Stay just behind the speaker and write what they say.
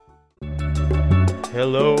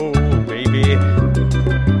Hello, baby.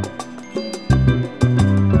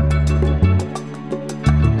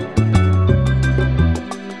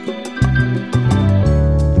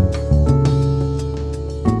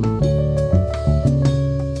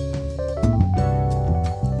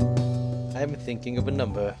 I'm thinking of a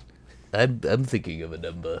number. I'm thinking of a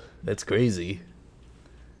number. That's crazy.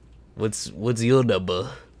 What's your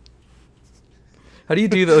number? How do you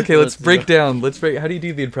do that? Okay, let's break down. How do you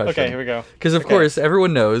do the impression? Okay, here we go. Because of course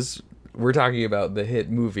everyone knows we're talking about the hit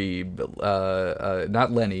movie.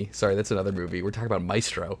 Not Lenny. Sorry, that's another movie. We're talking about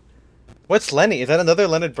Maestro. What's Lenny? Is that another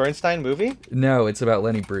Leonard Bernstein movie? No, it's about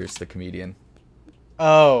Lenny Bruce, the comedian.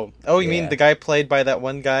 Oh, you mean the guy played by that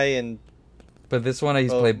one guy in? But this one he's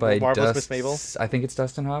played by Marvelous Miss Mabel? I think it's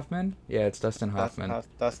Dustin Hoffman. Yeah, it's Dustin Hoffman.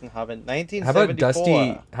 Dustin Hoffman,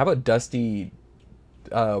 1974. How about Dusty?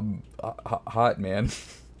 Hot man.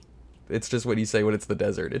 It's just what you say when it's the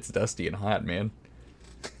desert. It's dusty and hot, man.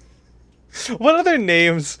 What other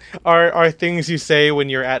names are things you say when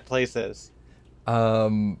you're at places?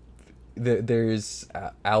 There's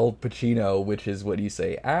Al Pacino, which is what you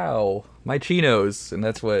say. Ow, my chinos, and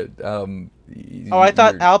that's what. I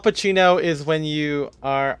thought Al Pacino is when you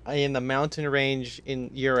are in the mountain range in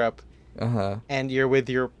Europe, and you're with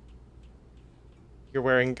you're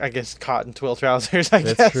wearing, I guess, cotton twill trousers.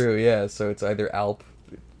 That's true. Yeah, so it's either Alp.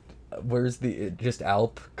 Where's just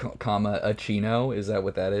Alp, comma a chino? Is that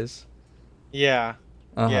what that is? Yeah.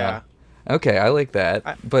 Yeah. Okay, I like that.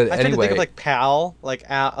 But I anyway, tend to think of like pal,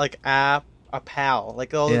 a pal,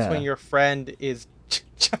 like this when your friend is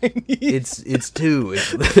Chinese. It's two.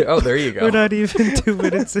 Oh, there you go. We're not even 2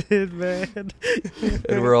 minutes in, man.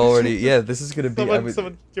 And we're already. Yeah, this is gonna be.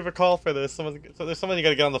 Someone give a call for this. There's someone you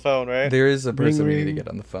gotta get on the phone, right? There is a person we ring. need to get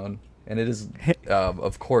on the phone, and it is,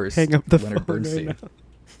 of course, hang up the Leonard phone Bernstein. right now.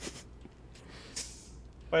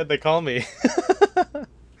 Why did they call me?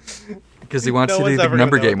 Because he wants to do the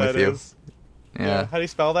number game with you. Yeah. How do you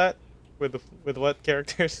spell that? With what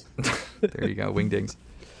characters? There you go, wingdings.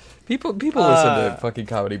 People listen to fucking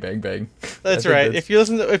Comedy Bang Bang. That's right. If you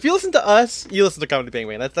listen to us, you listen to Comedy Bang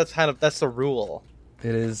Bang. That's the rule.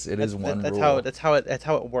 It is one that's rule. That's how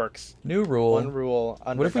it works. New rule. One rule.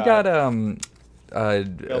 What if we got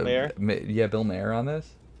Bill Mayer? Bill Mayer on this,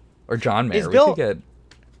 or John Mayer? Bill... We could get.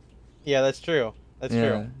 Yeah, that's true. That's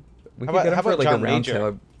true. We could get him for like a round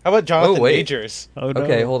table. How about Jonathan Majors? Oh, no.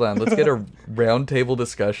 Okay, hold on. Let's get a round table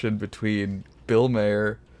discussion between Bill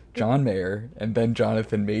Mayer, John Mayer, and then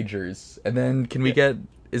Jonathan Majors. And then can we get?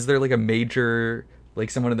 Is there like a major, like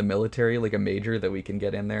someone in the military, like a major that we can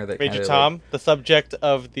get in there? That Major Tom, the subject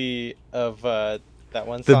of that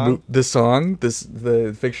one song.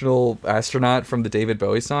 The fictional astronaut from the David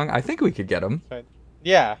Bowie song. I think we could get him. Right.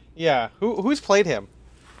 Yeah. Who's played him?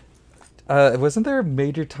 Wasn't there a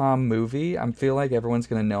Major Tom movie? I feel like everyone's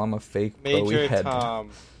gonna know I'm a fake Bowie head. Major Tom.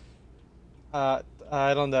 I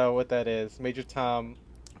don't know what that is. Major Tom.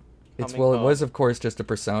 It was of course just a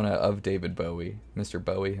persona of David Bowie, Mr.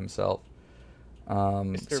 Bowie himself.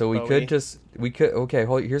 So we Bowie. could okay.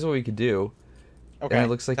 Here's what we could do. Okay. And it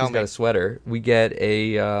looks like he's got a sweater. We get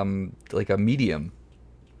a like a medium.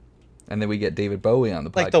 And then we get David Bowie on the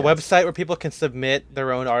podcast. Like the website where people can submit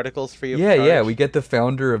their own articles for you. Yeah. We get the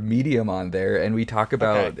founder of Medium on there, and we talk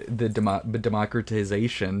about the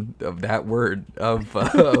democratization of that word of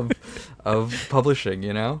publishing.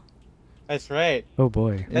 You know. That's right. Oh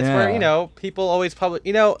boy. That's where people always publish.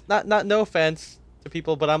 Not no offense to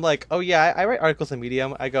people, but I'm like, oh yeah, I write articles in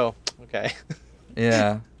Medium. I go, okay.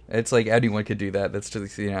 Yeah, it's like anyone could do that. That's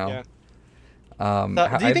just Yeah. Do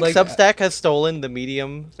you think Substack has stolen the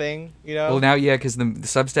Medium thing? Well, now, yeah, because the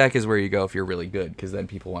Substack is where you go if you're really good, because then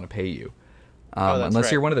people want to pay you.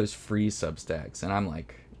 Unless you're one of those free Substacks, and I'm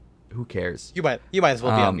like, who cares? You might as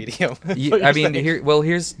well be on Medium. I mean,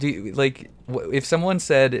 if someone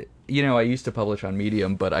said, I used to publish on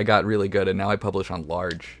Medium, but I got really good, and now I publish on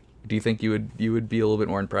Large. Do you think you would be a little bit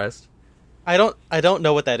more impressed? I don't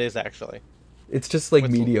know what that is actually. It's just like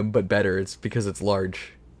Medium, but better. It's because it's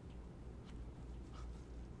Large.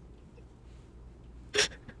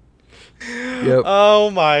 Yep.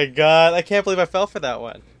 Oh my god, I can't believe I fell for that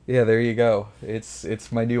one. Yeah, there you go.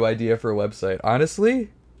 It's my new idea for a website.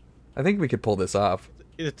 Honestly, I think we could pull this off.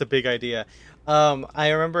 It's a big idea. I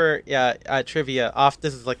remember, trivia.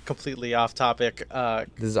 This is like completely off topic. This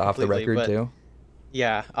is off the record too.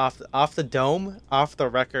 Yeah, off the dome, off the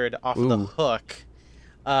record, off the hook.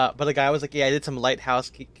 But the guy was like, "Yeah, I did some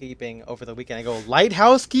lighthouse keeping over the weekend." I go,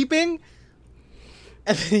 "Lighthouse keeping?"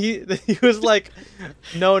 And then he was like,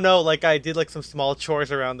 no, like I did like some small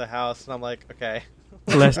chores around the house, and I'm like, okay.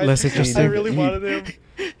 Less interesting. I really wanted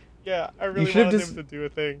him. Yeah, I really wanted him to do a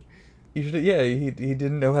thing. You should, yeah, he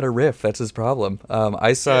didn't know how to riff. That's his problem.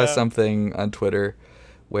 I saw something on Twitter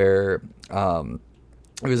where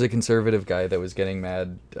it was a conservative guy that was getting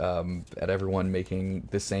mad at everyone making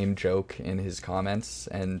the same joke in his comments,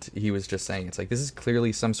 and he was just saying, it's like, this is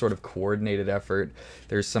clearly some sort of coordinated effort.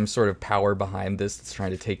 There's some sort of power behind this that's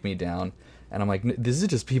trying to take me down. And I'm like, this is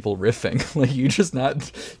just people riffing. Like, you just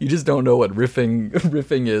don't know what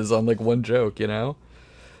riffing is on like one joke, you know?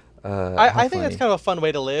 I think that's kind of a fun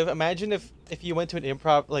way to live. Imagine if you went to an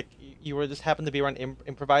improv, like you were just happened to be around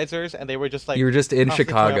improvisers, and they were just like, you were just in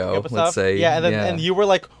Chicago, let's say, yeah, and then and you were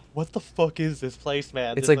like, what the fuck is this place,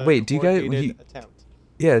 man? It's like, wait, do you guys?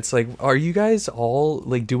 Yeah, it's like, are you guys all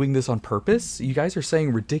like doing this on purpose? You guys are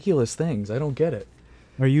saying ridiculous things. I don't get it.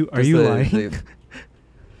 Are you lying?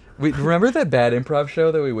 We remember that bad improv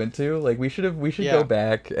show that we went to? Like, we should go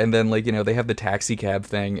back, and then, like, you know, they have the taxi cab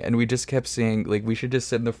thing, and we just kept saying, like, we should just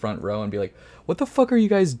sit in the front row and be like, what the fuck are you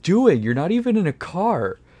guys doing? You're not even in a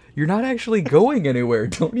car. You're not actually going anywhere.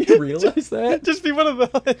 Don't you realize that? Just be one of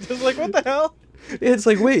those. Just like, what the hell? It's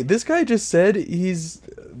like, wait, this guy just said he's...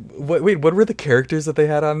 Wait, what were the characters that they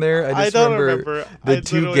had on there? I don't remember. The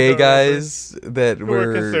two gay guys that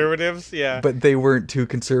were conservatives, yeah. But they weren't too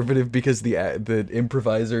conservative because the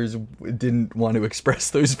improvisers didn't want to express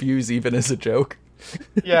those views even as a joke.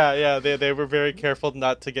 Yeah, they were very careful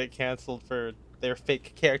not to get canceled for their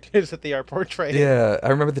fake characters that they are portraying. Yeah, I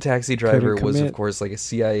remember the taxi driver was, of course, like a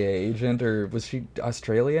CIA agent, or was she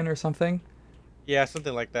Australian or something? Yeah,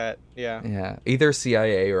 something like that. Yeah. Yeah, either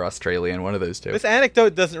CIA or Australian, one of those two. This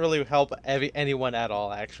anecdote doesn't really help anyone at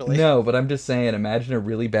all, actually. No, but I'm just saying, imagine a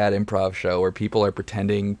really bad improv show where people are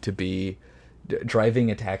pretending to be driving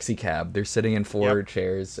a taxi cab. They're sitting in four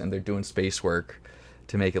chairs and they're doing space work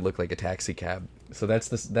to make it look like a taxi cab. So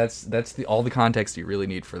that's all the context you really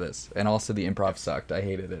need for this. And also the improv sucked. I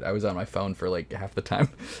hated it. I was on my phone for like half the time.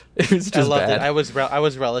 It was just I loved bad. it. I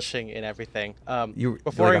was relishing in everything.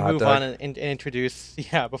 Before we move on and introduce the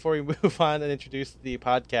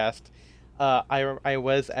podcast, I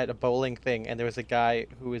was at a bowling thing, and there was a guy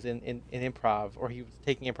who was in improv, or he was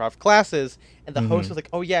taking improv classes, and the host was like,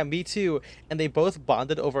 "Oh yeah, me too," and they both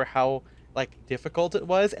bonded over how like difficult it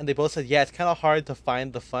was, and they both said, "Yeah, it's kind of hard to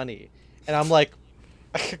find the funny," and I'm like,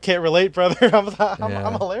 I can't relate, brother.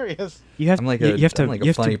 I'm hilarious. You have to be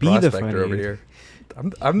the funny over here.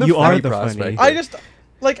 I'm the you funny are the prospector.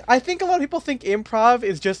 funny. I think a lot of people think improv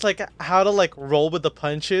is just like how to like roll with the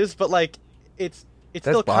punches, but like it's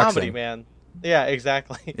still boxing. comedy, man. Yeah,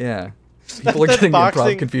 exactly. Yeah. People are getting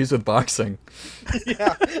improv confused with boxing.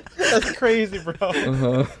 Yeah, that's crazy, bro.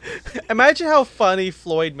 Uh-huh. Imagine how funny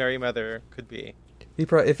Floyd Merriweather could be.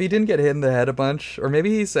 If he didn't get hit in the head a bunch, or maybe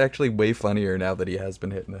he's actually way funnier now that he has been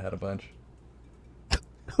hit in the head a bunch.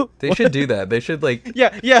 They should do that. They should like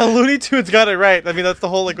yeah. Looney Tunes got it right. I mean, that's the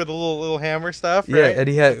whole like with the little hammer stuff. Right? Yeah, and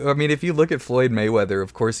he had. I mean, if you look at Floyd Mayweather,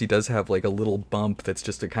 of course he does have like a little bump that's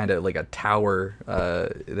just a kind of like a tower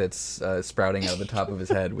that's sprouting out of the top of his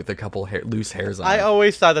head with a couple loose hairs on it. I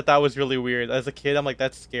always thought that was really weird as a kid. I'm like,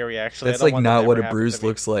 that's scary. Actually, that's like not what a bruise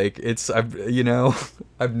looks like. It's I've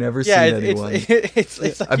never seen anyone. It's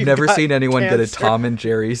like I've never seen anyone get a Tom and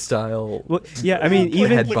Jerry style. Well, yeah, I mean,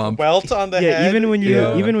 even head bump. Welt on the head.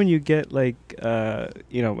 Even when you get like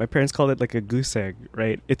my parents called it like a goose egg,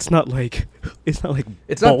 right? It's not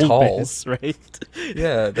not tall, right?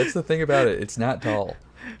 Yeah, that's the thing about it. It's not tall.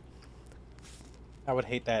 I would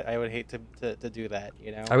hate that. I would hate to do that.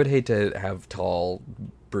 You know. I would hate to have tall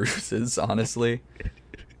bruises, honestly.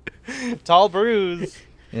 Tall bruise.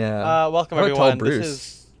 Yeah. Welcome How about everyone. Tall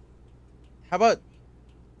Bruce? How about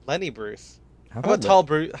Lenny Bruce? How about Tall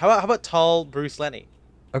Bruce? How about Tall Bruce Lenny?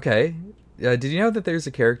 Okay. Did you know that there's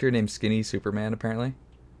a character named Skinny Superman, apparently?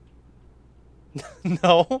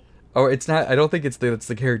 No. Oh, it's not. I don't think that's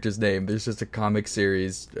the character's name. There's just a comic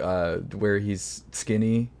series where he's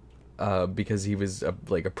skinny because he was a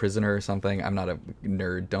prisoner or something. I'm not a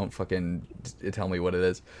nerd. Don't fucking tell me what it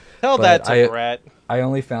is. Tell that to Brett. I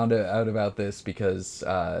only found out about this because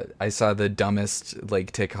I saw the dumbest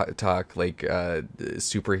like TikTok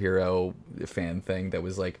superhero fan thing that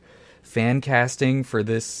was like fan casting for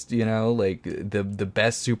this, like the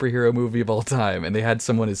best superhero movie of all time, and they had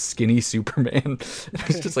someone as Skinny Superman. And I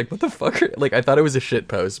was just like, what the fuck? I thought it was a shit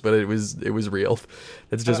post, but it was real.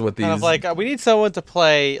 That's just what these. Kind of like we need someone to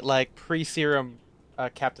play like pre-serum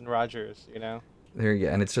Captain Rogers, There you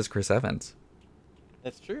go, and it's just Chris Evans.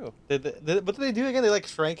 That's true. What did they do again? They like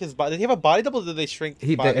shrank his body. Did he have a body double? Or did they shrink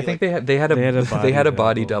his body? I think they had a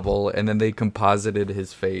body double, and then they composited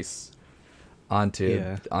his face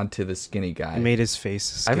onto the skinny guy. Made his face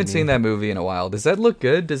skinny. I haven't seen that movie in a while. Does that look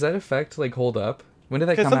good? Does that effect hold up? When did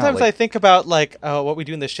that come Because out? sometimes I think about like What We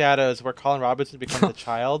Do in the Shadows, where Colin Robinson becomes a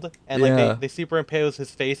child, and like Yeah. they superimpose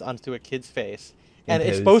his face onto a kid's face, and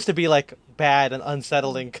it's Impose. supposed to be like bad and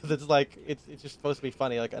unsettling because it's like it's just supposed to be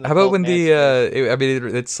funny. Like an How about adult when man's the face. I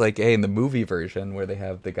mean it's like in the movie version where they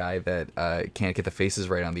have the guy that can't get the faces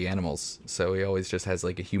right on the animals, so he always just has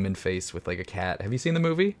like a human face with like a cat. Have you seen the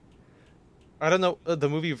movie? I don't know the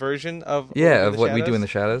movie version of What we do in the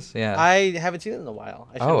shadows. Yeah. I haven't seen it in a while.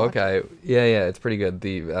 I should Oh, watch okay. it. Yeah, it's pretty good.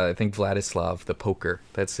 The I think Vladislav the poker.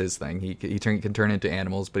 That's his thing. He can turn into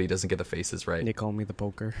animals, but he doesn't get the faces right. They call me the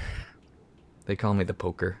poker. They call me the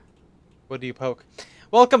poker. What do you poke?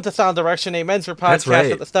 Welcome to Sound Direction, a men's That's podcast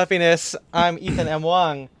right. of the stuffiness. I'm Ethan M.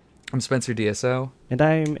 Wong. I'm Spencer DSO. And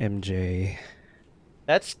I'm MJ.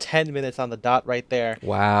 That's 10 minutes on the dot right there.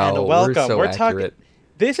 Wow, And welcome. we're so We're accurate. talking.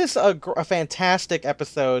 This is a fantastic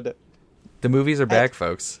episode. The movies are back,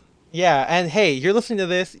 folks. Yeah, and hey, you're listening to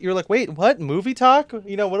this. You're like, wait, what? Movie talk?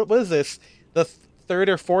 You know, what is this? The third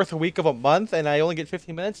or fourth week of a month, and I only get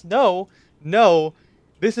 15 minutes? No.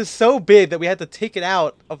 This is so big that we had to take it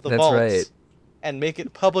out of the That's vaults right. and make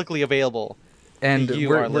it publicly available. And to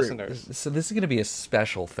you, our listeners. So this is going to be a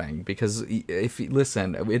special thing because if you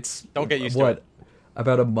listen, it's Don't get used to it.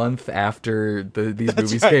 About a month after these That's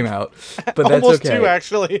movies right. came out, but that's Almost okay. two,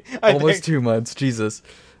 actually. I Almost think. 2 months, Jesus.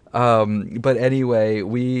 But anyway,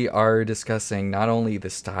 we are discussing not only the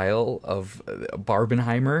style of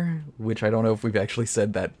Barbenheimer, which I don't know if we've actually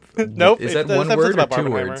said that. Nope. Is that this one episode's word or about two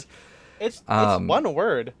Barbenheimer. words? It's one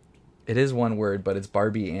word. It is one word, but it's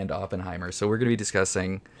Barbie and Oppenheimer. So we're going to be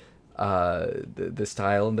discussing the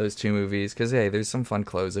style in those two movies because hey, there's some fun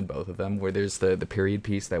clothes in both of them. Where there's the period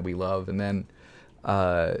piece that we love, and then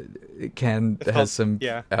Ken has some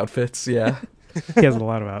outfits. Yeah, He has a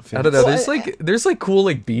lot of outfits. I don't know. Well, There's like cool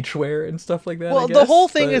like beachwear and stuff like that. Well, I the guess, whole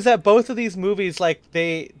thing but- is that both of these movies, like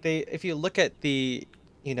they if you look at the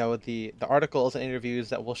the articles and interviews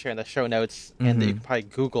that we'll share in the show notes, and that you can probably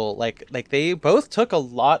Google, like they both took a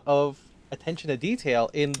lot of attention to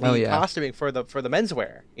detail in the costuming for the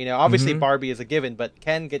menswear. Obviously Barbie is a given, but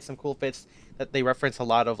Ken gets some cool fits that they reference a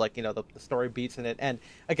lot of, like the story beats in it. And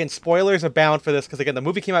again, spoilers abound for this because again, the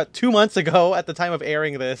movie came out 2 months ago at the time of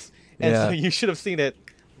airing this, and so you should have seen it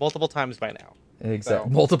multiple times by now.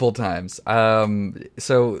 Exactly, multiple times.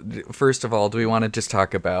 So first of all, do we want to just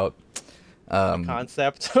talk about the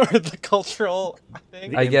concept or the cultural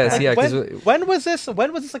thing? I guess, Like, yeah. Because when was this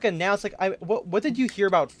like announced? Like, what did you hear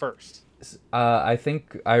about first? I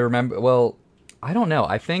think I remember. Well, I don't know.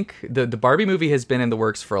 I think the Barbie movie has been in the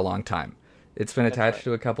works for a long time. It's been attached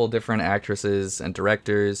to a couple different actresses and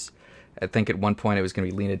directors. I think at one point it was going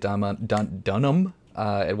to be Lena Dunham.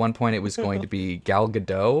 At one point it was going to be Gal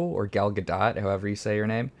Gadot or Gal Gadot, however you say her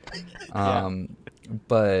name.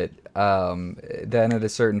 But then at a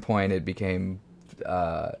certain point it became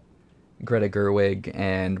Greta Gerwig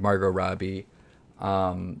and Margot Robbie.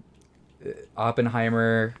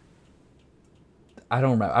 Oppenheimer. I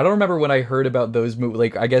don't remember when I heard about those movies.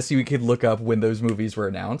 Like, I guess you could look up when those movies were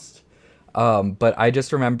announced. But I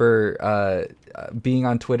just remember being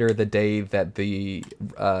on Twitter the day that the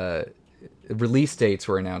release dates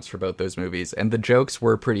were announced for both those movies, and the jokes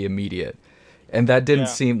were pretty immediate. And that didn't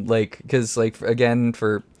seem like, because like again,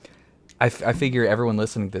 I figure everyone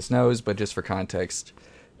listening to this knows, but just for context,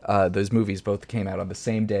 those movies both came out on the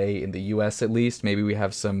same day in the U.S. at least. Maybe we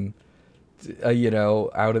have some.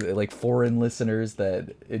 Out of like foreign listeners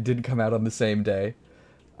that it didn't come out on the same day.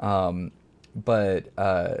 But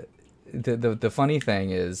the funny thing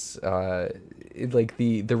is, like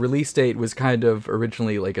the release date was kind of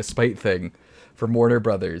originally like a spite thing from Warner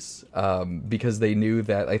Brothers, because they knew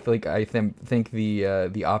that I think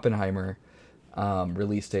the Oppenheimer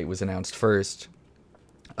release date was announced first,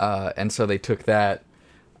 and so they took that.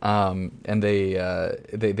 And they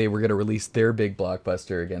were going to release their big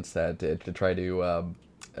blockbuster against that to try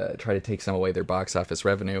to take some away their box office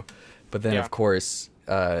revenue, but then of course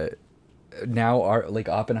now like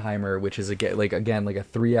Oppenheimer, which is again like a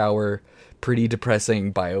 3-hour pretty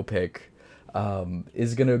depressing biopic,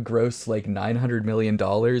 is going to gross like $900 million,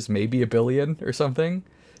 maybe $1 billion or something,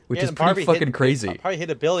 which is pretty fucking crazy. Probably hit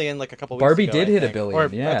 $1 billion like a couple weeks Barbie ago. did I hit think. $1 billion,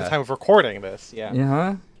 or at the time of recording this.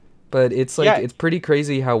 Yeah. But it's like it's pretty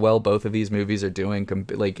crazy how well both of these movies are doing,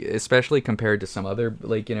 like especially compared to some other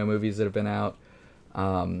movies that have been out.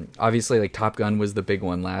 Obviously, like Top Gun was the big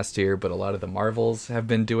one last year, but a lot of the Marvels have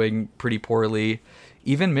been doing pretty poorly.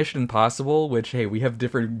 Even Mission Impossible, which hey, we have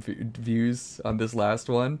different views on this last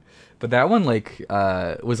one, but that one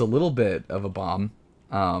was a little bit of a bomb.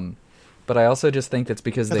 But I also just think that's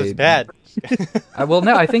because it's bad. Well,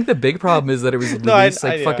 no, I think the big problem is that it was released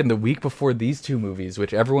fucking the week before these two movies,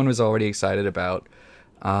 which everyone was already excited about.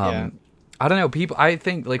 Yeah. I don't know. People, I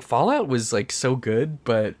think like Fallout was like so good,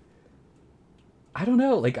 but I don't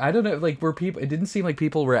know. Like I don't know. Like were people? It didn't seem like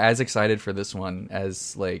people were as excited for this one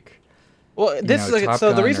as like Well, this is like, Top so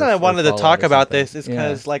the Gun reason or I wanted to Fallout talk or about something. this is Yeah.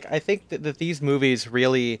 because like I think that these movies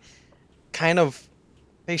really kind of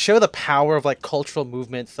they show the power of like cultural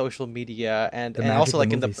movement, social media, and The and magic also of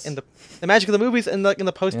like movies. in the magic of the movies in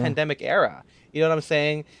the post pandemic era. You know what I'm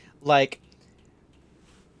saying? Like,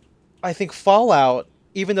 I think Fallout,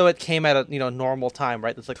 even though it came at a normal time,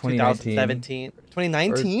 right? It's like 2019.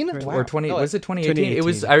 2019. or Wow. 20 No, was it 2018? It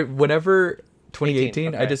was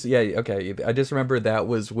 2018. okay. I just remember that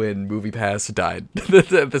was when MoviePass died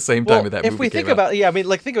at the same time that if movie we came think out. about,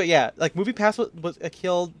 think about, like MoviePass was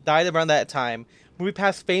killed, died around that time.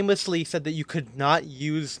 MoviePass famously said that you could not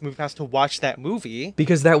use MoviePass to watch that movie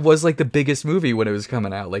Because that was like the biggest movie when it was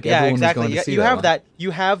coming out. Like yeah, everyone exactly. was going to see You that have one. that.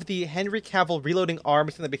 You have the Henry Cavill reloading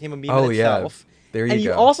arms thing that became a meme Oh in yeah, itself. there you And go.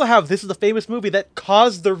 you also have this is the famous movie that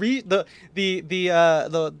caused the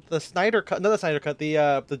Snyder cut, not the Snyder cut,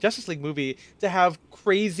 the Justice League movie to have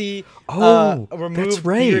crazy removed that's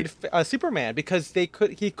right. beard Superman because he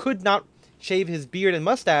could not shave his beard and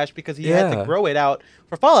mustache because he had to Yeah. grow it out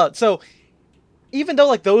for Fallout. So even though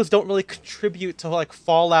like those don't really contribute to like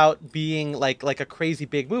Fallout being like a crazy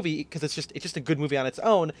big movie because it's just a good movie on its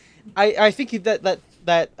own, I think that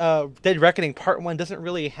Dead Reckoning Part 1 doesn't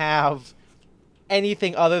really have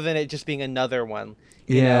anything other than it just being another one.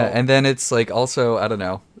 You know? And then it's like also I don't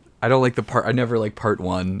know. I don't like the part. I never like part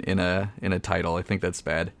 1 in a title. I think that's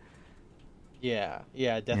bad. Yeah,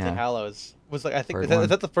 Deathly Hallows was like I think Part is one.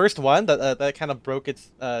 that the first one that kind of broke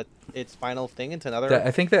its final thing into another.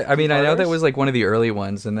 I think that I mean I know that two-parters? was like one of the early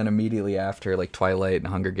ones, and then immediately after like Twilight and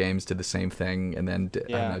Hunger Games did the same thing, and then I don't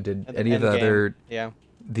know, did And any of the Endgame, other yeah.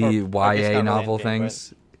 the Or I guess not YA really novel Endgame,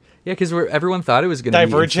 things? Yeah, because everyone thought it was going to be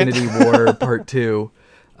Divergent. Infinity War Part 2.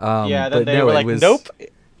 Yeah, then but they no, were it like, was, nope,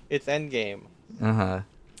 it's Endgame.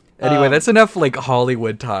 Anyway, that's enough like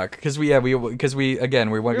Hollywood talk because we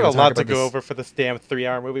again we weren't We going have a to lot talk to about go this. over for this damn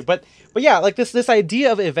 3-hour movie, but yeah, like this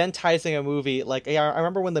idea of eventizing a movie. Like, yeah, I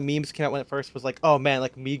remember when the memes came out when it first was like, oh man,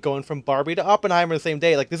 like me going from Barbie to Oppenheimer the same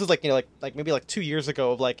day. Like this is like like maybe like 2 years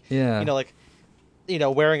ago of like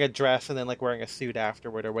wearing a dress and then like wearing a suit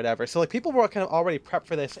afterward or whatever. So like people were kind of already prepped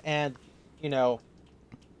for this, and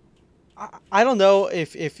I don't know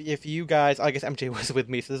if you guys, I guess MJ was with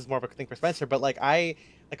me, so this is more of a thing for Spencer, but like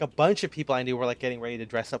a bunch of people I knew were like getting ready to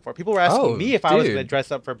dress up for it. People were asking me if I was going to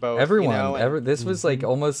dress up for both. Everyone, this was like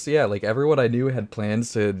almost like everyone I knew had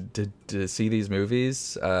plans to see these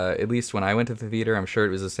movies. At least when I went to the theater, I'm sure it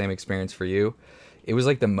was the same experience for you. It was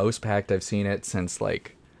like the most packed I've seen it since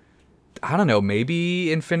like I don't know,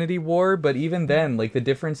 maybe Infinity War, but even then, like the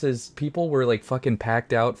difference is people were like fucking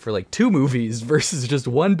packed out for like 2 movies versus just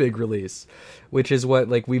one big release, which is what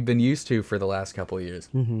like we've been used to for the last couple of years.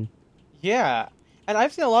 Mm-hmm. Yeah, and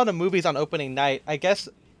I've seen a lot of movies on opening night. I guess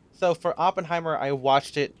so. For Oppenheimer, I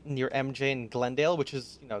watched it near MJ in Glendale, which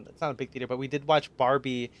is it's not a big theater, but we did watch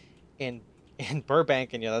Barbie in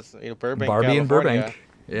Burbank, and that's Burbank, Barbie in California. Burbank,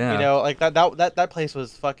 yeah. Like that place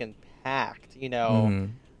was fucking packed.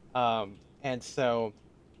 Mhm. And so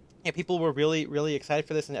yeah, people were really, really excited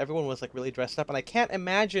for this, and everyone was like really dressed up. And I can't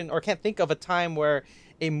imagine or can't think of a time where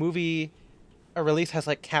a release has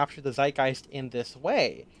like captured the zeitgeist in this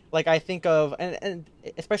way. Like I think of, and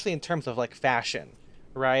especially in terms of like fashion,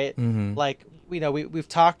 right? Mhm. Like we've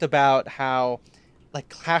talked about how like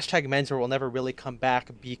hashtag menswear will never really come back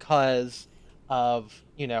because of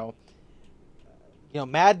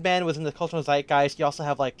Mad Men was in the cultural zeitgeist. You also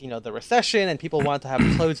have like the recession, and people wanted to have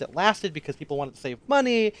clothes that lasted because people wanted to save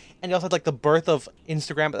money. And you also had like the birth of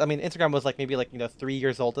Instagram. I mean, Instagram was like maybe like 3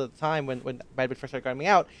 years old at the time when Mad Men first started coming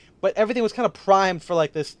out. But everything was kind of primed for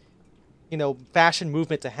like this fashion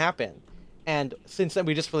movement to happen. And since then,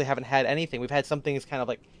 we just really haven't had anything. We've had some things kind of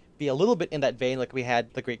like be a little bit in that vein. Like we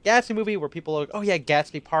had the Great Gatsby movie where people are like, oh yeah,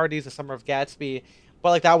 Gatsby parties, the Summer of Gatsby. But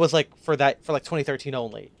like that was like for like 2013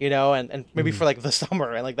 only, and maybe for like the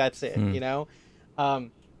summer, and like that's it, and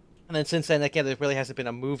then since then, again, there really hasn't been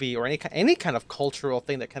a movie or any kind of cultural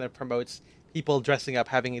thing that kind of promotes people dressing up,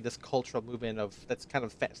 having this cultural movement that's kind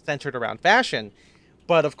of centered around fashion.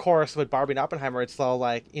 But of course, with Barbie and Oppenheimer, it's all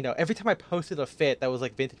like every time I posted a fit that was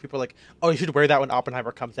like vintage, people were like, "Oh, you should wear that when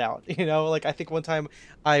Oppenheimer comes out." Like I think one time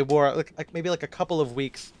I wore like maybe like a couple of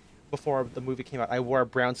weeks before the movie came out, I wore a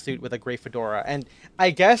brown suit with a gray fedora. And I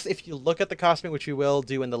guess if you look at the costume, which we will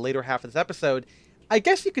do in the later half of this episode, I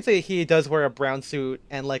guess you could say he does wear a brown suit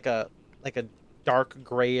and like a dark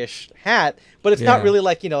grayish hat, but it's not really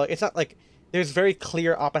like, it's not like there's very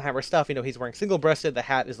clear Oppenheimer stuff. He's wearing single breasted. The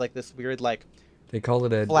hat is like this weird, like They call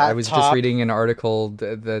it a. Flat I was top. just reading an article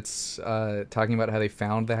that's talking about how they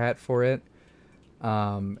found the hat for it,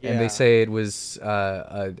 and they say it was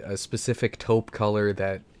a specific taupe color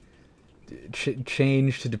that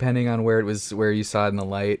changed depending on where you saw it in the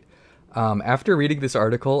light. After reading this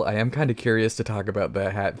article, I am kind of curious to talk about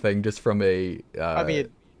the hat thing just from a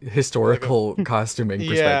historical costuming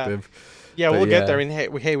perspective. Yeah, we'll get there. I mean,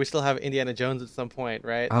 hey, we still have Indiana Jones at some point,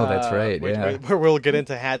 right? Oh, that's right. Where we'll get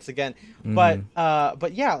into hats again. But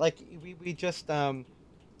yeah, like we just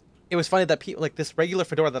it was funny that people like this regular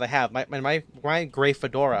fedora that I have, my gray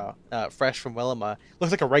fedora, fresh from Willema,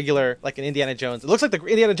 looks like a regular, like an Indiana Jones. It looks like the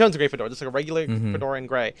Indiana Jones gray fedora, just like a regular fedora in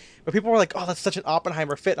gray. But people were like, "Oh, that's such an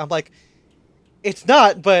Oppenheimer fit." I'm like, it's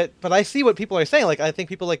not, but I see what people are saying. Like, I think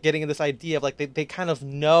people like getting in this idea of like they kind of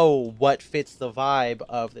know what fits the vibe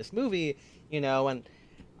of this movie, and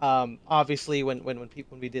obviously when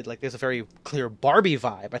we did like there's a very clear Barbie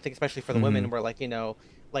vibe. I think especially for the women, where like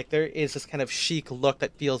like there is this kind of chic look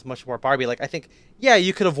that feels much more Barbie. Like I think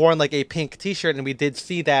you could have worn like a pink T-shirt, and we did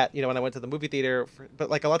see that when I went to the movie theater. But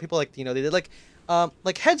like a lot of people like they did like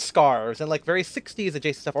headscarves and like very 60s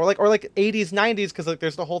adjacent stuff, or like 80s 90s, because like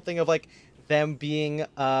there's the whole thing of like them being they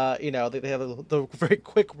have the very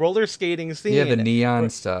quick roller skating scene, the neon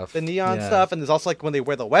stuff, and there's also like when they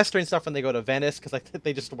wear the Western stuff when they go to Venice, because like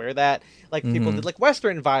they just wear that, like people did like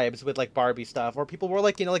Western vibes with like Barbie stuff, or people wore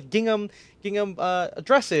like like gingham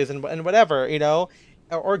dresses and whatever,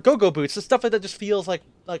 or go-go boots, the stuff like that just feels like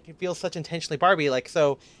it feels such intentionally Barbie. Like,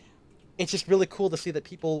 so it's just really cool to see that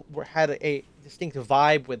people had a distinct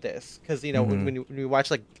vibe with this, because when you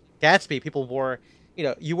watch like Gatsby, people wore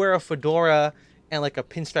you wear a fedora and like a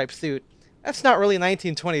pinstripe suit. That's not really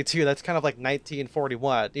 1922. That's kind of like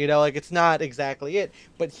 1941. Like it's not exactly it.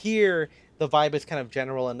 But here, the vibe is kind of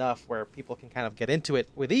general enough where people can kind of get into it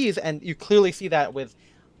with ease. And you clearly see that with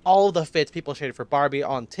all the fits people shaded for Barbie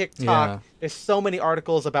on TikTok. Yeah. There's so many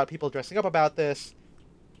articles about people dressing up about this.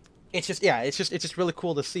 It's just really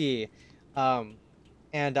cool to see. And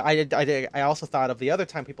I also thought of the other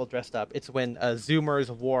time people dressed up. It's when Zoomers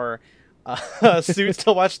wore suits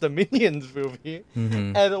to watch the Minions movie,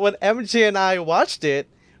 and when MJ and I watched it,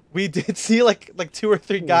 we did see like 2 or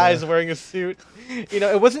 3 guys wearing a suit.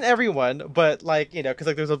 It wasn't everyone, but like because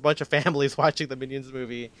like there's a bunch of families watching the Minions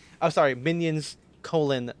movie. I'm sorry, Minions: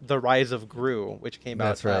 The Rise of Gru, which came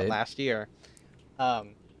out last year. Was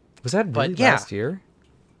that really last year?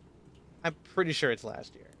 I'm pretty sure it's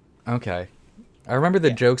last year. Okay, I remember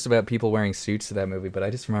the jokes about people wearing suits to that movie, but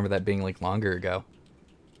I just remember that being like longer ago.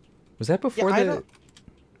 Was that before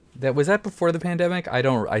was that before the pandemic?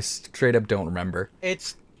 I straight up don't remember.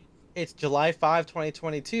 It's July 5,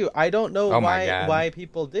 2022. I don't know why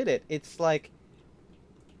people did it. It's like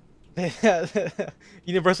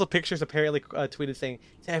Universal Pictures apparently tweeted saying,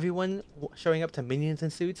 "To everyone showing up to Minions in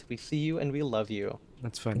suits, we see you and we love you."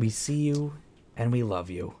 That's funny. We see you and we love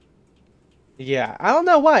you. Yeah, I don't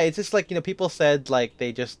know why. It's just like people said like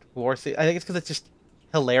they just wore suits. I think it's because it's just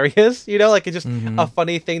hilarious, like it's just a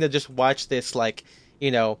funny thing to just watch this like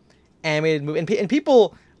animated movie, and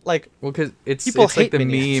people like because it's hate like the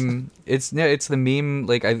Minions. meme. It's the meme,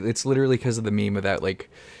 like it's literally because of the meme of that, like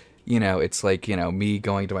it's like me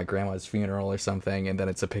going to my grandma's funeral or something, and then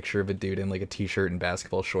it's a picture of a dude in like a t-shirt and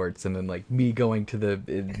basketball shorts, and then like me going to the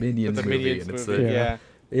Minions movie, and it's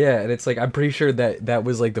and it's like I'm pretty sure that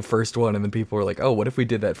was like the first one, and then people were like, oh, what if we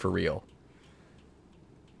did that for real?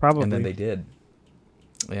 Probably. And then they did.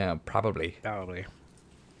 Yeah, probably.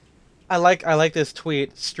 I like this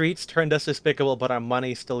tweet. Streets turned us despicable, but our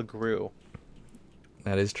money still grew.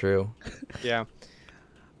 That is true. Yeah.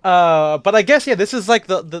 But I guess this is like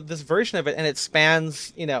this version of it, and it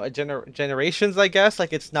spans generations. I guess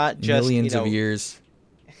like it's not just millions of years.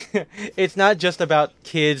 It's not just about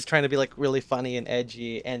kids trying to be like really funny and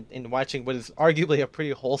edgy, and watching what is arguably a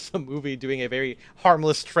pretty wholesome movie doing a very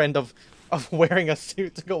harmless trend of wearing a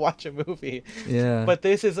suit to go watch a movie. Yeah. But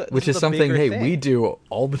this is something thing. We do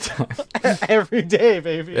all the time. Every day,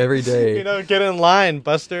 baby. Every day. Get in line,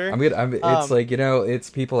 Buster. It's like, it's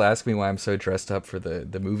people ask me why I'm so dressed up for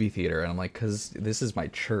the movie theater, and I'm like, cuz this is my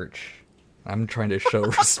church. I'm trying to show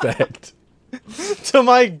respect to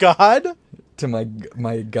my God? To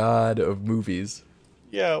my God of movies.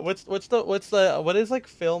 Yeah, what is like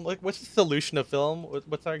film? Like what's the solution of film?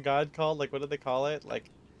 What's our God called? Like what do they call it? Like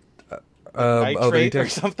nitrate or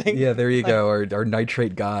something. Yeah, there you go. Our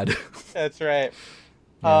nitrate god. That's right.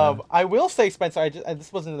 Yeah. I will say, Spencer.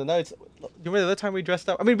 This wasn't in the notes. You remember the other time we dressed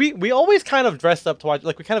up? I mean, we always kind of dressed up to watch.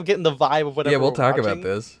 Like we kind of get in the vibe of whatever. Yeah, we'll talk watching. about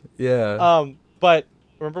this. Yeah. But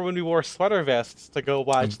remember when we wore sweater vests to go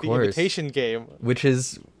watch the Invitation Game? Which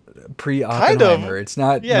is pre-Oppenheimer. It's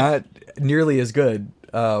not Yes. not nearly as good.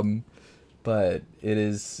 But it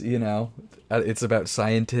is, it's about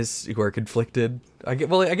scientists who are conflicted. I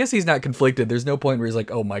guess he's not conflicted. There's no point where he's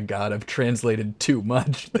like, "Oh my god, I've translated too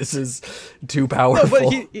much. This is too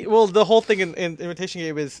powerful." No, but the whole thing in Imitation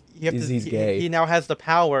Game is He's gay. He now has the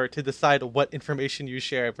power to decide what information you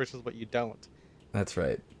share versus what you don't. That's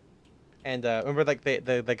right. And remember, like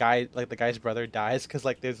the guy, like the guy's brother dies because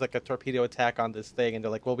like there's like a torpedo attack on this thing, and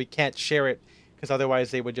they're like, "Well, we can't share it because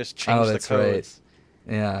otherwise they would just change the codes." Right.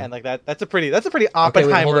 Yeah. And like that's a pretty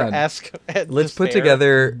Oppenheimer-esque. Let's put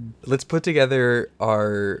together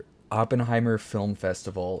our Oppenheimer Film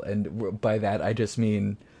Festival, and by that I just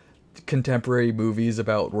mean contemporary movies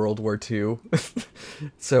about World War II.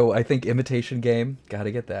 So I think Imitation Game, gotta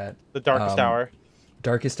get that. The Darkest Hour.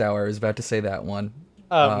 Darkest Hour, I was about to say that one.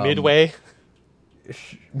 Midway.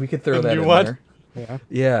 We could throw that in one? there. Yeah.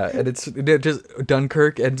 Yeah, and it's just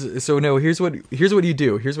Dunkirk, and so no. Here's what you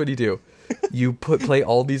do. You play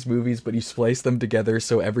all these movies, but you splice them together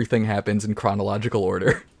so everything happens in chronological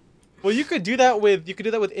order. Well, you could do that with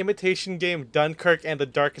Imitation Game, Dunkirk, and The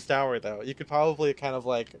Darkest Hour. Though you could probably kind of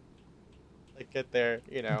like get there,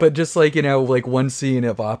 But just like one scene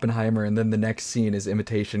of Oppenheimer, and then the next scene is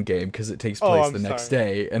Imitation Game because it takes place the next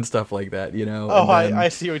day and stuff like that. Oh, I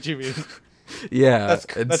see what you mean. Yeah,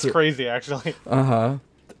 that's crazy, actually.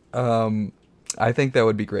 I think that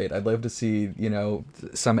would be great. I'd love to see,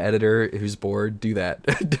 some editor who's bored do that.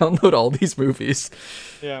 Download all these movies.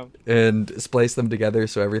 Yeah. And splice them together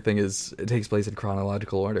so it takes place in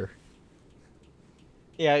chronological order.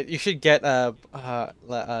 Yeah, you should get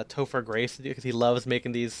Topher Grace to do because he loves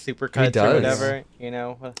making these supercuts or whatever,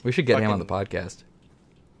 We should get him on the podcast.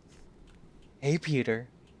 Hey, Peter.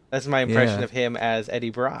 That's my impression of him as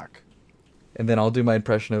Eddie Brock. And then I'll do my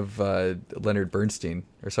impression of Leonard Bernstein.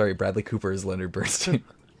 Or sorry, Bradley Cooper is Leonard Bernstein.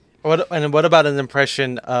 What about an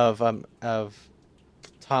impression of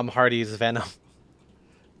Tom Hardy's Venom?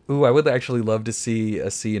 Ooh, I would actually love to see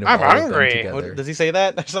a scene of I'm all hungry. of them together. Does he say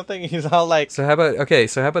that or something? He's all like... So how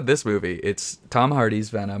about this movie? It's Tom Hardy's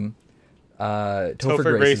Venom,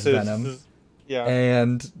 Topher Grace's Venom,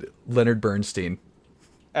 and Leonard Bernstein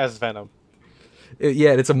as Venom.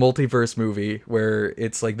 It's a multiverse movie where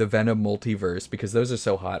it's like the Venom multiverse because those are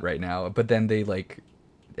so hot right now. But then they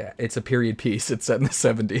it's a period piece. It's set in the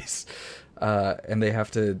 70s, and they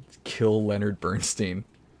have to kill Leonard Bernstein.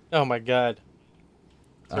 Oh my god.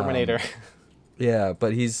 Terminator. Yeah,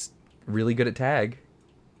 but he's really good at tag.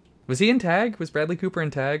 Was he in Tag? Was Bradley Cooper in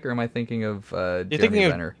Tag? Or am I thinking of Jeremy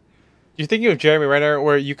Renner? You're thinking of Jeremy Renner,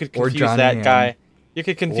 where you could confuse that Hamm. guy. You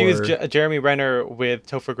could confuse Jeremy Renner with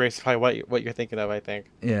Topher Grace. Is probably what you're thinking of, I think.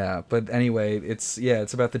 Yeah, but anyway, it's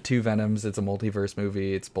about the two Venoms. It's a multiverse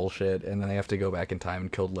movie. It's bullshit, and then they have to go back in time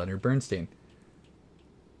and kill Leonard Bernstein.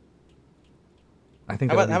 I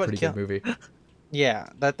think that would be a pretty good movie. Yeah,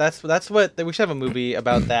 that's what we should have a movie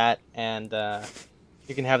about that, and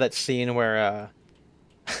you can have that scene where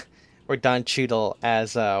Don Cheadle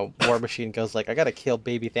as War Machine goes like, "I gotta kill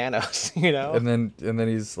baby Thanos," And then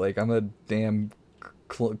he's like, "I'm a damn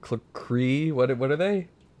Kree. What are they?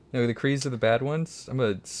 No, the Krees are the bad ones. I'm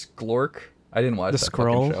a Sklork. I didn't watch that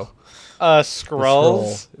fucking show.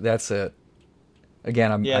 Skrulls. That's it.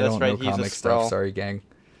 Again, I don't know comic stuff. Sorry, gang.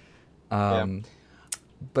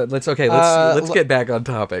 But let's get back on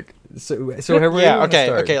topic. So how do we want to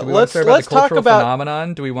start? Okay. Do we want to start Let's about the cultural talk about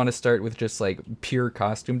phenomenon. Do we want to start with just like pure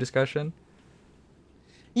costume discussion?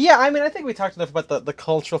 Yeah, I mean, I think we talked enough about the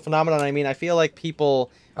cultural phenomenon. I mean, I feel like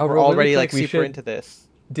people were already super into this.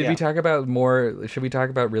 Did we talk about more? Should we talk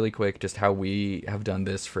about really quick just how we have done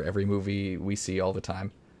this for every movie we see all the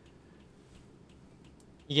time?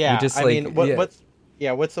 Yeah, what's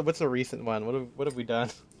a recent one? What have we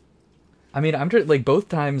done? I mean, I'm just like both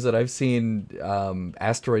times that I've seen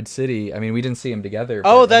Asteroid City. I mean, we didn't see them together.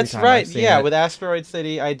 Oh, that's right. Yeah, with Asteroid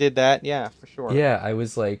City, I did that. Yeah, for sure. Yeah, I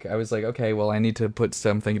was like, okay, well, I need to put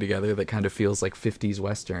something together that kind of feels like 50s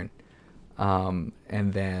Western. And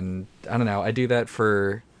then I don't know. I do that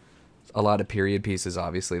for a lot of period pieces.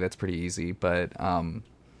 Obviously, that's pretty easy. But I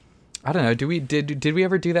don't know. Did we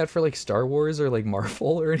ever do that for like Star Wars or like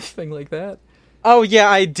Marvel or anything like that? Oh yeah,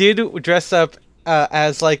 I did dress up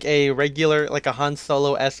as like a regular, like a Han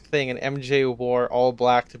Solo-esque thing, and MJ wore all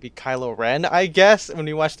black to be Kylo Ren, I guess, when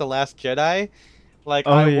we watched The Last Jedi. Like,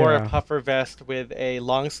 I wore a puffer vest with a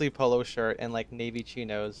long-sleeve polo shirt and, like, navy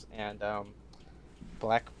chinos and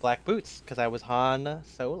black boots, because I was Han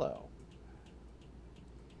Solo.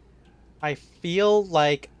 I feel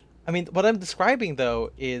like... I mean, what I'm describing,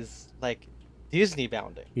 though, is, like, Disney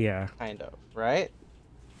bounding. Yeah. Kind of, right?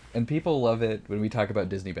 And people love it when we talk about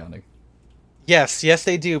Disney bounding. Yes,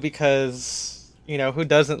 they do, because who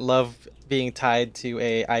doesn't love being tied to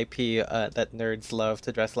a IP that nerds love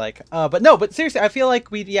to dress like. But seriously, I feel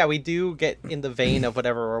like we do get in the vein of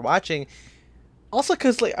whatever we're watching. Also,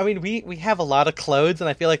 because we have a lot of clothes, and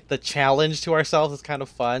I feel like the challenge to ourselves is kind of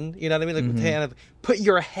fun. You know what I mean? Like, kind of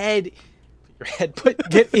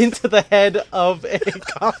get into the head of a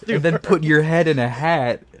costume, and then put your head in a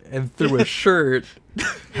hat and through a shirt.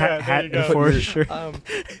 Hat before a shirt.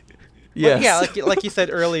 Yes. Yeah, like you said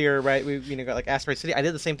earlier, right? We got like Asteroid City. I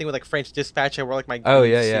did the same thing with like French Dispatch. I wore like my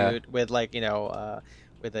green suit with like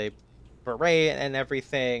with a beret and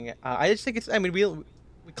everything. I just think it's. I mean, we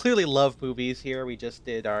clearly love movies here. We just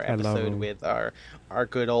did our episode with our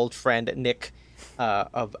good old friend Nick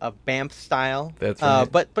of Banff Style. That's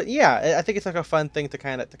right. But yeah, I think it's like a fun thing to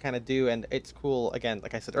kind of do, and it's cool. Again,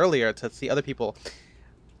 like I said earlier, to see other people,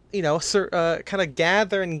 kind of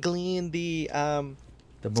gather and glean the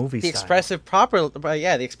movie style. The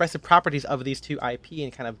expressive properties of these two IP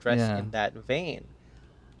and kind of dress in that vein.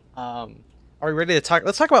 Are we ready to talk?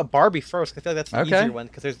 Let's talk about Barbie first. I feel like that's the easier one,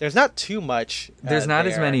 because there's not too much. There's not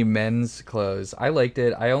as many men's clothes. I liked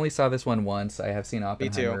it. I only saw this one once. I have seen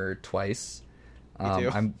Oppenheimer twice.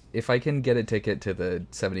 Me too. If I can get a ticket to the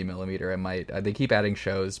 70mm, I might. They keep adding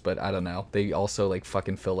shows, but I don't know. They also like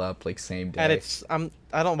fucking fill up like same day. And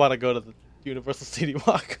I don't want to go to the Universal Studio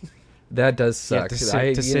Walk. That does suck. To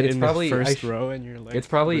sit in the first row, and you're like, it's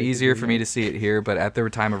probably easier for me to see it here, but at the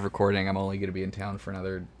time of recording, I'm only going to be in town for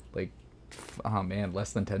another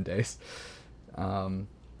less than 10 days.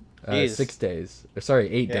 6 days. Sorry,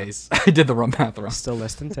 8 days. I did the math wrong. Still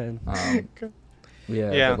less than 10.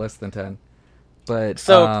 But less than 10. But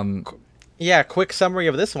so, quick summary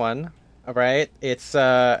of this one. All right, it's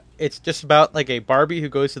just about like a Barbie who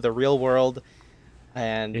goes to the real world,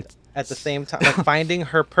 and at the same time, like, finding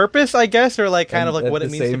her purpose, I guess, or like kind of like what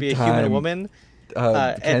it means to be a human woman.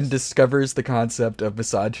 Ken discovers the concept of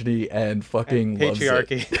misogyny and fucking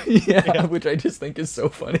patriarchy. Loves it. Which I just think is so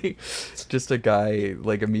funny. It's just a guy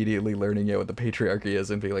like immediately learning what the patriarchy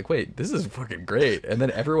is and being like, wait, this is fucking great, and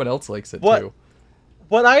then everyone else likes it too.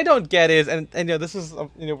 What I don't get is, and this is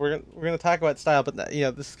we're gonna talk about style, but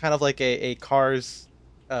this is kind of like a Cars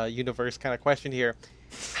universe kind of question here.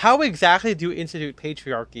 How exactly do you institute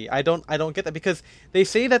patriarchy? I don't get that, because they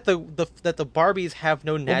say that the Barbies have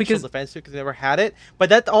no natural defense to it because they never had it, but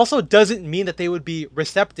that also doesn't mean that they would be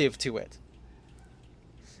receptive to it.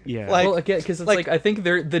 Yeah. Well, again, because it's like I think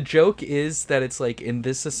the joke is that it's like in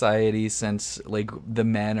this society, since like the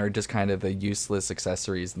men are just kind of the useless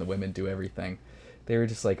accessories and the women do everything, they were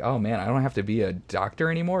just like, oh man, I don't have to be a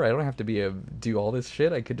doctor anymore. I don't have to do all this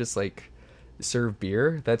shit. I could just like serve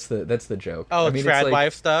beer. That's the joke. Oh, trad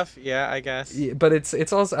wife stuff. Yeah, I guess. Yeah, but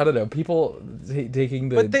it's also, I don't know, people taking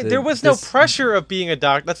the. But there was no pressure of being a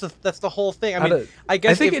doctor. That's the whole thing. I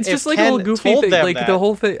guess. I think it's just like a little goofy thing. Like the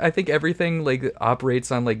whole thing. I think everything like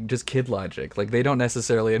operates on like just kid logic. Like they don't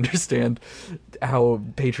necessarily understand how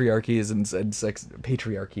patriarchy is and sex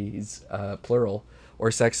patriarchy is plural. Or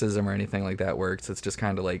sexism or anything like that works. It's just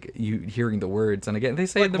kind of like you hearing the words, and again they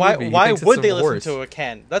say in the movie. Why would they listen to a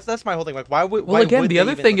Ken? That's my whole thing. Like why would? Well, again, the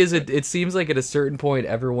other thing is it seems like at a certain point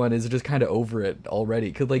everyone is just kind of over it already.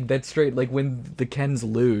 Because like that's straight. Like when the Kens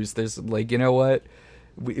lose, there's like, you know what?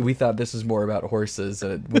 We thought this was more about horses,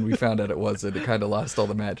 and when we found out it wasn't, it kind of lost all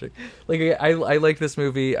the magic. Like I like this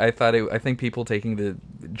movie. I think people taking the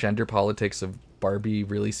gender politics of Barbie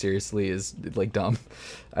really seriously is like dumb.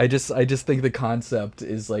 I just think the concept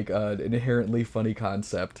is like an inherently funny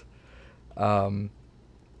concept. But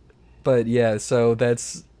yeah, so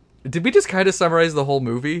that's. Did we just kind of summarize the whole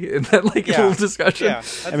movie in that little discussion? Yeah,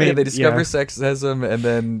 I mean, they discover sexism, and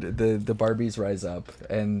then the Barbies rise up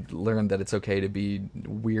and learn that it's okay to be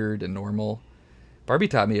weird and normal. Barbie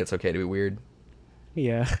taught me it's okay to be weird.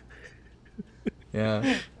 Yeah.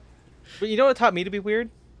 Yeah. But you know what taught me to be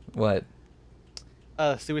weird? What?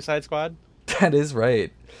 Suicide Squad. That is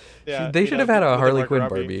right. Yeah, they should have had a Harley Quinn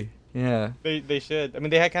Barbie. Yeah. They should. I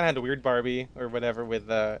mean, they kind of had a weird Barbie or whatever with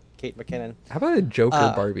Kate McKinnon. How about a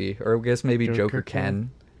Joker Barbie? Or I guess maybe Joker Ken.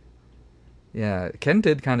 Yeah, Ken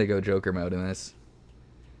did kind of go Joker mode in this.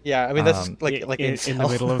 Yeah, I mean that's in the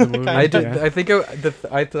middle of the movie.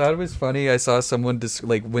 I thought it was funny. I saw someone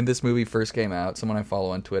when this movie first came out, someone I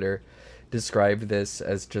follow on Twitter described this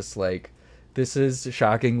as just like, this is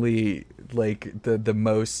shockingly like the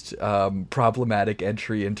most problematic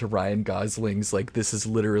entry into Ryan Gosling's like, this is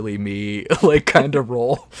literally me like kind of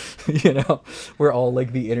role. You know, we're all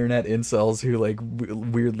like the internet incels who like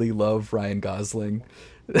weirdly love Ryan Gosling.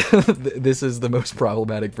 This is the most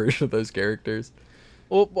problematic version of those characters.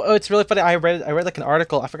 Well, it's really funny. I read like an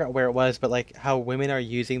article. I forgot where it was, but like how women are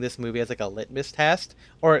using this movie as like a litmus test,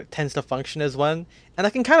 or it tends to function as one. And I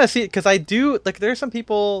can kind of see it because I do like. There are some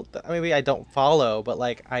people that maybe I don't follow, but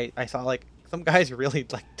like I saw like some guys really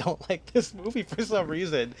like don't like this movie for some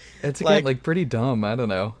reason. It's again like pretty dumb. I don't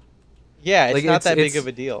know. Yeah, it's like, not that big of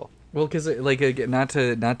a deal. Well, because like not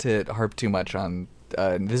to harp too much on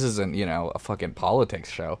this isn't a fucking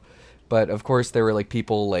politics show. But of course, there were like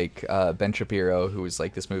people like Ben Shapiro, who was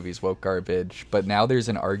like, this movie's woke garbage. But now there's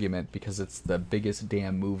an argument because it's the biggest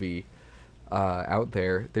damn movie out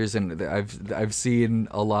there. I've seen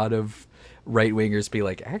a lot of right wingers be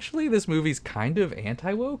like, actually, this movie's kind of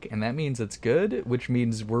anti woke, and that means it's good, which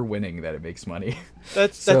means we're winning that it makes money.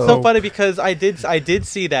 That's so funny because I did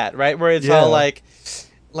see that, right, where it's all the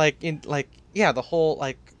whole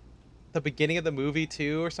like. The beginning of the movie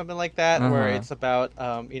too, or something like that, where it's about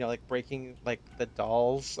like breaking like the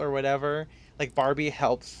dolls or whatever. Like Barbie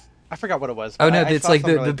helps. I forgot what it was. Oh no, it's like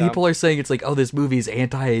the people are saying it's like, oh, this movie's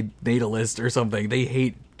anti-natalist or something. They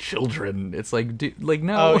hate children. It's like,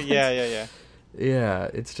 no. Oh yeah. Yeah,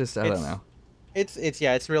 it's just I don't know.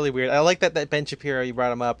 It's really weird. I like that Ben Shapiro, you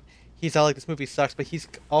brought him up. He's all like, this movie sucks, but he's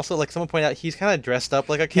also like, someone pointed out, he's kind of dressed up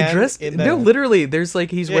like a Ken. No, literally, there's like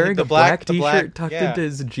he's wearing a black t-shirt tucked yeah. into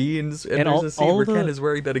his jeans, and all, there's a scene where Ken is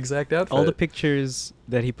wearing that exact outfit. All the pictures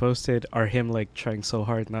that he posted are him like trying so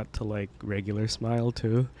hard not to like regular smile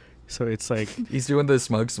too. So it's like he's doing the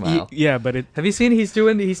smug smile. Yeah, but have you seen he's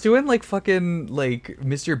doing like fucking like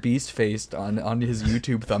Mr. Beast faced on his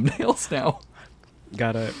YouTube thumbnails now.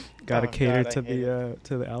 Gotta cater to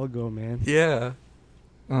the algo, man. Yeah.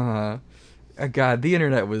 God, the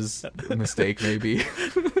internet was a mistake, maybe.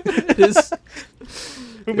 It is.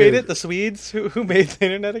 Who made it? The Swedes? Who made the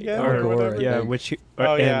internet again? Or whatever? Yeah,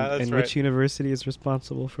 that's right. which university is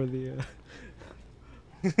responsible for the...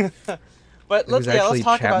 But let's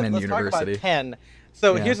talk about Ken.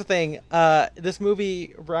 So yeah. Here's the thing. This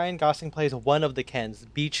movie, Ryan Gosling plays one of the Kens,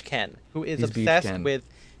 Beach Ken, who is obsessed with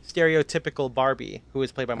stereotypical Barbie, who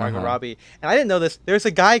is played by Margot Robbie. And I didn't know this. There's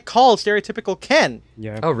a guy called Stereotypical Ken.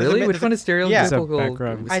 Yeah. Oh, really? Which one is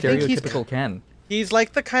stereotypical Ken? Ken? He's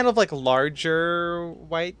like the kind of like larger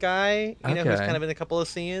white guy, who's kind of in a couple of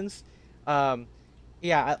scenes. Let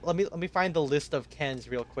me find the list of Kens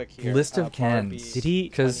real quick here. List of Kens. Did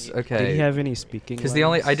he have any speaking? Because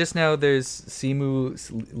I just know there's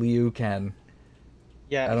Simu Liu Ken.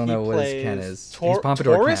 Yeah, I don't know what his Ken is. He's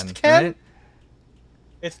Pompadour Tourist Ken, right?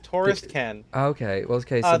 It's Tourist Ken. Okay, well,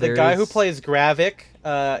 okay. So the guy who plays Gravik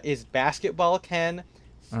is Basketball Ken.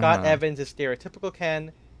 Scott Evans is Stereotypical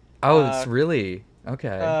Ken. Oh, it's really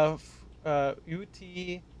okay.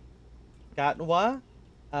 Uti Gatwa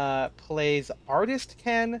plays Artist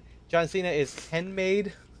Ken. John Cena is Ken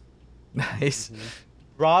Maid. Nice. Mm-hmm.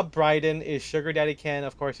 Rob Brydon is Sugar Daddy Ken.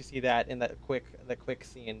 Of course, you see that in the quick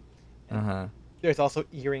scene. There's also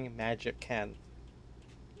Earring Magic Ken.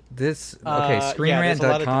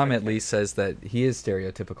 ScreenRant.com at least says that he is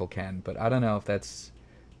stereotypical Ken, but I don't know if that's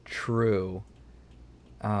true.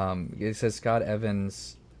 It says Scott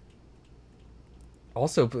Evans.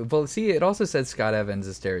 Also, well, see, it also says Scott Evans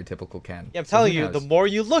is stereotypical Ken. Yeah, I'm telling you, the more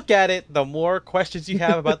you look at it, the more questions you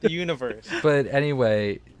have about the universe. But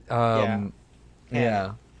anyway, Kenwood.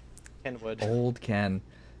 Old Ken.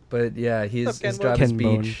 But yeah, his job Ken is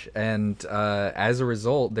Bone. beach, and as a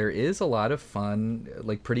result, there is a lot of fun,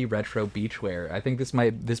 like pretty retro beachwear. I think this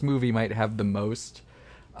movie might have the most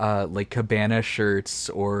like cabana shirts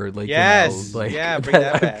or like bring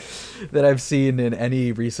that back. That I've seen in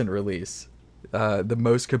any recent release. The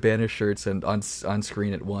most cabana shirts and on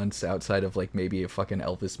screen at once, outside of like maybe a fucking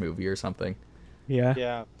Elvis movie or something.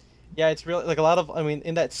 Yeah. It's really like a lot of. I mean,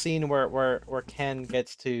 in that scene where Ken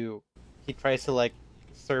he tries to like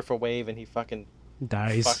surf a wave and he fucking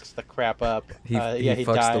dies, fucks the crap up. He fucks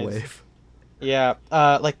dies. The wave. Yeah,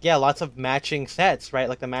 lots of matching sets, right?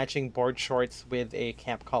 Like the matching board shorts with a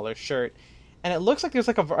camp collar shirt, and it looks like there's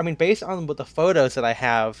based on the photos that I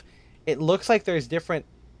have, it looks like there's different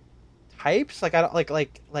types. Like I don't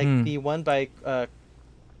like the one by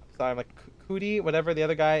Cootie, whatever the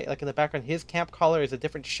other guy, like in the background, his camp collar is a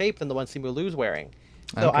different shape than the one Simu Liu's wearing.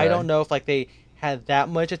 So I don't know if like they had that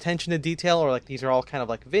much attention to detail, or like these are all kind of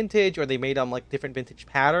like vintage, or they made them like different vintage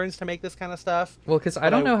patterns to make this kind of stuff. Well, because I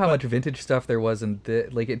don't know how much vintage stuff there was in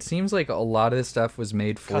like it seems like a lot of this stuff was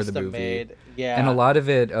made for the movie. Made, yeah, and a lot of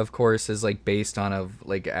it, of course, is like based on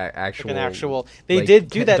actual. They like, did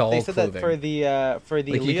do that. They said clothing. that for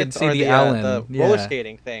the like you can see or the Allen the roller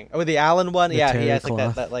skating thing. Oh, the Allen one. He has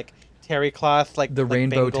like that like terry cloth, like the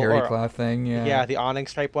rainbow Bengal, terry cloth thing. Yeah, the awning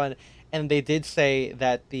stripe one. And they did say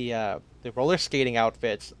that the roller skating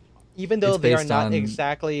outfits, even though It's they are based not on-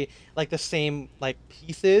 exactly like the same like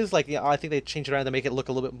pieces. Like, I think they changed it around to make it look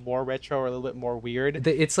a little bit more retro or a little bit more weird.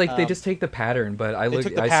 It's like they just take the pattern, but I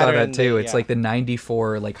took the I saw pattern, that too. they- It's yeah. like the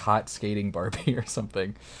 '94 like hot skating Barbie or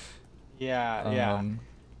something. Yeah.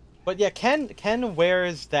 But yeah, Ken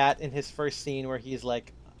wears that in his first scene where he's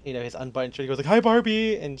like, his unbuttoned shirt. He goes like, "Hi,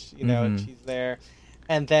 Barbie," and and she's there.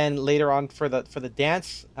 And then later on for the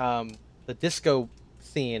dance, the disco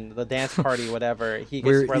scene, the dance party, whatever, he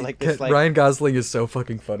gets to wear like this like Ryan Gosling is so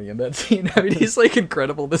fucking funny in that scene. I mean, he's like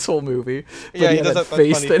incredible this whole movie. But he does that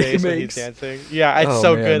face funny that face he when makes. he's dancing. Yeah, it's Oh,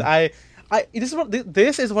 so man. good.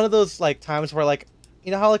 This is one of those like times where like,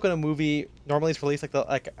 how like when a movie normally is released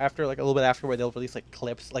like after like a little bit after where they'll release like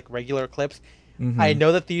clips, like regular clips. I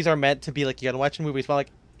know that these are meant to be like, you gotta watch movies, but like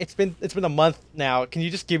it's been a month now. Can you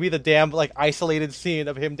just give me the damn like isolated scene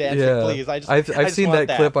of him dancing, please? I've seen that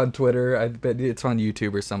clip on Twitter. I bet it's on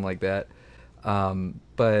YouTube or something like that.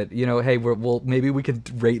 But hey, we'll maybe we can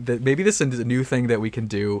rate that. Maybe this is a new thing that we can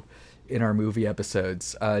do in our movie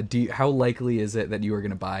episodes. How likely is it that you are going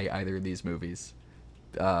to buy either of these movies?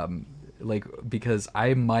 Because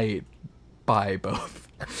I might buy both.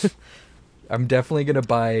 I'm definitely going to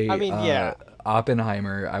buy. I mean, yeah.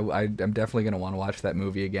 Oppenheimer. I'm definitely going to want to watch that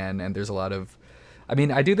movie again. And there's a lot of, I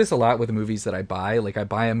mean, I do this a lot with the movies that I buy. Like, I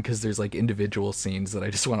buy them because there's like individual scenes that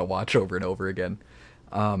I just want to watch over and over again.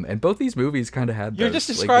 And both these movies kind of had. You're those,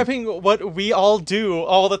 just describing what we all do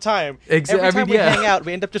all the time. Every time we hang out,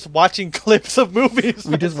 we end up just watching clips of movies.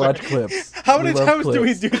 We just watch clips. How many times do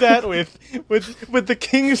we do that with the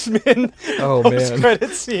Kingsman post-credit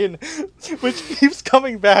scene, which keeps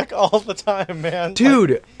coming back all the time, man? Dude,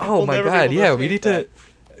 like, oh my god, yeah, we need that.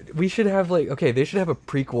 we should have they should have a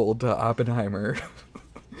prequel to Oppenheimer.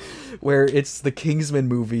 Where it's the Kingsman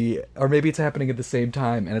movie, or maybe it's happening at the same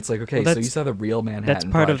time, and it's like, okay, so you saw the real Manhattan That's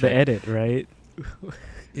part Project. of the edit, right?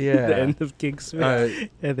 Yeah. The end of Kingsman,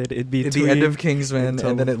 and then in between the end of Kingsman,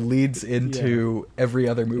 and then it leads into every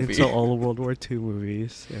other movie. So all World War II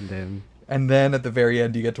movies, and then at the very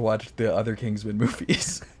end, you get to watch the other Kingsman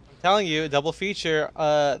movies. I'm telling you, double feature,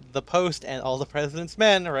 The Post and All the President's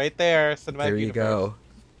Men, right there. There you go.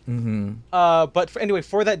 Mm-hmm. But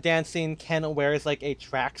for that dance scene, Ken wears like a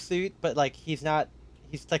tracksuit, but like he's like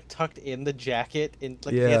tucked in the jacket,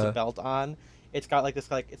 he has a belt on. It's got like this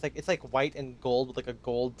it's like white and gold with like a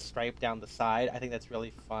gold stripe down the side. I think that's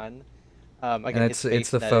really fun. Again, and it's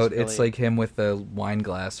the photo. Really... It's like him with the wine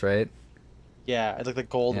glass, right? Yeah, it's like the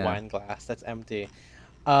gold wine glass that's empty.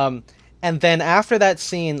 And then after that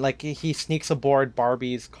scene, like he sneaks aboard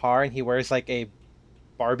Barbie's car and he wears like a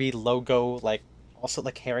Barbie logo like. Also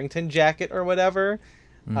like Harrington jacket or whatever,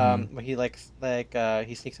 where he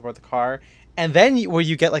he sneaks aboard the car, and then where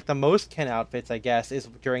you get like the most Ken outfits, I guess, is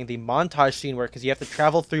during the montage scene because you have to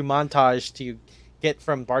travel through montage to get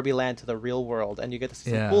from Barbie Land to the real world, and you get to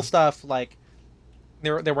see some cool stuff like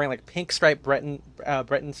they're wearing like pink striped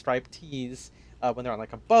Breton striped tees when they're on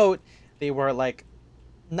like a boat. They were like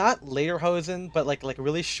not lederhosen, but like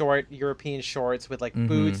really short European shorts with like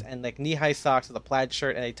boots and like knee-high socks with a plaid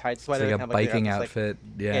shirt and a tight sweater. It's like a biking outfit,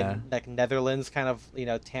 in like Netherlands kind of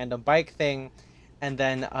tandem bike thing. And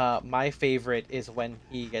then my favorite is when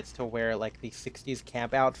he gets to wear like the '60s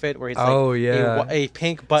camp outfit where he's a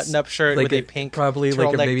pink button-up shirt like with a pink probably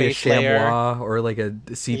like maybe a chamois or like a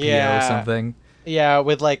CPO or something. Yeah,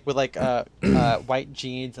 with white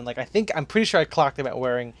jeans and like I'm pretty sure I clocked him at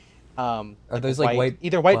wearing. Are those white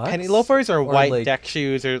either white bucks? penny loafers or white like, deck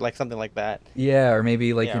shoes or like something like that? Yeah, or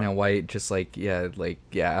maybe white, just I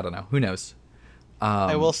don't know. Who knows?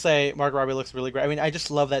 I will say Margot Robbie looks really great. I mean, I just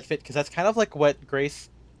love that fit because that's kind of like what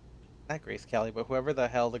not Grace Kelly, but whoever the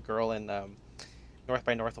hell the girl in North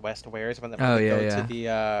by Northwest wears when they go to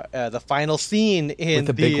the final scene in with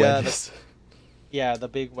the big wedges. The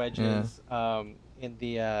big wedges in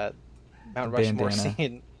the Mount Rushmore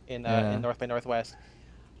scene in North by Northwest.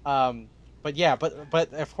 But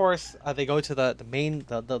of course they go to the main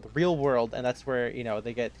the real world, and that's where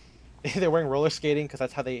they're wearing roller skating because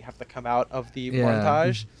that's how they have to come out of the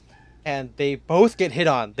montage, and they both get hit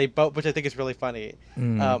on. Which I think is really funny.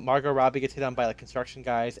 Margot Robbie gets hit on by like construction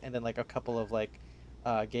guys, and then like a couple of like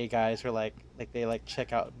gay guys are like they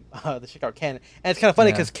check out Ken, and it's kind of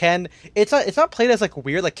funny because Ken it's not played as like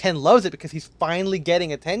weird. Like Ken loves it because he's finally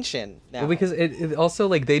getting attention now. Well, because it also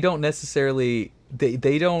like they don't necessarily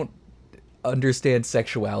they don't understand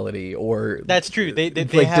sexuality or that's true. They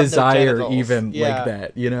like have desire no even like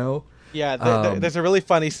that, Yeah, there's a really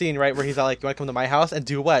funny scene right where he's all like, "You want to come to my house and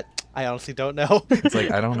do what?" I honestly don't know. It's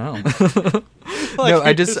like I don't know. Like, no,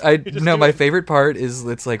 you just no. do My it. favorite part is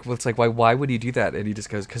it's like why would you do that? And he just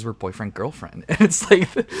goes because we're boyfriend girlfriend. And it's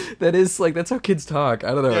like that is like that's how kids talk.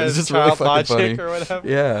 I don't know. Yeah, It's it's just really child fucking logic funny. or whatever.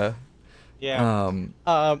 Yeah. Yeah.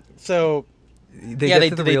 Um. So They yeah, get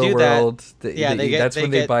to the they real do world. that. Yeah, That's when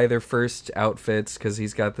they get buy their first outfits because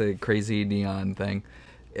he's got the crazy neon thing.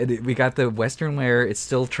 We got the Western wear. It's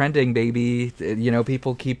still trending, baby.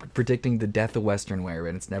 People keep predicting the death of Western wear,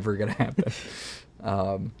 and it's never gonna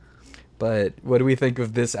happen. But what do we think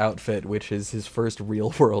of this outfit, which is his first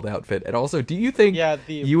real world outfit? And also, do you think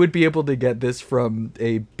you would be able to get this from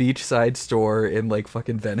a beachside store in like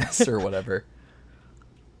fucking Venice or whatever?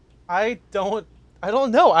 I don't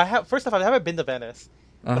know. First off, I haven't been to Venice,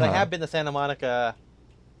 but I have been to Santa Monica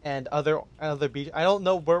and other beach. I don't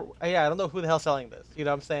know where. Yeah, I don't know who the hell's selling this. You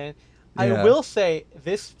know what I'm saying? Yeah. I will say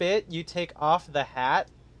this fit. You take off the hat.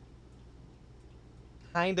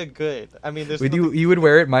 Kind of good. I mean, there's. You would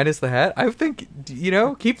wear it minus the hat? I think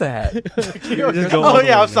keep the hat. Oh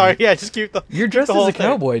yeah, I'm sorry. Yeah, just keep the. You're dressed as a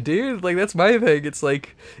cowboy, dude. Like that's my thing. It's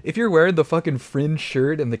like if you're wearing the fucking fringe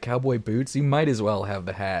shirt and the cowboy boots, you might as well have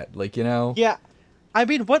the hat. Like Yeah, I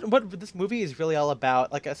mean, what this movie is really all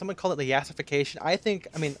about, like someone called it the yassification. I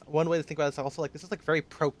mean, one way to think about it is also like this is like very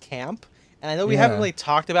pro camp. And I know we haven't really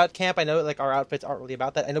talked about camp. I know like our outfits aren't really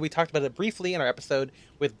about that. I know we talked about it briefly in our episode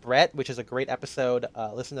with Brett, which is a great episode.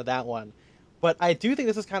 Listen to that one. But I do think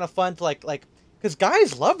this is kind of fun to like because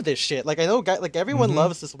guys love this shit. Like I know everyone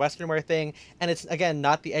loves this Western wear thing, and it's again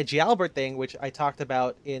not the edgy Albert thing, which I talked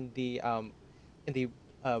about in the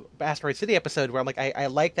Asteroid City episode, where I'm like I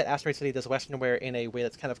like that Asteroid City does Western wear in a way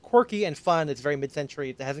that's kind of quirky and fun. It's very mid-century.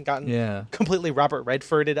 It hasn't gotten completely Robert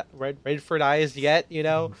Redfordized yet,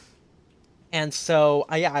 And so,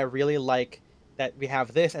 I really like that we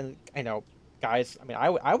have this, and I know, guys. I mean,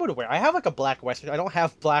 I would wear. I have like a black Western. I don't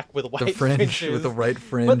have black with white fringes, with the right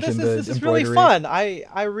fringe, but this and is the really embroidery. fun.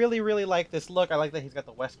 I really like this look. I like that he's got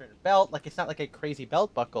the Western belt. Like it's not like a crazy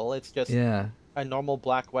belt buckle. It's just a normal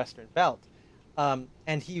black Western belt.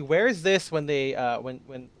 And he wears this when they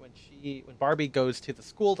when Barbie goes to the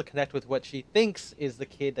school to connect with what she thinks is the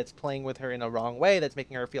kid that's playing with her in a wrong way, that's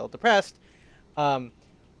making her feel depressed.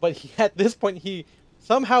 But at this point, he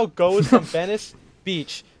somehow goes from Venice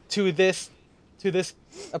Beach to this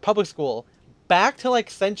public school, back to like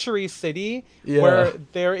Century City, where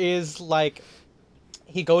there is like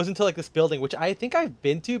he goes into like this building, which I think I've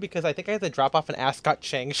been to because I think I had to drop off an Ascot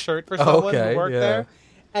Chang shirt for someone who worked there.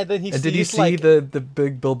 And then he sees, did you see the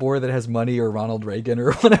big billboard that has money or Ronald Reagan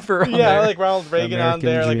or whatever? On there? Like Ronald Reagan American on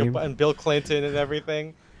there, Dream. like and Bill Clinton and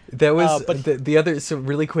everything. That was the other. So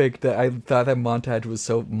really quick, that I thought that montage was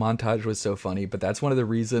so funny. But that's one of the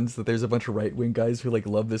reasons that there's a bunch of right wing guys who like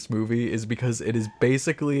love this movie is because it is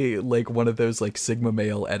basically like one of those like Sigma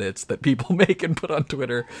male edits that people make and put on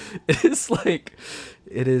Twitter. It is like,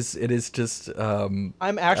 it is just. I'm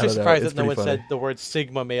actually surprised that no one said the word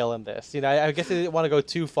Sigma male in this. I guess they didn't want to go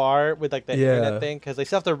too far with like the internet thing because they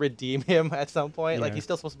still have to redeem him at some point. Like he's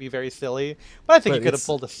still supposed to be very silly, but I think he could have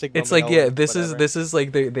pulled a Sigma. It's male like this is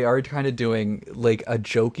like they are kind of doing like a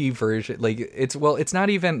jokey version. Like it's not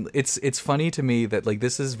even. It's funny to me that like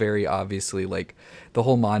this is very obviously like the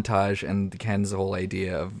whole montage and Ken's whole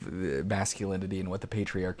idea of masculinity and what the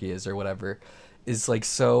patriarchy is or whatever is like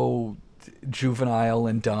so juvenile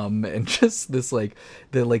and dumb and just this like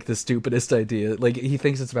the stupidest idea. Like he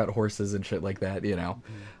thinks it's about horses and shit like that,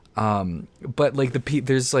 but like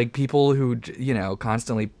there's like people who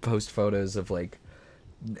constantly post photos of like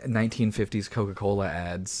 1950s Coca-Cola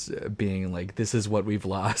ads being like, this is what we've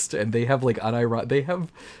lost, and they have like they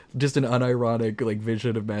have just an unironic like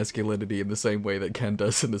vision of masculinity in the same way that Ken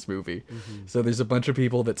does in this movie. So there's a bunch of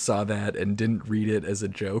people that saw that and didn't read it as a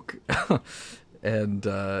joke and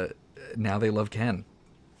now they love Ken.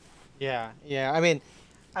 I mean,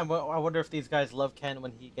 I wonder if these guys love Ken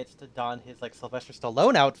when he gets to don his like Sylvester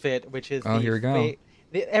Stallone outfit, which is here we go.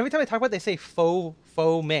 Every time I talk about it, they say faux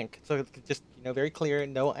mink, so it's just very clear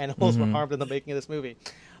no animals were harmed in the making of this movie.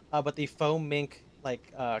 But the faux mink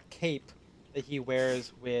like cape that he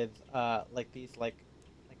wears with like these like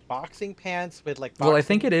boxing pants with like. Well, I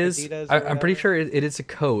think it is. I'm pretty sure it is a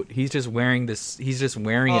coat. He's just wearing this. He's just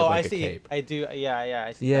wearing it like a cape. I do. Yeah.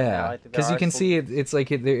 I see. Yeah, because you can see it's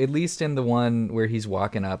like at least in the one where he's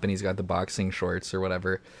walking up and he's got the boxing shorts or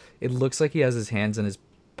whatever. It looks like he has his hands in his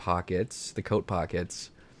pockets, the coat pockets,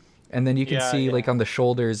 and then you can see like on the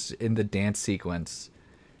shoulders in the dance sequence.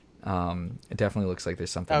 It definitely looks like there's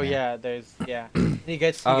something. Oh there. yeah, there's he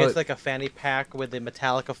gets like a fanny pack with the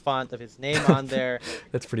Metallica font of his name on there.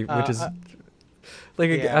 That's pretty. Like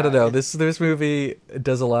Yeah, I don't know, this movie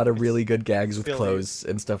does a lot of really good gags with really- clothes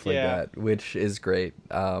and stuff like yeah. that, which is great.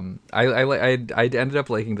 I ended up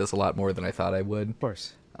liking this a lot more than I thought I would. Of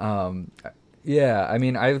course. Yeah, I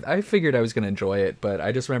mean, I figured I was gonna enjoy it, but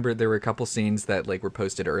I just remember there were a couple scenes that like were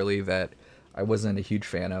posted early that I wasn't a huge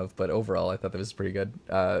fan of, but overall I thought that was pretty good.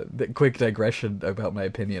 The quick digression about my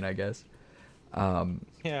opinion, I guess.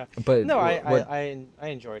 Yeah. But No, what, I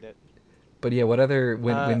enjoyed it. But yeah, what other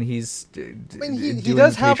when he's When he doing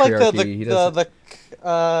does have like patriarchy, he does the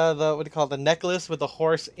what do you call it, the necklace with the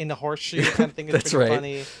horse in the horseshoe kind of thing is That's pretty right.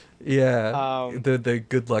 funny. Yeah, the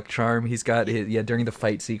good luck charm he's got. During the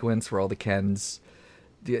fight sequence where all the Kens,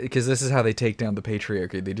 because this is how they take down the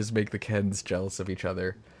patriarchy. They just make the Kens jealous of each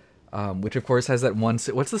other, which of course has that one.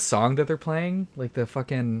 What's the song that they're playing? Like the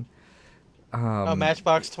fucking.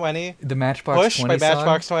 Matchbox 20. The Matchbox Push 20 by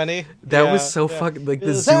Matchbox song. 20. That Yeah, was so yeah. fucking like the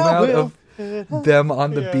Is zoom that out Will? of them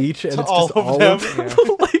on the Yeah. beach, and To it's just all of all of them.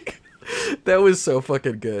 them. Like that was so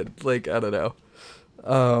fucking good. Like I don't know.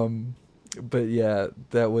 But yeah,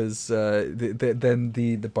 that was then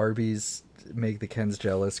the Barbies make the Kens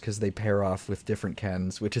jealous because they pair off with different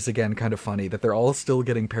Kens, which is again kind of funny that they're all still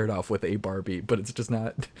getting paired off with a Barbie, but it's just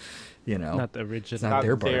not, Not the original. It's not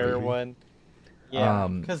their Barbie. one. Yeah,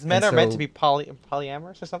 because men and are meant so- to be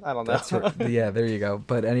polyamorous or something. I don't know. That's right. Yeah, there you go.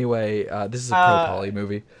 But anyway, this is a pro poly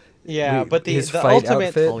movie. Yeah, but the his the fight ultimate.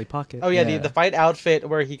 outfit Polly Pocket. Oh yeah, Yeah. the fight outfit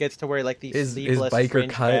where he gets to wear like these is sleeveless biker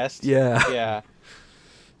fringe cut. vest. Yeah. Yeah.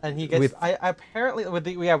 And he gets With- I apparently with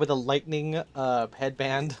the lightning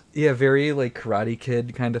headband. Yeah, very like Karate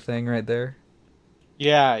Kid kind of thing right there.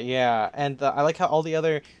 Yeah, yeah, and I like how all the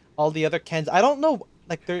other Kens. I don't know,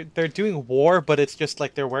 like they're doing war, but it's just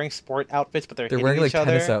like they're wearing sport outfits, but they're hitting wearing like each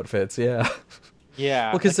other. tennis outfits. Yeah. Yeah,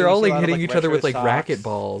 Well, because like, they're you all see a like lot of, hitting each other retro with like socks. racket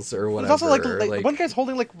balls or whatever. There's also like one guy's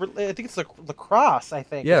holding like I think it's like lacrosse. I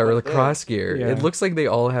think. yeah, is or what it lacrosse is. gear. Yeah. It looks like they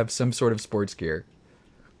all have some sort of sports gear,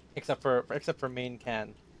 Except for main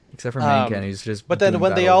Ken. except for Main Ken, who's just. But then doing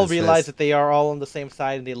when they battle all with his realize fist. that they are all on the same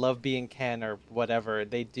side and they love being Ken or whatever,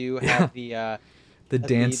 they do have the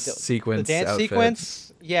dance the sequence, dance outfit.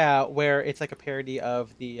 sequence, yeah, where it's like a parody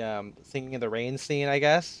of the Singing in the Rain scene, I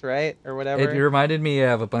guess, right, or whatever. It reminded me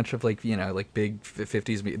of a bunch of like like big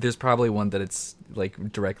 50s. There's probably one that it's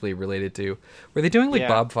like directly related to. Were they doing like Yeah.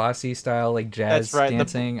 Bob Fosse style like jazz That's right, the-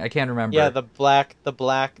 dancing? I can't remember. Yeah, the black.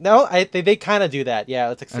 No, they kind of do that.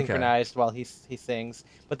 Yeah, it's like Okay. synchronized while he sings,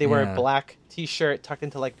 but they wear Yeah. a black T-shirt tucked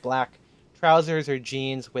into like black trousers or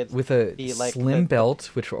jeans with a the, like, slim the- belt,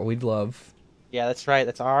 which we'd love, Yeah, that's right.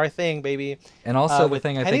 That's our thing, baby. and also the with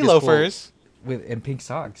thing I penny think is cool, loafers. with and pink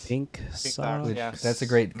socks. Pink socks, socks. yeah. That's a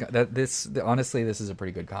great. Honestly, this is a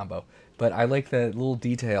pretty good combo. But I like that little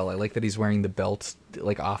detail. I like that he's wearing the belt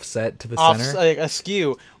like offset to the center. Like,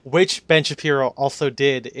 askew, which Ben Shapiro also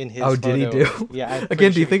did in his. Oh, did he photo. do? Yeah. I'm pretty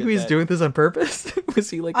Again, do you sure think did he's that. doing this on purpose? Was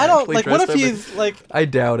he like? I don't actually like. What dressed if up in- he's like? I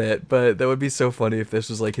doubt it, but that would be so funny if this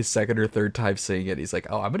was like his second or third time seeing it. He's like,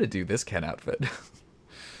 "Oh, I'm gonna do this Ken outfit."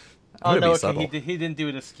 Oh I'm gonna no, be okay, subtle. he didn't do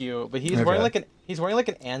it askew, but he's Okay. wearing like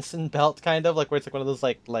an Anson belt kind of like where it's like one of those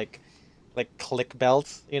like click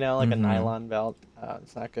belts, like a Mhm. nylon belt.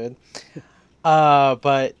 It's not good.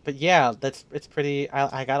 But yeah, it's pretty.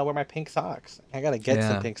 I gotta wear my pink socks. I gotta get Yeah.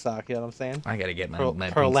 some pink socks. You know what I'm saying? I gotta get my pink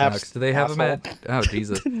prolapsed socks. Do they have them at? Oh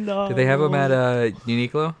Jesus! No. Do they have them at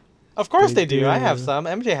Uniqlo? Of course They they do. I do. have some.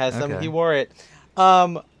 MJ has some. Okay. He wore it.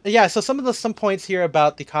 Yeah. So some points here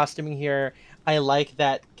about the costuming here. I like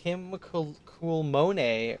that Kim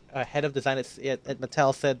Coolmone, head of design at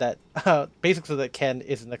Mattel, said that basically that Ken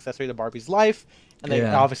is an accessory to Barbie's life, and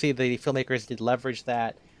Yeah. obviously the filmmakers did leverage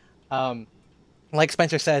that. Like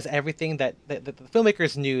Spencer says, everything that the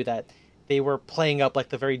filmmakers knew that they were playing up like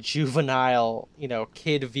the very juvenile,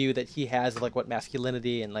 kid view that he has of like what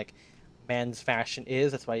masculinity and like man's fashion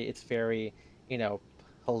is. That's why it's very,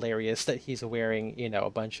 hilarious that he's wearing, a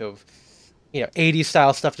bunch of, 80s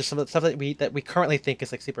style stuff, just some of the stuff that we currently think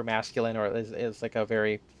is like super masculine or is like a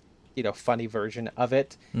very, funny version of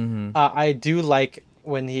it. Mm-hmm. I do like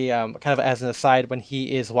when he kind of as an aside when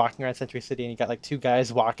he is walking around Century City and you got like two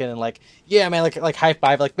guys walking and like, yeah man, like high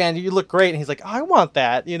five, like, man, you look great, and he's like, oh, I want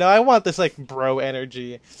that, I want this like bro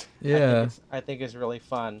energy. Yeah. I think it's really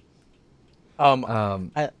fun.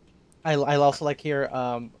 I also like here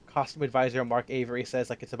costume advisor Mark Avery says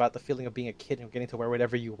like it's about the feeling of being a kid and getting to wear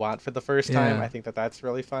whatever you want for the first time. Yeah. I think that's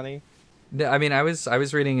really funny. I mean, I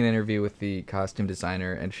was reading an interview with the costume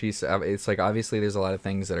designer, and it's like obviously there's a lot of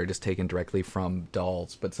things that are just taken directly from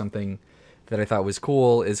dolls, but something that I thought was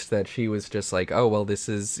cool is that she was just like, oh, well, this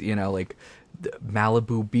is, like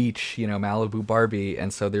Malibu Beach, Malibu Barbie.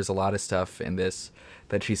 And so there's a lot of stuff in this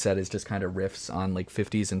that she said is just kind of riffs on like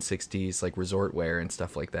 50s and 60s like resort wear and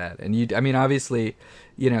stuff like that. And obviously,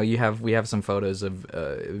 we have some photos of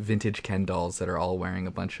vintage Ken dolls that are all wearing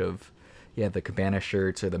a bunch of the cabana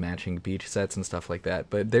shirts or the matching beach sets and stuff like that.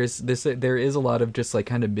 But there is a lot of just like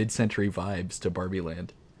kind of mid-century vibes to Barbie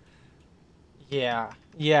Land. Yeah,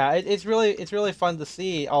 it's really fun to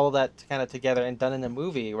see all of that kind of together and done in a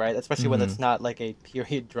movie, right? Especially when it's not like a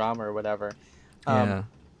period drama or whatever. Yeah.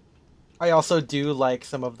 I also do like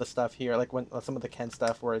some of the stuff here, like when some of the Ken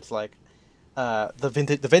stuff where it's like the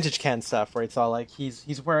vintage Ken stuff where it's all like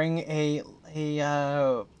he's wearing a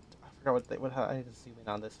I forgot what I need to zoom in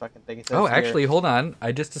on this fucking thing. Actually, hold on.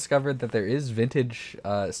 I just discovered that there is vintage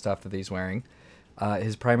stuff that he's wearing.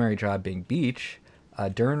 His primary job being beach.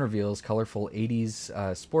 Dern reveals colorful 80s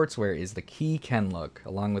sportswear is the key Ken look,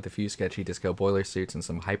 along with a few sketchy disco boiler suits and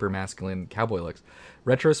some hyper-masculine cowboy looks.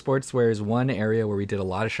 Retro sportswear is one area where we did a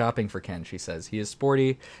lot of shopping for Ken, she says. He is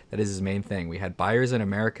sporty. That is his main thing. We had buyers in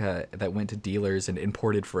America that went to dealers and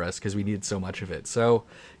imported for us because we needed so much of it. So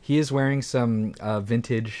he is wearing some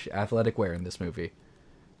vintage athletic wear in this movie.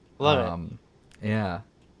 Love it. Yeah.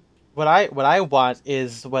 What I want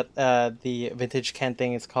is what the vintage Ken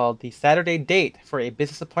thing is called, the Saturday date for a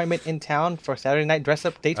business appointment in town for Saturday night dress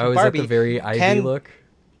up dates with Barbie. Is that the very Ivy look?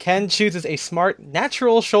 Ken chooses a smart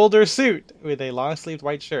natural shoulder suit with a long sleeved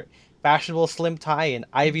white shirt, fashionable slim tie, and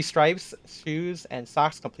ivy stripes, shoes, and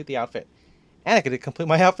socks complete the outfit. And I could complete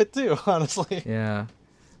my outfit too, honestly. Yeah.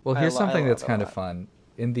 Well, here's something that's kind of fun.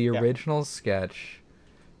 In the original sketch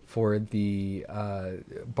for the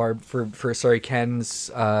Ken's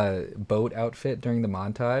boat outfit during the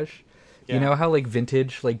montage. Yeah. You know how like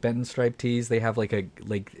vintage like Benton stripe tees, they have like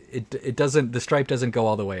the stripe doesn't go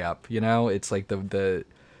all the way up, It's like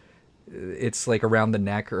it's like around the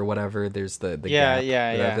neck or whatever. There's the gap.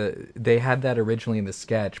 Yeah. They had that originally in the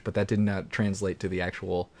sketch, but that did not translate to the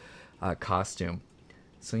actual costume.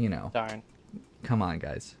 So Darn. Come on,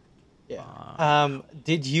 guys. Yeah.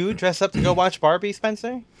 Did you dress up to go watch Barbie,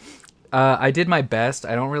 Spencer? I did my best.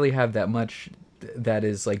 I don't really have that much that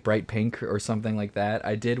is like bright pink or something like that.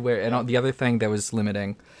 I did wear, and the other thing that was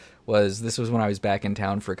limiting was this was when I was back in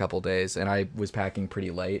town for a couple days, and I was packing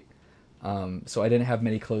pretty light, so I didn't have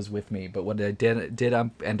many clothes with me. But what I did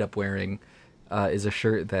end up wearing is a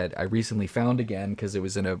shirt that I recently found again because it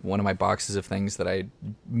was in one of my boxes of things that I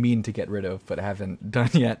mean to get rid of but haven't done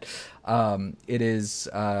yet. It is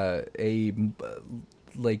a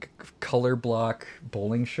like color block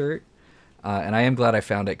bowling shirt, and I am glad I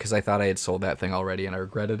found it because I thought I had sold that thing already and I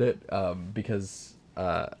regretted it because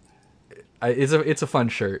it's a fun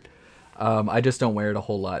shirt. I just don't wear it a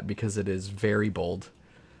whole lot because it is very bold,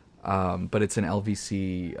 but it's an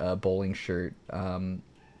LVC bowling shirt.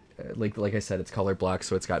 Like I said, it's color block,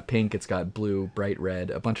 so it's got pink, it's got blue, bright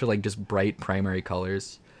red, a bunch of like just bright primary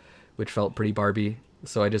colors, which felt pretty Barbie.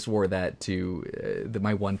 So I just wore that to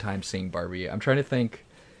my one time seeing Barbie. I'm trying to think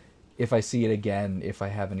if I see it again, if I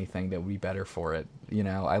have anything that would be better for it.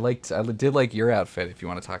 I did like your outfit. If you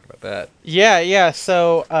want to talk about that. Yeah.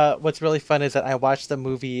 So what's really fun is that I watched the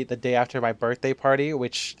movie the day after my birthday party,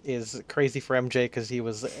 which is crazy for MJ because he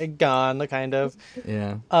was gone, kind of.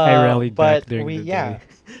 Yeah. I rallied back during the day.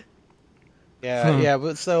 Yeah.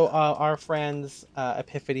 But so our friends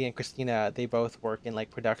Epiphany and Christina, they both work in like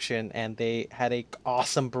production, and they had a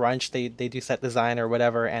awesome brunch. They do set design or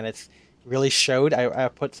whatever, and it's really showed. I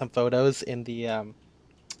put some photos in the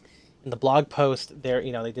blog post there.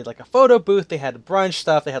 They did like a photo booth. They had brunch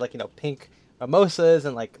stuff. They had like pink mimosas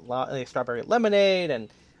and like strawberry lemonade and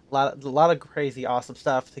a lot of crazy awesome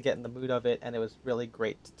stuff to get in the mood of it, and it was really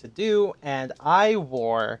great to do. And I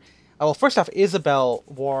wore. Well, first off, Isabel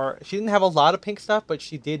she didn't have a lot of pink stuff, but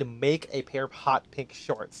she did make a pair of hot pink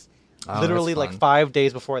shorts. Literally like 5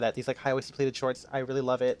 days before that. These like high-waisted pleated shorts. I really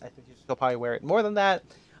love it. I think she'll probably wear it more than that.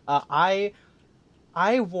 I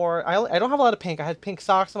don't have a lot of pink. I had pink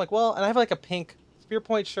socks. I'm like, well, and I have like a pink spear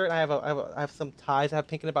point shirt. And I have some ties that have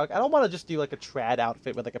pink in the back. I don't want to just do like a trad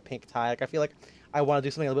outfit with like a pink tie. Like I feel like I want to do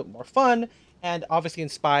something a little bit more fun, and obviously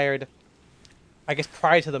inspired, I guess,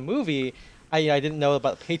 prior to the movie. I didn't know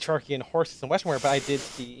about patriarchy and horses and Western wear, but I did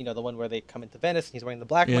see, the one where they come into Venice and he's wearing the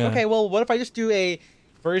black. Yeah. I'm like, okay, well, what if I just do a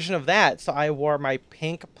version of that? So I wore my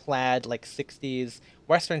pink plaid, like 60s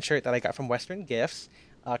Western shirt that I got from Western Gifts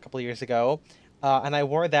a couple of years ago. And I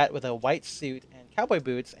wore that with a white suit and cowboy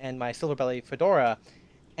boots and my silver belly fedora.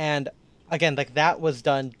 And again, like that was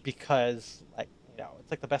done because like,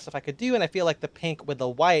 it's like the best stuff I could do. And I feel like the pink with the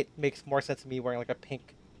white makes more sense to me wearing like a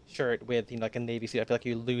pink shirt with like a navy suit. I feel like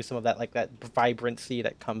you lose some of that like that vibrancy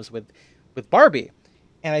that comes with Barbie.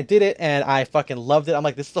 And I did it, and I fucking loved it. I'm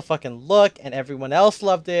like, this is a fucking look, and everyone else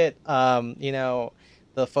loved it.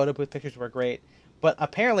 The photo booth pictures were great. But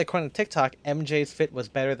apparently, according to TikTok, MJ's fit was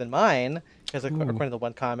better than mine, because according to the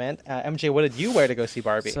one comment. MJ, what did you wear to go see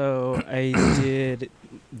Barbie? So I did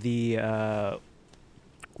the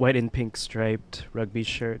white and pink striped rugby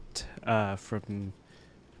shirt from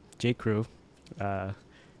J. Crew. I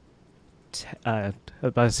was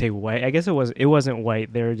about to say white. I guess it wasn't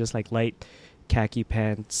white. They were just like light khaki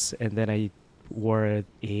pants, and then I wore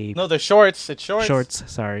No, they're shorts. It's shorts. Shorts,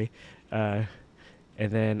 sorry. And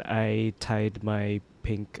then I tied my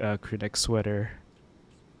pink crew neck sweater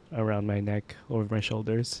around my neck, over my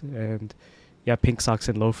shoulders, and pink socks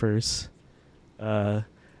and loafers.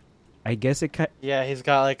 I guess it Yeah, he's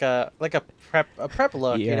got like a prep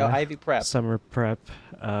look, Ivy prep. Summer prep.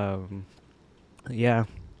 It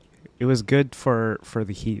was good for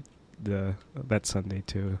the heat that Sunday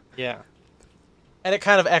too. Yeah. And it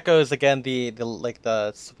kind of echoes again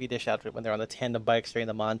the Swedish outfit when they're on the tandem bikes during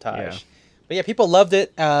the montage. Yeah. But yeah, people loved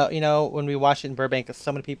it. When we watched it in Burbank,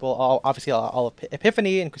 so many people, all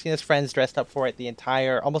Epiphany and Christina's friends dressed up for it.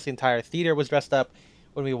 Almost the entire theater was dressed up.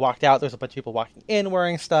 When we walked out, there was a bunch of people walking in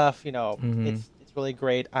wearing stuff. It's really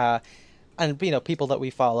great. And people that we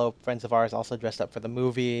follow, friends of ours, also dressed up for the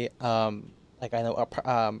movie. Like I know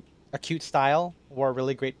Acute Style wore a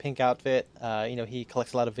really great pink outfit. He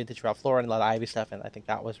collects a lot of vintage Ralph Lauren, a lot of Ivy stuff, and I think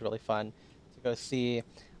that was really fun to go see.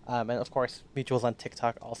 And of course, Mutuals on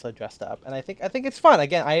TikTok also dressed up, and I think it's fun.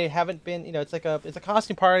 Again, I haven't been, it's a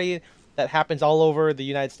costume party that happens all over the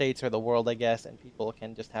United States or the world, I guess, and people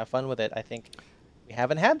can just have fun with it. I think we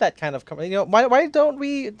haven't had that kind of, why don't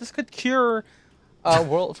we? This could cure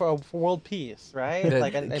world peace, right?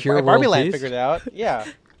 Cure Barbie world Land peace? figured it out. Yeah,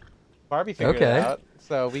 Barbie figured it out.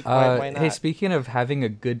 So why not? Hey, speaking of having a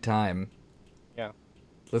good time, yeah,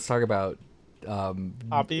 let's talk about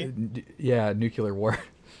Oppie? Nuclear war.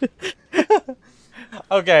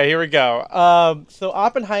 Okay, here we go. So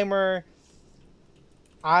Oppenheimer,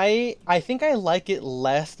 I think I like it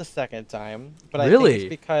less the second time, but I think it's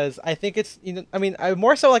because I think it's I'm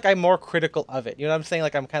more so like I'm more critical of it. You know what I'm saying?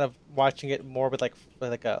 Like I'm kind of watching it more with like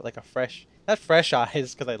a fresh, not fresh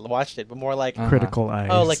eyes because I watched it, but more like critical eyes.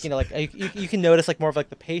 Oh, like you can notice like more of like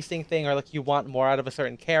the pacing thing, or like you want more out of a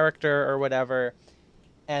certain character or whatever.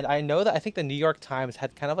 And I know that I think the New York Times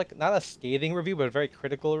had kind of like not a scathing review, but a very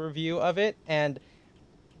critical review of it. And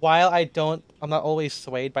while I'm not always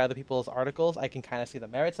swayed by other people's articles, I can kind of see the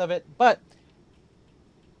merits of it. But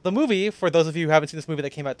the movie, for those of you who haven't seen this movie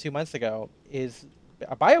that came out 2 months ago, is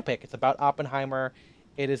a biopic. It's about Oppenheimer.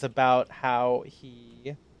 It is about how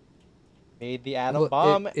he made the atom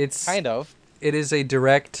bomb. It is a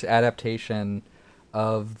direct adaptation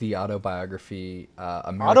of the autobiography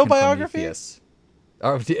American Autobiography? Prometheus.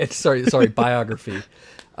 Sorry, biography.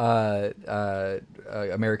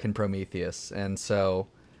 American Prometheus. And so,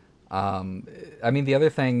 the other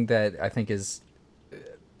thing that I think is,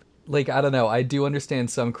 I don't know, I do understand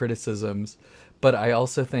some criticisms, but I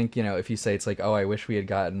also think, if you say it's like, oh, I wish we had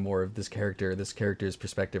gotten more of this character's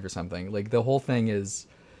perspective or something, like the whole thing is,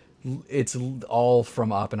 it's all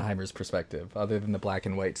from Oppenheimer's perspective, other than the black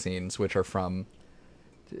and white scenes, which are from,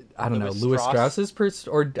 I don't know, Louis Strauss's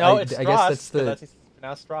I guess that's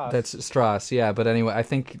now Strauss. That's Strauss, yeah. But anyway, I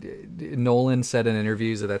think Nolan said in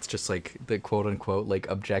interviews that that's just like the quote unquote like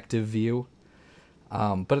objective view.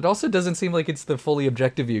 But it also doesn't seem like it's the fully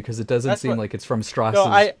objective view, because it doesn't seem like it's from Strauss's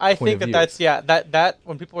I point think of that's view. that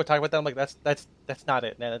when people were talking about that, I'm like that's not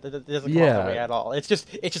it, man. It doesn't come off that way at all. It's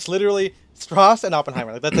just literally Strauss and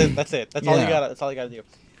Oppenheimer. Like that's it. That's all you got. That's all you got to do.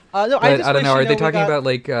 I don't know. Are they talking about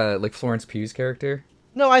like Florence Pugh's character?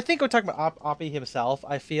 No, I think we're talking about Oppie himself.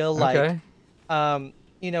 I feel like okay. I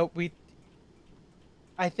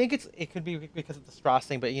think it could be because of the Strauss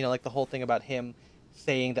thing, but like the whole thing about him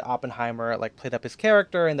saying that Oppenheimer like played up his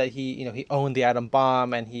character, and that he owned the atom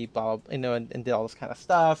bomb, and he and did all this kind of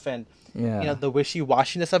stuff, and the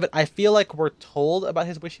wishy-washiness of it. I feel like we're told about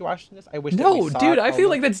his wishy-washiness. I wish. No, dude, I feel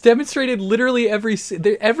like that's demonstrated literally every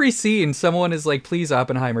scene. Someone is like, "Please,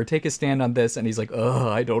 Oppenheimer, take a stand on this," and he's like, "Oh,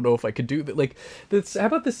 I don't know if I could do that." Like, how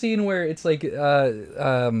about the scene where it's like,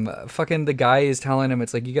 fucking the guy is telling him,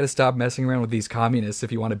 it's like, you got to stop messing around with these communists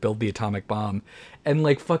if you want to build the atomic bomb, and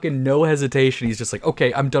like fucking no hesitation, he's just like,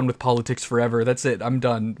 "Okay, I'm done with politics forever. That's it. I'm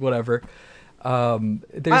done. Whatever." There's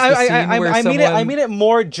the scene where I mean it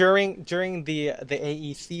more during the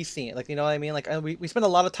AEC scene, like, you know what I mean? Like we spent a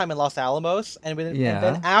lot of time in Los Alamos, and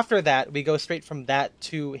then after that we go straight from that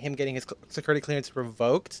to him getting his security clearance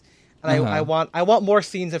revoked, and I want more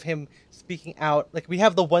scenes of him speaking out. Like we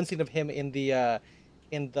have the one scene of him in the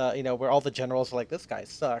where all the generals are like, this guy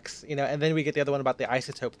sucks, and then we get the other one about the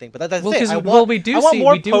isotope thing. But that's it. I want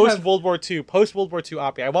more post World War II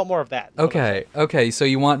Oppie. I want more of that. Okay. So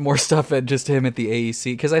you want more stuff at just him at the AEC,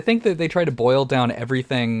 because I think that they try to boil down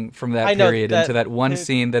everything from that period into that one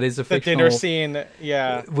scene that is a fictional dinner scene,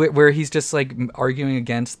 where he's just like arguing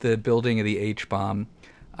against the building of the H bomb.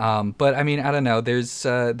 But I mean, I don't know. There's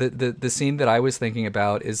the scene that I was thinking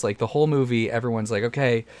about is like the whole movie. Everyone's like,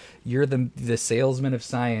 okay, you're the salesman of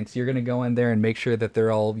science. You're gonna go in there and make sure that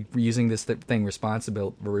they're all using this thing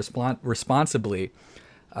responsibly.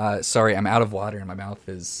 Sorry, I'm out of water and my mouth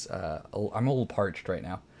is I'm a little parched right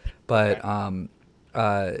now. But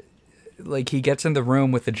like he gets in the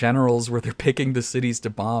room with the generals where they're picking the cities to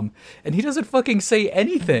bomb, and he doesn't fucking say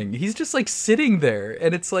anything. He's just like sitting there,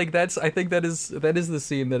 and it's like I think that is the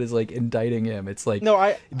scene that is like indicting him. It's like,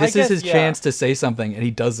 this is his chance to say something, and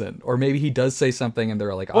he doesn't, or maybe he does say something, and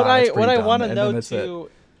they're like, what I want to know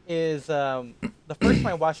too is the first time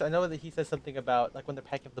I watched it, I know that he says something about like when they're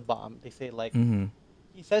packing up the bomb, they say like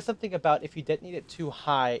he says something about if you detonate it too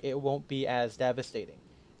high, it won't be as devastating.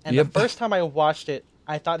 And the first time I watched it,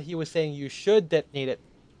 I thought he was saying you should detonate it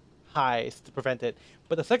high to prevent it.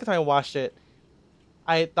 But the second time I watched it,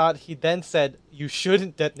 I thought he then said you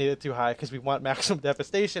shouldn't detonate it too high because we want maximum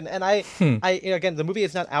devastation. And I again, the movie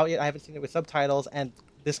is not out yet. I haven't seen it with subtitles, and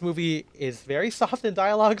this movie is very soft in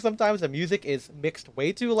dialogue sometimes. The music is mixed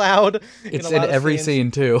way too loud. It's in every scene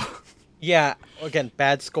too. Yeah, again,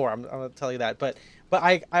 bad score. I'm going to tell you that. But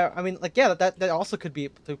I mean, like, yeah, that also could be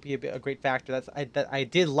a great factor. I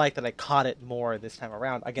did like that I caught it more this time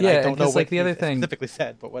around. Again, I don't know what the other thing specifically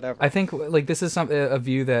said, but whatever. I think like this is a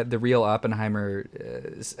view that the real Oppenheimer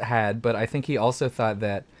had, but I think he also thought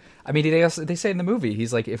that. I mean, they say in the movie,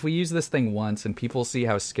 he's like, if we use this thing once and people see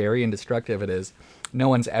how scary and destructive it is, no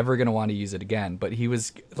one's ever going to want to use it again. But he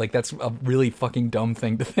was like, that's a really fucking dumb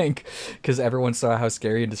thing to think, because everyone saw how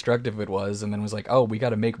scary and destructive it was, and then was like, oh, we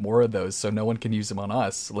got to make more of those so no one can use them on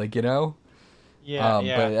us. Like, Yeah.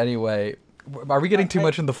 But anyway, are we getting too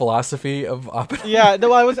much in the philosophy of Oppenheimer? Yeah,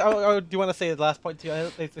 no, I do want to say the last point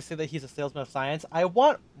too. They say that he's a salesman of science. I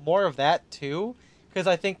want more of that too, because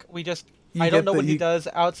I think I don't know what he does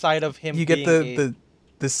outside of him. You get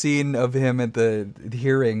the scene of him at the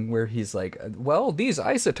hearing where he's like, well, these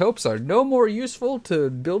isotopes are no more useful to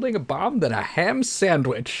building a bomb than a ham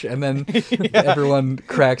sandwich. And then everyone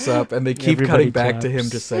cracks up, and they keep cutting back to him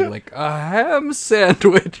just saying, like, a ham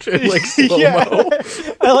sandwich in, like, slow-mo.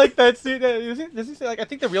 I like that scene. Does he say, like, I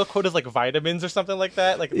think the real quote is, like, vitamins or something like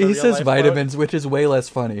that? Like he says vitamins, which is way less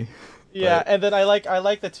funny. Yeah, but. And then I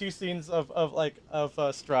like the two scenes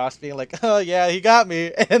of Strauss being like, oh yeah, he got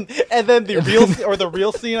me, and then the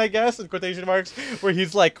real scene, I guess, in quotation marks, where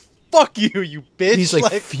he's like, fuck you, you bitch. He's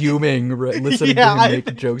like fuming, listening to him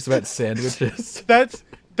make jokes about sandwiches.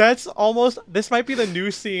 That's almost, this might be the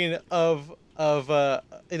new scene of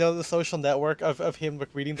the Social Network of him like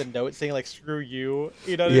reading the note saying like screw you,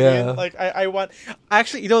 you know what I mean? Like I want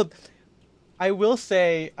actually, I will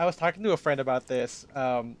say, I was talking to a friend about this,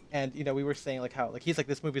 and we were saying like how like he's like,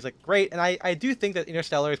 this movie's like great, and I do think that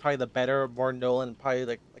Interstellar is probably the better, more Nolan, probably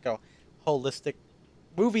like a holistic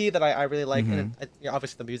movie that I really like, and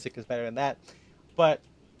obviously the music is better than that. But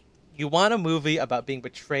you want a movie about being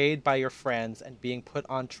betrayed by your friends and being put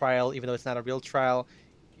on trial, even though it's not a real trial,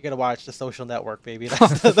 you gotta watch The Social Network, baby.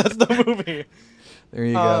 That's the movie. There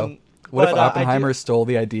you go. What if Oppenheimer stole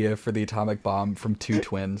the idea for the atomic bomb from two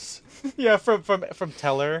twins? Yeah, from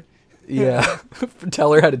Teller. Yeah,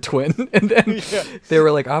 Teller had a twin, and then they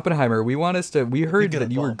were like, Oppenheimer, we heard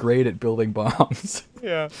that you were great at building bombs.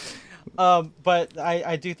 Yeah. But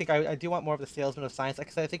I do think I do want more of the salesman of science,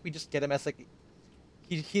 because I think we just get him as like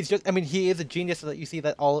he's just, I mean, he is a genius, so that you see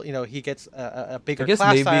that all he gets a bigger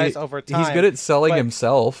class size over time. He's good at selling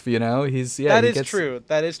himself, He's that is true.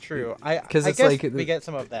 That is true. I guess like, we get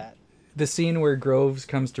some of that. The scene where Groves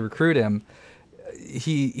comes to recruit him,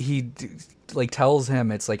 he like tells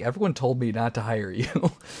him, it's like, everyone told me not to hire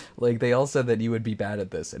you. Like, they all said that you would be bad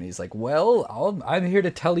at this, and he's like, well, I'm here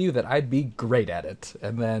to tell you that I'd be great at it.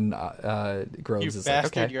 And then Groves is like,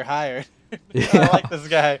 okay, you're hired. I like this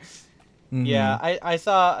guy. Mm-hmm. Yeah, I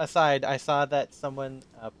saw that someone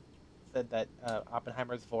said that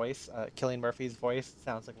Oppenheimer's voice, Cillian Murphy's voice,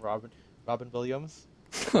 sounds like Robin Williams.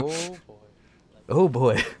 Oh boy. Oh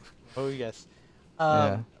boy. Oh yes.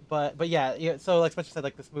 But yeah, so like Spencer said,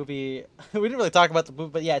 like this movie, we didn't really talk about the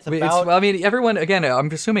movie, but yeah, it's about. I mean, everyone. Again, I'm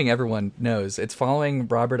assuming everyone knows it's following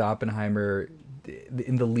Robert Oppenheimer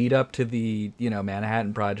in the lead up to the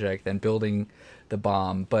Manhattan Project and building the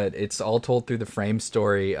bomb, but it's all told through the frame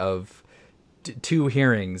story of two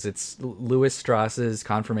hearings. It's Louis Strauss's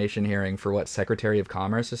confirmation hearing for Secretary of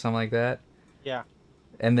Commerce or something like that. Yeah.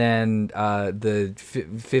 And then the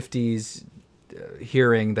 50s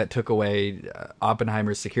hearing that took away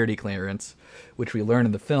Oppenheimer's security clearance, which we learn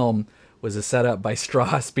in the film was a setup by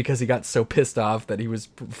Strauss because he got so pissed off that he was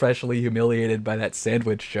professionally humiliated by that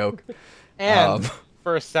sandwich joke. And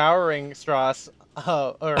for souring Strauss,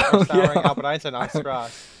 or souring Albert Einstein on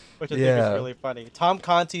Strauss, which I think is really funny. Tom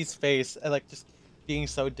Conti's face, like, just being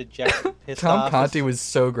so dejected, pissed Tom off. Conti was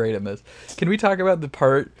so great in this. Can we talk about the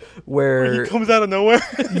part where he comes out of nowhere?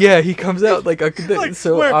 Yeah, he comes out like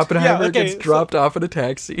so where? Oppenheimer gets dropped off in a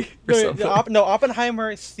taxi or something.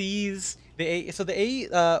 Oppenheimer sees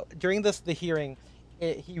during the hearing,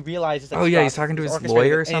 he realizes that he's talking to his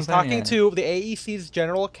lawyer or something. He's talking to the AEC's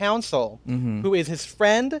general counsel, who is his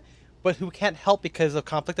friend, but who can't help because of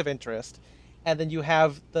conflict of interest. And then you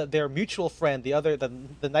have their mutual friend,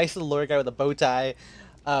 the nice little lawyer guy with a bow tie.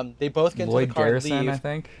 They both get into the car Garrison, and leave. I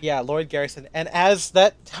think. Yeah, Lloyd Garrison. And as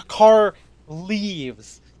that car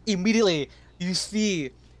leaves, immediately you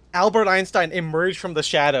see Albert Einstein emerge from the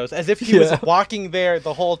shadows, as if he was walking there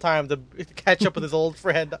the whole time to catch up with his old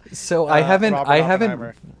friend. So I haven't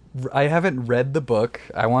read the book.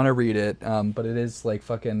 I want to read it, but it is like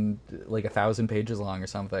fucking like 1,000 pages long or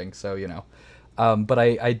something. So but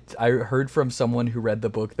I heard from someone who read the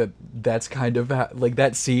book that's kind of like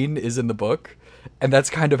that scene is in the book, and that's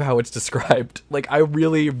kind of how it's described. Like, I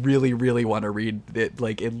really, really, really want to read it,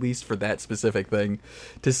 like, at least for that specific thing,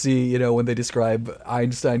 to see, when they describe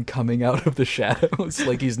Einstein coming out of the shadows,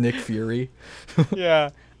 like he's Nick Fury. Yeah,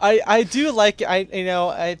 I do like.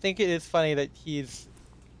 I think it is funny that he's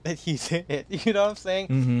in it. You know what I'm saying?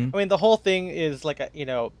 Mm-hmm. I mean, the whole thing is like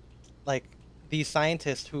like these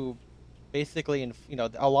scientists who basically,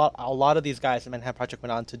 a lot of these guys in Manhattan Project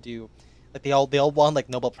went on to do, like, they all won like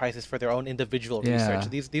Nobel Prizes for their own individual research.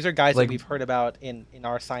 These are guys like, that we've heard about in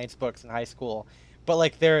our science books in high school, but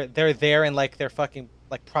like they're there in like their fucking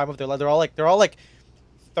like prime of their life. They're all like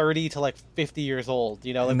 30 to like 50 years old,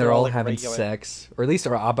 like, and they're all like having regular sex, or at least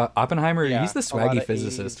Oppenheimer. Yeah, he's the swaggy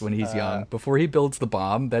physicist 80s, when he's young. Before he builds the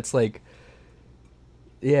bomb, that's like,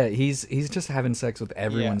 yeah, he's just having sex with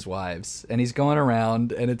everyone's wives, and he's going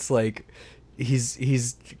around, and it's like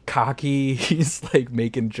he's cocky, he's like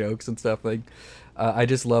making jokes and stuff. Like, I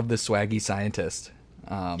just love the swaggy scientist.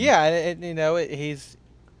 He's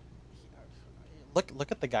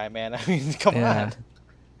look at the guy, man. I mean, come on.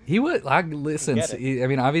 He would listen. I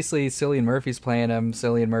mean, obviously, Cillian Murphy's playing him.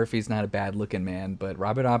 Cillian Murphy's not a bad-looking man, but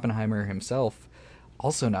Robert Oppenheimer himself,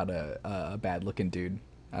 also not a bad-looking dude.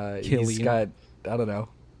 He's got, I don't know.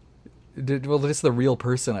 Well, just the real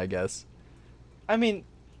person, I guess. I mean,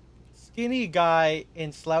 skinny guy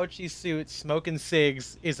in slouchy suit smoking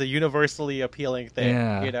cigs is a universally appealing thing.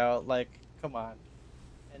 Yeah. Like, come on.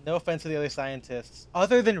 And no offense to the other scientists,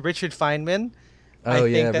 other than Richard Feynman. I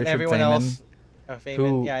think that Richard everyone Feynman. Else.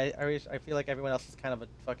 Feynman, I feel like everyone else is kind of a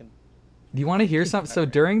fucking. Do you want to hear something? So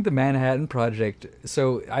during the Manhattan Project,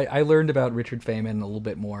 I learned about Richard Feynman a little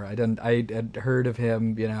bit more. I had heard of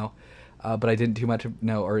him, but I didn't too much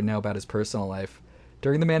know about his personal life.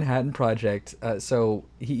 During the Manhattan Project, so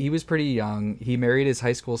he was pretty young. He married his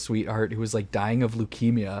high school sweetheart who was like dying of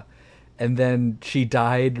leukemia, and then she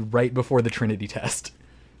died right before the Trinity test.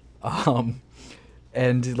 And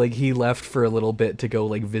like he left for a little bit to go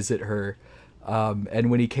like visit her.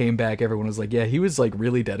 And when he came back, everyone was like, yeah, he was like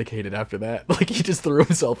really dedicated after that. Like, he just threw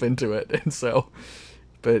himself into it. And so,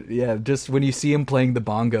 but yeah, just when you see him playing the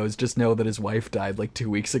bongos, just know that his wife died like 2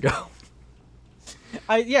 weeks ago.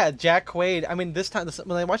 Jack Quaid. I mean,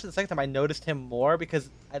 when I watched it the second time, I noticed him more because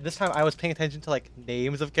at this time I was paying attention to like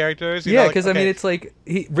names of characters. Because I mean, it's like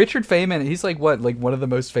Richard Feynman. He's like what, like one of the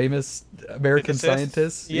most famous American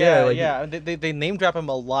scientists. They name drop him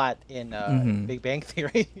a lot in Big Bang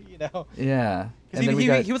Theory. Yeah, and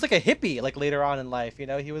he was like a hippie like later on in life.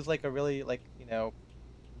 He was like a really like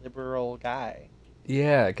liberal guy.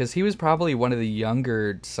 Yeah, because he was probably one of the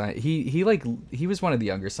younger he was one of the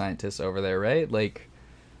younger scientists over there, right? Like,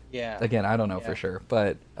 yeah. Again, I don't know for sure,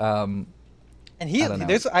 but and I don't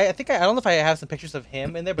know if I have some pictures of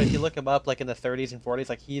him in there, but if you look him up, like in the 30s and 40s,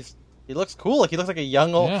 like he looks cool. Like he looks like a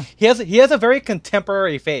young old. Yeah. He has a very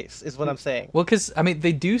contemporary face, is what I'm saying. Well, because I mean,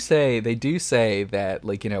 they do say that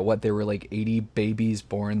like there were like 80 babies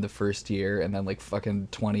born the first year, and then like fucking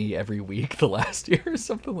 20 every week the last year or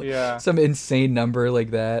something like some insane number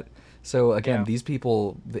like that. So again, these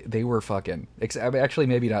people they were fucking. Actually,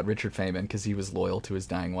 maybe not Richard Feynman because he was loyal to his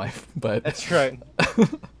dying wife, but that's right.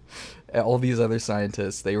 All these other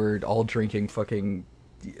scientists, they were all drinking fucking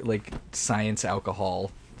like science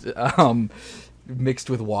alcohol. mixed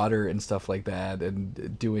with water and stuff like that,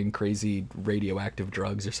 and doing crazy radioactive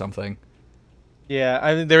drugs or something. Yeah,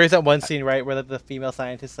 I mean, there is that one scene, right, where the female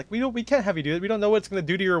scientist's like, we can't have you do it. We don't know what it's going to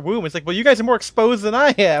do to your womb. It's like, well, you guys are more exposed than I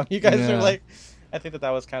am. You guys are like, I think that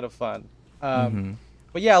was kind of fun.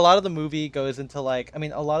 But yeah, a lot of the movie goes into like, I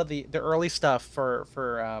mean, a lot of the early stuff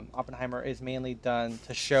for Oppenheimer is mainly done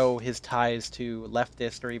to show his ties to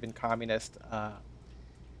leftist or even communist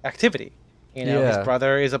activity. You know, his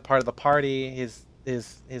brother is a part of the party. His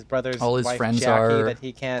brother's all his wife, friends Jackie, are that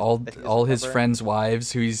he can't. all his friends'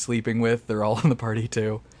 wives who he's sleeping with. They're all in the party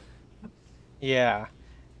too. Yeah.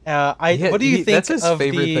 What do you think of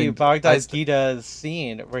the Bhagavad Gita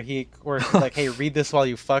scene where he's like, "Hey, read this while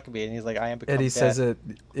you fuck me," and he's like, "I am become." And he dead. says it.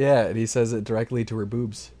 Yeah, and he says it directly to her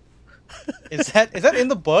boobs. Is that in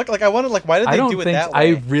the book? Like, I wonder, like, why did they do it that way?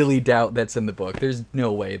 I really doubt that's in the book. There's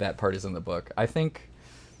no way that part is in the book. I think,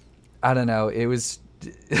 I don't know. It was.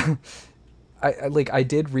 I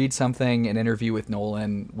did read something, an interview with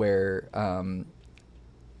Nolan, where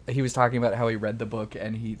he was talking about how he read the book,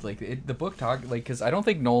 and he the book because I don't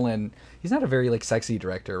think Nolan, he's not a very like sexy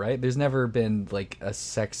director, right? There's never been like a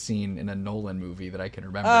sex scene in a Nolan movie that I can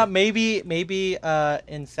remember. Maybe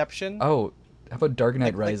Inception. Oh, how about Dark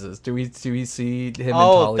Knight Rises? Do we see him and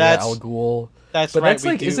Talia al Ghul? That's right. That's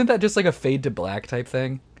like, isn't that just like a fade to black type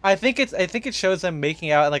thing? I think it shows them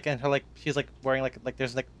making out, like, and her, like, she's like wearing like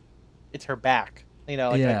there's like, it's her back, you know,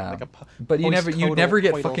 like a but you never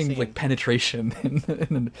get fucking scene. Like penetration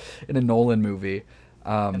in a Nolan movie.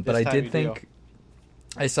 But I did think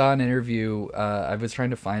I saw an interview. I was trying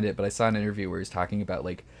to find it, but I saw an interview where he's talking about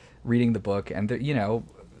like reading the book, and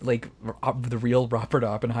like the real Robert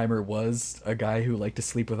Oppenheimer was a guy who liked to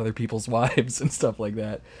sleep with other people's wives and stuff like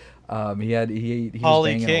that. He was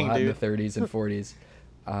banging a lot in the 30s and 40s,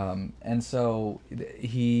 and so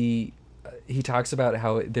he talks about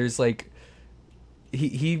how there's like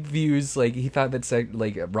he views like he thought that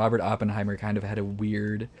like Robert Oppenheimer kind of had a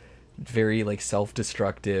weird, very like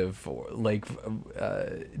self-destructive like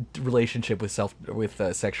relationship with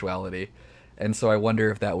sexuality, and so I wonder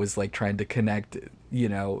if that was like trying to connect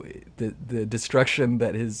the destruction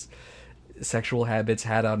that his sexual habits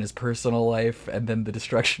had on his personal life and then the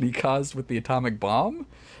destruction he caused with the atomic bomb.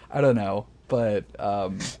 I don't know. But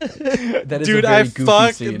that is a very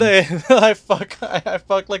goofy scene. I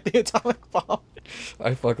fuck like the atomic bomb.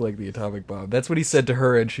 I fuck like the atomic bomb. That's what he said to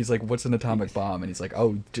her, and she's like, "What's an atomic bomb?" And he's like,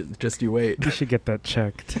 "Oh, just you wait." You should get that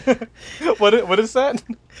checked. What is that?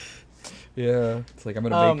 Yeah, it's like I'm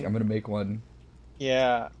gonna make one.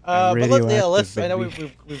 Yeah, but let's. I know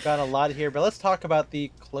we've got a lot here, but let's talk about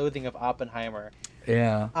the clothing of Oppenheimer.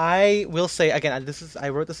 Yeah. I will say again, I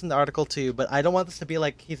wrote this in the article too, but I don't want this to be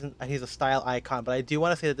like he's a style icon, but I do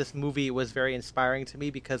want to say that this movie was very inspiring to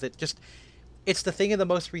me because it's the thing in the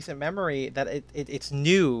most recent memory that it's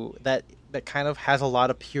new, that kind of has a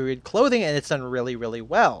lot of period clothing, and it's done really, really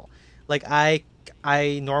well. Like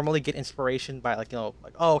I normally get inspiration by like, oh,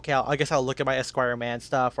 okay, I guess I'll look at my Esquire Man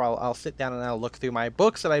stuff, or I'll sit down and I'll look through my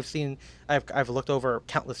books that I've looked over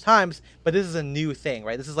countless times. But this is a new thing,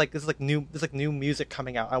 right? This is like new music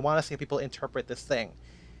coming out. I want to see people interpret this thing,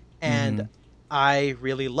 and I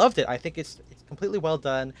really loved it. I think it's completely well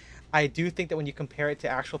done. I do think that when you compare it to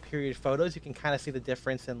actual period photos, you can kind of see the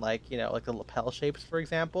difference in like the lapel shapes, for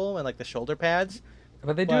example, and like the shoulder pads.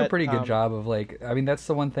 But they do a pretty good job of like, I mean, that's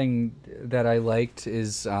the one thing that I liked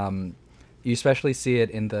is you especially see it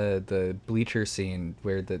in the bleacher scene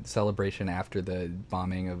where the celebration after the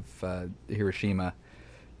bombing of Hiroshima,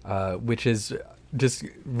 which is just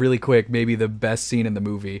really quick, maybe the best scene in the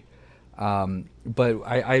movie. But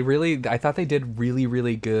I thought they did really,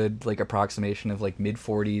 really good like approximation of like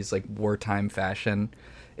mid-40s like wartime fashion,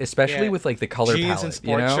 especially with like the color jeans palette, and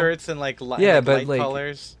sports shirts and like light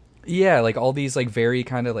colors. Yeah, like all these like very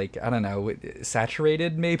kind of like, I don't know,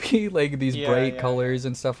 saturated maybe, like these bright colors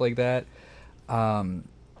and stuff like that.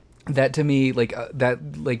 That to me like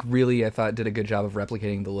that like really I thought did a good job of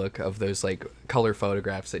replicating the look of those like color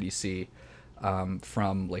photographs that you see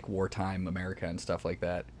from like wartime America and stuff like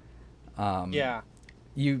that.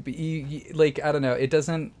 You like, I don't know, it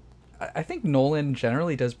doesn't, I think Nolan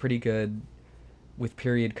generally does pretty good with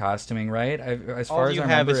period costuming, right? As far as I remember, all you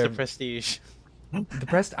have is the Prestige.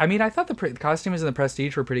 I mean, I thought the costumes in the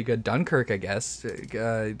Prestige were pretty good. Dunkirk, I guess.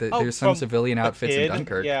 There's some civilian outfits in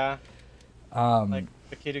Dunkirk. Yeah. Like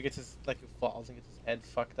the kid who who falls and gets his head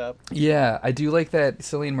fucked up. Yeah, I do like that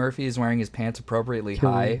Cillian Murphy is wearing his pants appropriately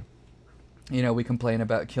high. We complain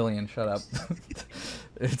about Cillian. Shut up.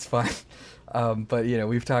 It's fine. But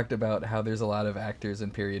we've talked about how there's a lot of actors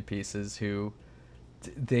in period pieces who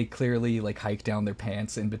they clearly like hike down their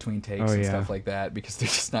pants in between takes and stuff like that because they're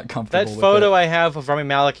just not comfortable That with photo it. I have of Rami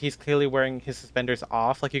Malek, he's clearly wearing his suspenders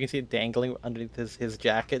off. Like you can see it dangling underneath his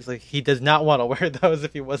jacket. It's like he does not want to wear those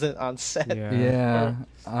if he wasn't on set. Yeah.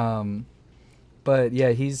 But yeah,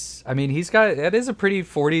 he's got, that is a pretty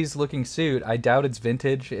 40s looking suit. I doubt it's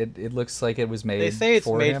vintage. It looks like it was made. They say it's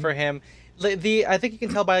made him. for him. I think you can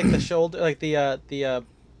tell by like the shoulder, like the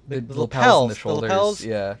lapels and the shoulders. The lapels.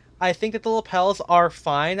 Yeah. I think that the lapels are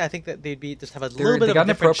fine. I think that they'd be just have a little bit they of got a an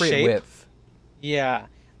different appropriate shape. width. Yeah,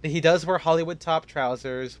 he does wear Hollywood top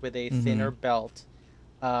trousers with a thinner belt,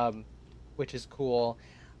 which is cool.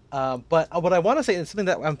 But what I want to say, and something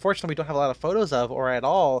that unfortunately we don't have a lot of photos of or at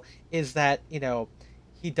all, is that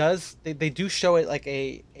he does. They do show it like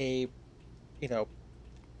a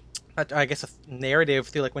I guess a narrative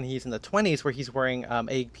through like when he's in the 20s where he's wearing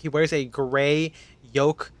he wears a gray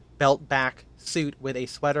yoke belt back suit with a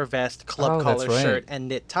sweater vest, club collar shirt, and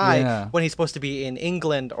knit tie when he's supposed to be in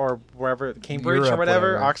England or wherever, Cambridge Europe, or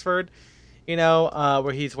whatever, Oxford,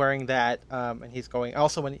 where he's wearing that, and he's going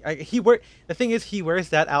also when the thing is he wears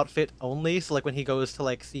that outfit only, so like when he goes to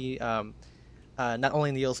like see not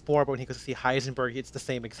only Niels Bohr, but when he goes to see Heisenberg, it's the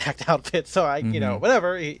same exact outfit. So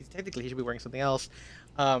whatever, technically he should be wearing something else.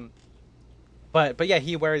 But yeah,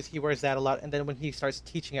 he wears that a lot, and then when he starts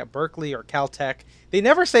teaching at Berkeley or Caltech, they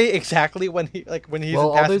never say exactly when he's in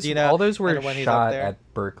Pasadena. All those were when he's shot up there.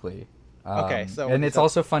 at Berkeley. Okay, so and it's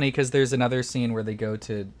also funny because there's another scene where they go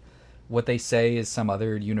to what they say is some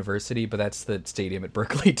other university, but that's the stadium at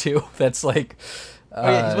Berkeley too. That's like, he's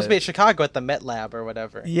supposed to be at Chicago at the Met Lab or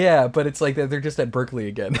whatever. Yeah, but it's like they're just at Berkeley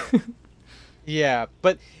again. Yeah,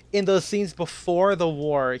 but in those scenes before the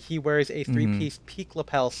war, he wears a three-piece peak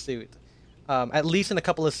lapel suit. At least in a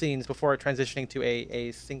couple of scenes before transitioning to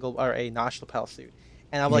a single or a notch lapel suit,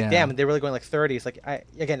 and I'm like, damn, they're really going like 30s. Like I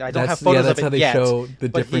don't have photos of it yet. That's how they show the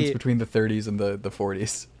difference between the 30s and the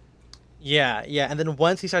 40s. Yeah, and then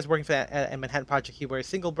once he starts working for that Manhattan Project, he wears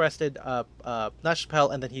single-breasted notch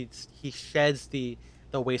lapel, and then he sheds the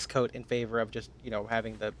waistcoat in favor of just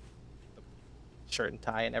having the shirt and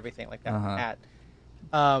tie and everything like that hat.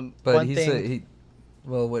 But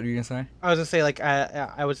well, what were you gonna say? I was gonna say, like,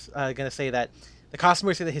 I was gonna say that the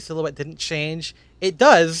costumers say that his silhouette didn't change. It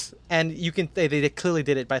does, and you can say they clearly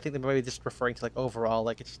did it, but I think they're maybe just referring to like overall,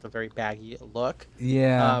 like it's just a very baggy look.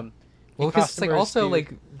 Yeah. Well, because it's like also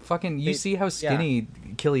like fucking, you see how skinny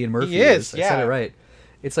Cillian Murphy is. I said it right.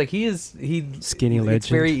 It's like he skinny legend. It's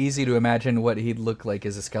very easy to imagine what he'd look like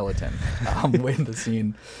as a skeleton in the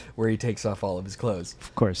scene where he takes off all of his clothes.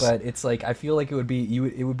 Of course. But it's like I feel like it would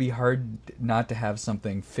be hard not to have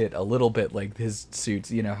something fit a little bit like his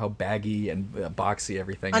suits. You know how baggy and boxy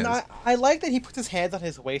everything is. And I like that he puts his hands on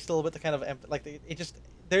his waist a little bit to kind of like it just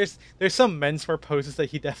there's some menswear poses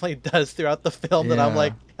that he definitely does throughout the film that I'm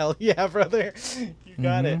like, hell yeah, brother, you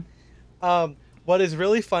got it. What is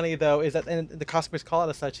really funny, though, is that and the costumers call it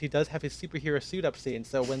as such, he does have his superhero suit up scene.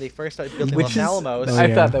 So when they first started building Los Alamos...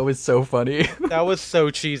 I thought that was so funny. That was so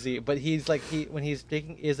cheesy. But he's like, when he's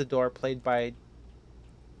taking Isidore, played by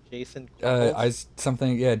Jason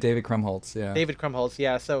Krumholtz. David Krumholtz, yeah. David Krumholtz,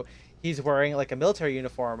 yeah. So he's wearing like a military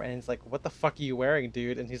uniform, and he's like, what the fuck are you wearing,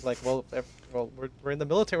 dude? And he's like, well, we're in the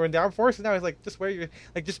military, we're in the armed forces now. He's like, just wear your...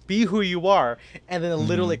 Like, just be who you are. And then it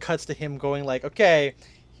literally cuts to him going like, okay...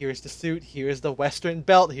 Here's the suit, here's the Western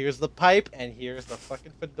belt, here's the pipe, and here's the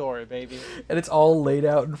fucking fedora, baby. And it's all laid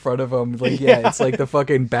out in front of him. Like, it's like the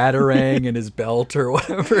fucking batarang and his belt or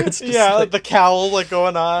whatever. It's just like the cowl like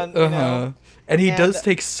going on. You know? And he does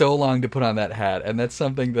take so long to put on that hat. And that's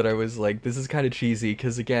something that I was like, this is kind of cheesy.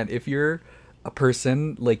 Because again, if you're a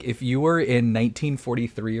person, like if you were in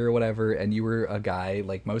 1943 or whatever, and you were a guy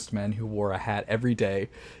like most men who wore a hat every day,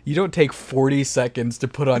 you don't take 40 seconds to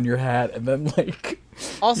put on your hat and then like...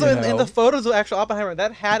 Also, in the photos of actual Oppenheimer,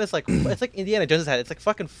 that hat is like it's like Indiana Jones' hat. It's like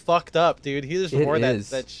fucking fucked up, dude. He just wore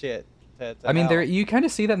that shit. I mean, you kind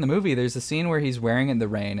of see that in the movie. There's a scene where he's wearing it in the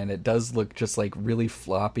rain, and it does look just like really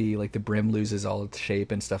floppy. Like the brim loses all its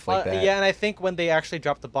shape and stuff like that. Yeah, and I think when they actually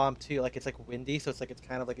drop the bomb too, like it's like windy, so it's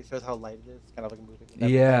kind of like it shows how light it is. It's kind of like moving.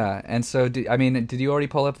 Yeah, and so did you already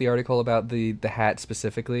pull up the article about the hat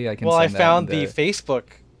specifically? I found the Facebook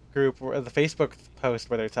group or the Facebook post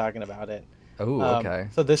where they're talking about it. Oh, okay.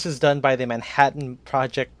 So this is done by the Manhattan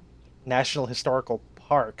Project National Historical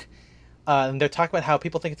Park. And they're talking about how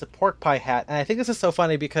people think it's a pork pie hat. And I think this is so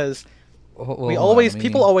funny because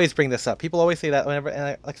people always bring this up. People always say that whenever,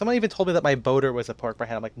 and like someone even told me that my boater was a pork pie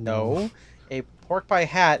hat. I'm like, no, a pork pie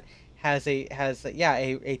hat has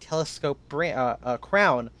a telescope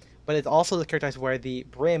crown, but it's also characterized where the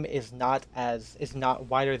brim is not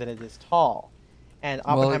wider than it is tall. and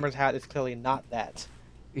Well, Oppenheimer's hat is clearly not that.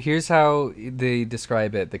 here's how they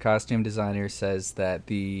describe it. The costume designer says that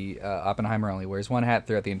the Oppenheimer only wears one hat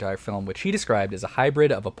throughout the entire film, which he described as a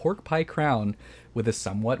hybrid of a pork pie crown with a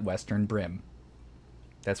somewhat Western brim.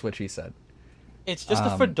 That's what she said. It's just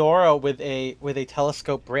a fedora with a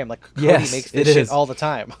telescope brim. Like Cody Yes, makes it this shit is. all the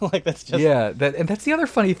time. Like that's just And that's the other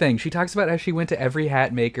funny thing. She talks about how she went to every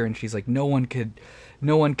hat maker and she's like, no one could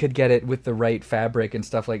get it with the right fabric and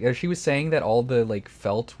stuff like that. She was saying that all the like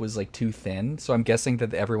felt was like too thin, so I'm guessing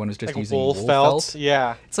that everyone was just like using wool wool felt.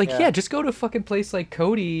 Yeah, It's like yeah, just go to a fucking place like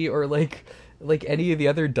Cody or like any of the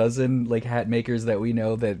other dozen like hat makers that we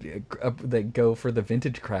know that go for the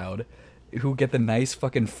vintage crowd, who get the nice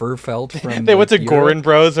fucking fur felt from. They went to Europe. Gorin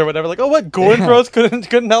Bros or whatever. Like, oh, what Gorin Bros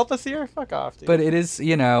couldn't help us here? Fuck off, dude. But it is,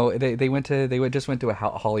 you know, they just went to a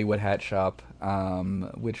Hollywood hat shop,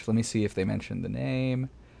 which let me see if they mentioned the name.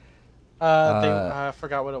 I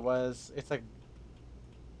forgot what it was. It's like,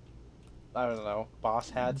 I don't know,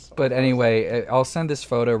 Boss hats. But anyway, I'll send this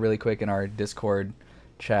photo really quick in our Discord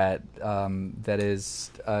chat. That is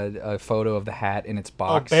a photo of the hat in its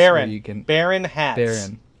box. Oh, Baron. You can Baron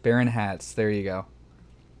hats. Baron hats. There you go.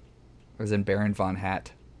 As in Baron von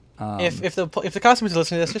Hat. If the customers are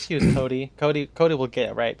listening to this, just use Cody. Cody will get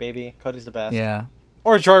it right, baby. Cody's the best. Yeah.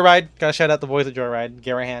 Or Joyride. Gotta shout out the boys at Joyride.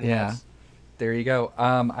 Garahan. Yeah. Hats. There you go.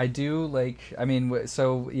 I do like. I mean,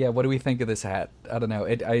 so yeah. What do we think of this hat? I don't know.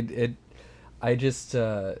 I just.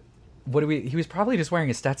 What do we? He was probably just wearing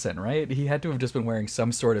a Stetson, right? He had to have just been wearing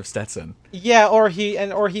some sort of Stetson. Yeah, or he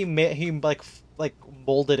like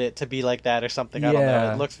molded it to be like that or something. I don't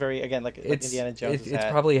know. It looks very again like Indiana Jones. It's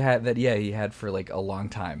probably a hat that he had for like a long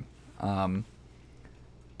time.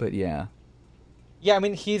 But yeah. Yeah, I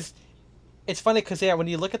mean it's funny because when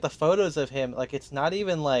you look at the photos of him, like it's not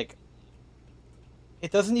even like.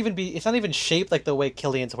 It's not even shaped like the way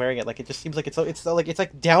Killian's wearing it. Like it just seems like it's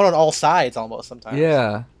like down on all sides almost sometimes.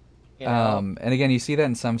 Yeah. You know? And again, you see that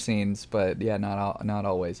in some scenes, but yeah, not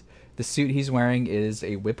always. The suit he's wearing is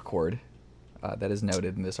a whipcord. That is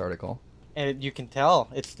noted in this article. And you can tell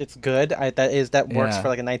it's good. That works for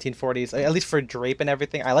like a 1940s, at least for drape and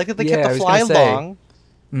everything. I like that they kept the fly long.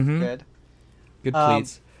 Mm-hmm. Good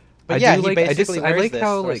pleats. But yeah, he basically wears this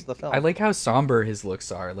for the rest of the film. I like how somber his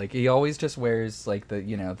looks are. Like he always just wears like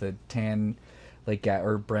the tan, like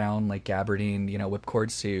or brown like gabardine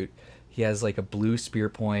whipcord suit. He has like a blue spear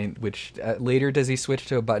point, which later does he switch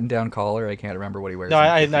to a button-down collar? I can't remember what he wears. No,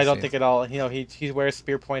 I don't think at all. He wears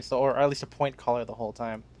spear points or at least a point collar the whole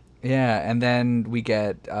time. Yeah, and then we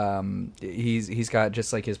get he's got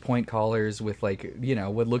just like his point collars with like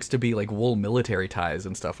what looks to be like wool military ties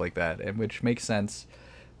and stuff like that, and which makes sense.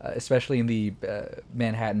 Especially in the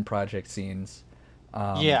Manhattan Project scenes.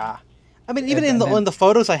 Yeah, I mean, even in the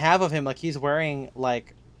photos I have of him, like he's wearing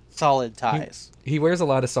like solid ties. He wears a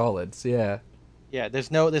lot of solids. Yeah. Yeah. There's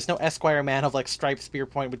no Esquire man of like striped spear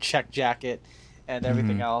point with check jacket and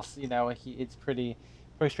everything else. It's pretty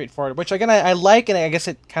straightforward. Which again I like, and I guess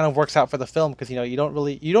it kind of works out for the film because you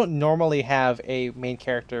don't normally have a main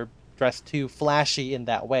character dressed too flashy in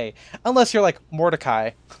that way, unless you're like Mordecai,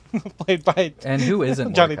 played by who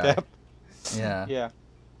isn't Johnny Mordecai? Depp. Yeah.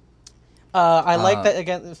 I like that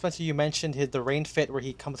again, Spencer. You mentioned the rain fit where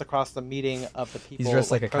he comes across the meeting of the people. He's dressed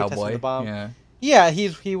like a protesting cowboy. The bomb. Yeah. Yeah.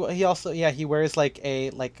 He also he wears like a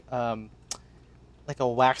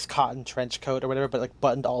wax cotton trench coat or whatever, but like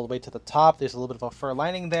buttoned all the way to the top. There's a little bit of a fur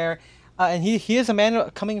lining there. And he is a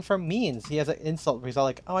man coming from means. He has an insult where he's all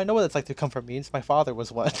like, "Oh, I know what it's like to come from means. My father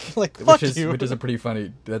was one." Like, fuck you. Which is a pretty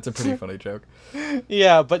funny. That's a pretty funny joke.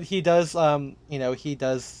 Yeah, but he does. He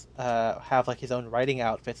does have like his own writing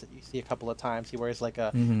outfits that you see a couple of times. He wears like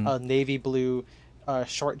a navy blue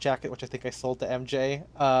short jacket, which I think I sold to MJ.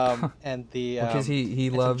 And the which is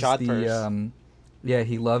he loves the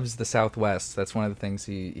he loves the Southwest. That's one of the things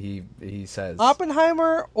he says.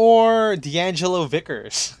 Oppenheimer or D'Angelo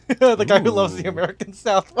Vickers, the guy who loves the American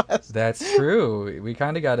Southwest. That's true. We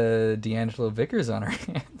kind of got a D'Angelo Vickers on our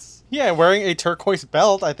hands. Yeah, wearing a turquoise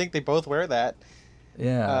belt. I think they both wear that.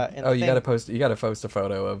 Yeah. You gotta post a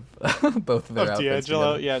photo of both of their outfits.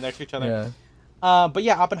 D'Angelo, together. next to each other. Yeah. But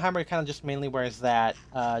yeah, Oppenheimer kind of just mainly wears that.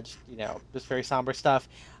 Just very somber stuff.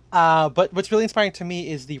 But what's really inspiring to me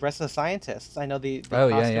is the rest of the scientists. I know the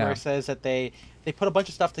costumer says that they put a bunch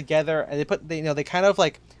of stuff together and they kind of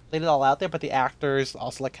like laid it all out there, but the actors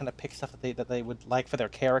also like kind of pick stuff that they would like for their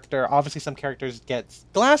character. Obviously, some characters get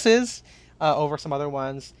glasses over some other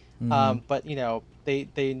ones, but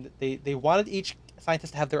they wanted each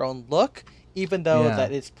scientist to have their own look, even though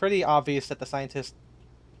that it's pretty obvious that the scientists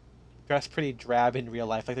dress pretty drab in real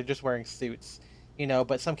life, like they're just wearing suits,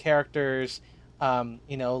 but some characters.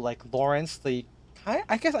 Like Lawrence, the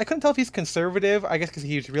I guess I couldn't tell if he's conservative. I guess because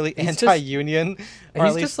he was really He's anti-union. Or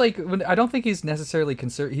He's at least, just like, I don't think he's necessarily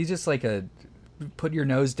conservative. He's just like a put your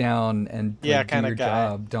nose down and like, do kind your of guy.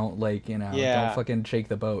 job. Don't like, Yeah. don't fucking shake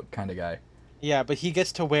the boat kind of guy. Yeah, but he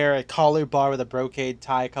gets to wear a collar bar with a brocade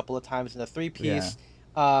tie a couple of times in a three-piece. Yeah.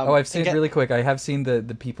 I've seen really quick. I have seen the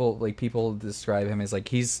people describe him as like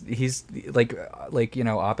he's like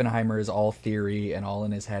Oppenheimer is all theory and all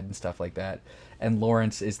in his head and stuff like that, and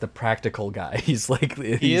Lawrence is the practical guy. He's like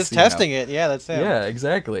he is testing it. Yeah, that's him. Yeah,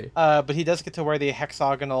 exactly. But he does get to wear the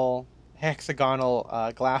hexagonal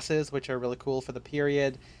glasses, which are really cool for the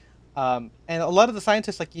period. And a lot of the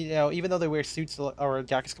scientists, like even though they wear suits or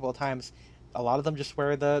jackets a couple of times, a lot of them just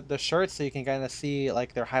wear the shirts, so you can kind of see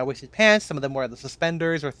like their high-waisted pants. Some of them wear the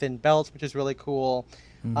suspenders or thin belts, which is really cool.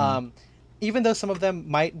 Mm-hmm. Even though some of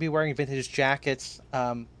them might be wearing vintage jackets,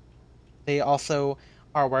 they also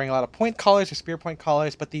are wearing a lot of point collars or spear point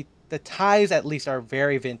collars, but the ties at least are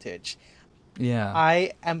very vintage. Yeah.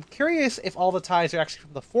 I am curious if all the ties are actually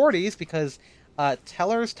from the 40s, because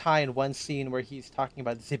Teller's tie in one scene where he's talking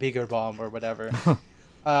about the bigger bomb or whatever,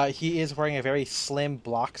 he is wearing a very slim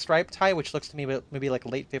block stripe tie, which looks to me maybe like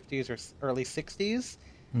late 50s or early 60s.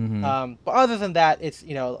 Mm-hmm. But other than that, it's,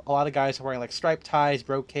 a lot of guys are wearing like striped ties,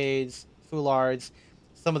 brocades, foulards,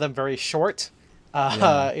 some of them very short,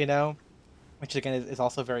 which again is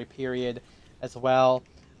also very period as well.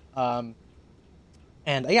 And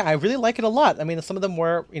yeah, I really like it a lot. I mean, some of them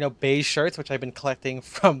wear, beige shirts, which I've been collecting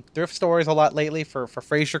from thrift stores a lot lately for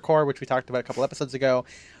Fraser Core, which we talked about a couple episodes ago.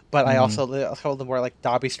 But I also told them wear like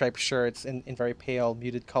Dobby striped shirts in very pale,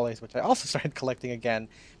 muted colors, which I also started collecting again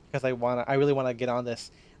because I really want to get on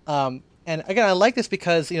this. And again, I like this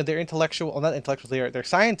because they're intellectual, well, not intellectuals, they're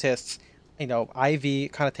scientists. Ivy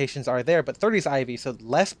connotations are there, but 30s Ivy, so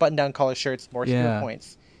less button-down collar shirts, more spear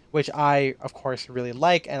points, which I, of course, really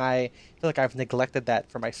like, and I feel like I've neglected that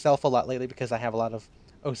for myself a lot lately because I have a lot of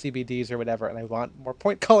OCBDs or whatever, and I want more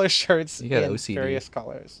point collar shirts in OCD. Various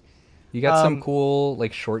colors. You got some cool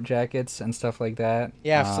like short jackets and stuff like that.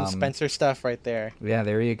 Yeah, some Spencer stuff right there. Yeah,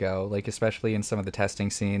 there you go. Like especially in some of the testing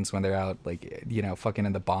scenes when they're out, like fucking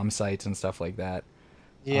in the bomb sites and stuff like that.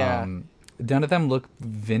 Yeah. None of them look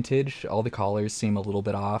vintage. All the collars seem a little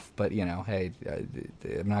bit off, but hey,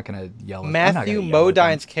 I'm not gonna yell. Matthew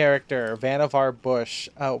Modine's character, Vannevar Bush,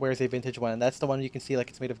 wears a vintage one. That's the one you can see like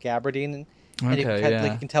it's made of gabardine. And you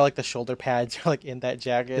can tell like the shoulder pads are like in that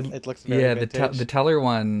jacket. It looks very vintage. The Teller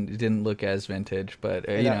one didn't look as vintage, but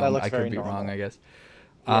I could be wrong, I guess.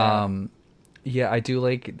 Yeah, I do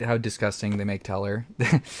like how disgusting they make Teller.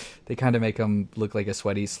 They kind of make him look like a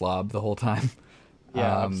sweaty slob the whole time.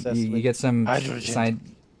 Yeah, you get some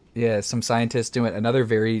some scientists doing another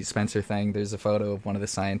very Spencer thing. There's a photo of one of the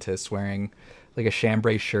scientists wearing like a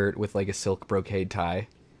chambray shirt with like a silk brocade tie.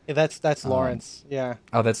 Yeah, that's Lawrence. Yeah.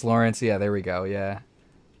 Oh, that's Lawrence. Yeah, there we go. Yeah.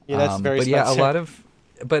 Yeah, that's very. But Spencer.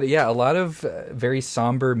 a lot of very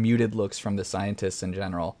somber, muted looks from the scientists in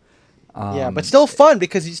general. But still fun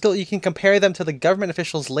because you can compare them to the government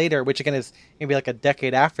officials later, which again is maybe like a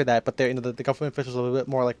decade after that. But they're the government officials are a little bit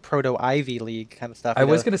more like proto Ivy League kind of stuff. I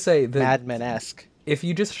was gonna say Mad Men-esque. If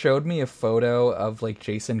you just showed me a photo of like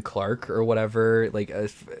Jason Clarke or whatever, like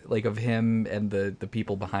of him and the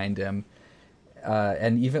people behind him.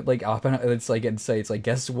 And even like Oppenheimer, it's like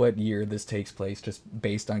guess what year this takes place just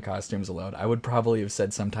based on costumes alone. I would probably have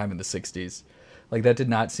said sometime in the 60s. Like that did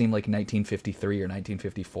not seem like 1953 or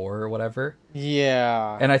 1954 or whatever.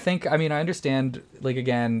 Yeah. And I understand, like,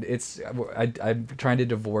 again, I'm trying to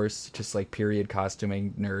divorce just like period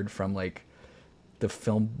costuming nerd from like the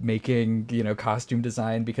filmmaking, costume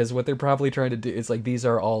design, because what they're probably trying to do is like these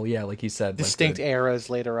are all like you said, distinct like eras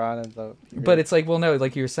later on in the period. But it's like, well, no,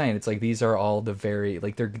 like you were saying, it's like these are all the very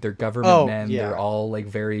like they're government men. They're all like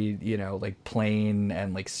very like plain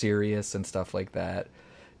and like serious and stuff like that.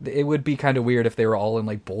 It would be kind of weird if they were all in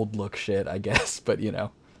like bold look shit, I guess, but yeah,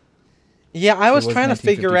 I was trying to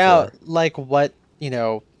figure out like what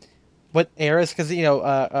eras, because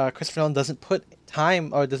Christopher Nolan doesn't put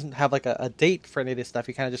time or doesn't have like a date for any of this stuff.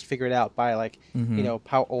 You kind of just figure it out by like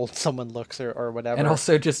how old someone looks or whatever, and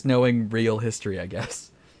also just knowing real history, I guess.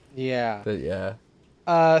 Yeah. But yeah.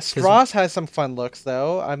 Strauss has some fun looks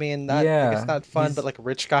though. I mean, I guess not fun, but like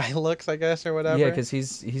rich guy looks, I guess, or whatever. Yeah, because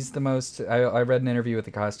he's the most. I read an interview with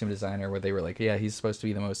the costume designer where they were like, yeah, he's supposed to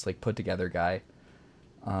be the most like put together guy.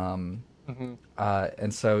 And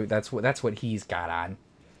so that's what he's got on.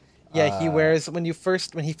 Yeah, he wears when he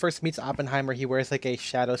first meets Oppenheimer, he wears like a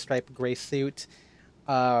shadow striped gray suit,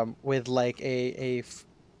 with like a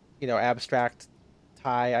abstract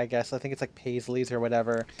tie. I guess I think it's like Paisley's or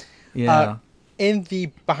whatever. Yeah. In the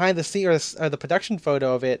behind the scene or the production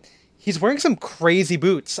photo of it, He's wearing some crazy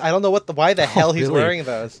boots. I don't know why the hell he's really? wearing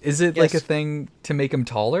those. Is it like a thing to make him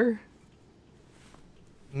taller?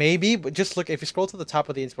 Maybe, but just look. If you scroll to the top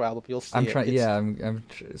of the Instagram album, you'll see. I'm trying. I'm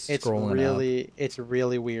scrolling. It's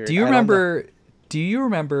really weird. Do you remember? Do you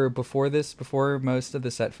remember before most of the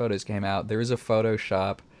set photos came out, there was a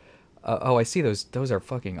Photoshop? I see those. Those are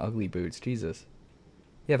fucking ugly boots. Jesus.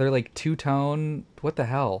 Yeah, they're like two-tone. What the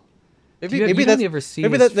hell? Maybe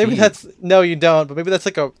that's no, you don't. But maybe that's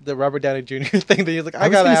like the Robert Downey Jr. thing that you're like. I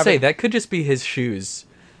was gonna say that could just be his shoes,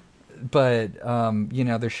 but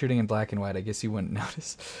they're shooting in black and white. I guess you wouldn't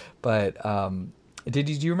notice. But do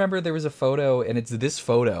you remember there was a photo, and it's this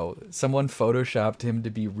photo. Someone photoshopped him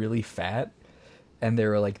to be really fat, and they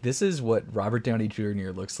were like, "This is what Robert Downey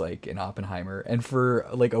Jr. looks like in Oppenheimer." And for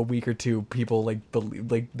like a week or two, people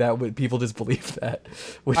people just believed that,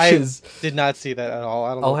 I did not see that at all.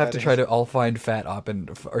 I don't know. I'll find fat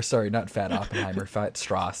Oppenheimer, fat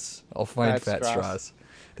Strauss. I'll find fat Strauss.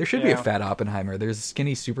 There should be a fat Oppenheimer. There's a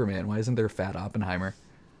skinny Superman. Why isn't there a fat Oppenheimer?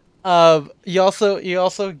 You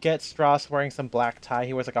also get Strauss wearing some black tie.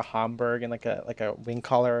 He wears like a Homburg and like a wing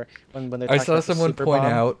collar when they're. I saw someone point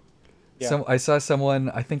out. Yeah. I saw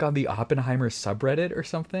someone, I think on the Oppenheimer subreddit or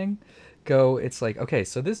something, it's like, okay,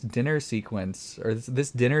 so this dinner sequence, or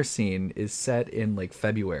this dinner scene is set in, like,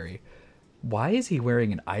 February. Why is he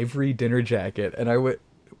wearing an ivory dinner jacket? And I went,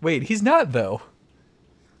 wait, he's not, though.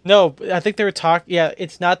 No, I think they were talking. Yeah,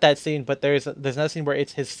 it's not that scene, but there's another scene where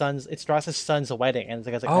it's Strauss's son's wedding, and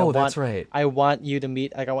it's like, that's right. I want you to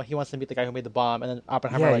meet. He wants to meet the guy who made the bomb, and then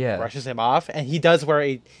Oppenheimer brushes him off, and he does wear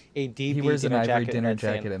a deep. He wears an ivory dinner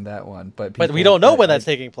jacket in that one, but we don't know when that's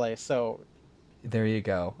taking place, so. There you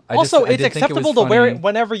go. It's acceptable to wear it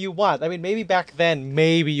whenever you want. I mean, maybe back then,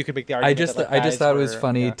 maybe you could make the argument. I just thought it was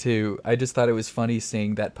funny I just thought it was funny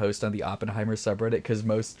seeing that post on the Oppenheimer subreddit, because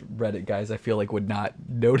most Reddit guys I feel like would not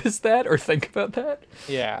notice that or think about that.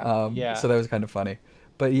 Yeah. So that was kind of funny.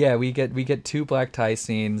 But yeah, we get two black tie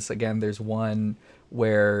scenes. Again, there's one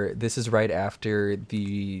where this is right after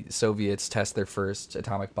the Soviets test their first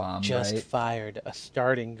atomic bomb. Just fired a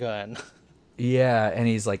starting gun. Yeah, and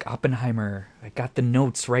he's like, Oppenheimer, I got the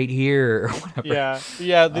notes right here, or whatever. Yeah.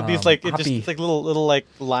 These it's like little like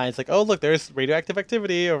lines, like, oh look, there's radioactive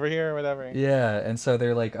activity over here, or whatever. Yeah, and so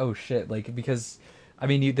they're like, oh shit, like, because, I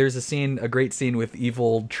mean, there's a great scene with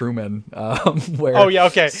evil Truman, where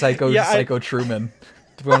Psycho Truman.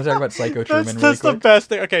 Do we want to talk about Psycho Truman? That's the best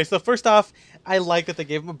thing. Okay, so first off, I like that they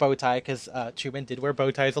gave him a bow tie, because Truman did wear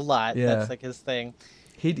bow ties a lot. Yeah. That's like his thing.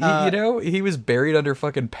 He he was buried under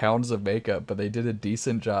fucking pounds of makeup, but they did a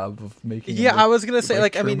decent job of making him I was gonna say,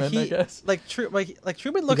 like Truman, I mean,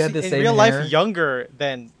 Truman looks in real life younger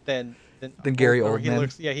than Gary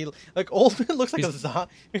Oldman. Oldman looks like a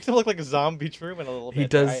zombie. Makes him look like a zombie Truman a little bit. He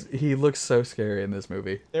does. Right? He looks so scary in this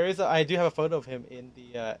movie. I do have a photo of him in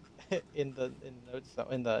the in the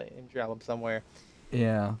imagery album somewhere.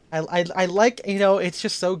 Yeah. I like, it's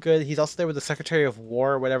just so good. He's also there with the Secretary of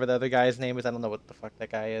War, whatever the other guy's name is. I don't know what the fuck that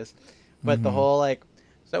guy is. But the whole, like,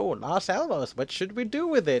 so Los Alamos, what should we do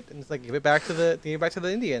with it? And it's like, give it back to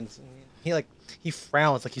the Indians. And he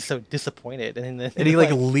frowns like he's so disappointed. And he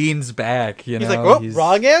leans back, He's like, oh,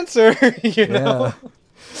 wrong answer, know?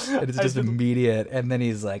 And it's just immediate, and then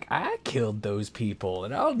he's like, I killed those people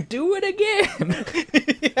and I'll do it again.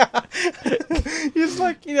 Yeah. He's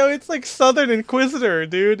like, it's like Southern Inquisitor,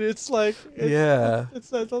 dude. It's like,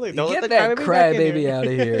 it's like, don't get that crybaby out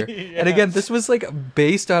of here. Yeah. And again, this was like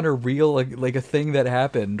based on a real like a thing that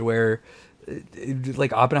happened where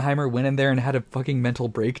like Oppenheimer went in there and had a fucking mental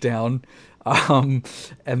breakdown. And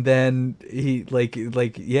then he I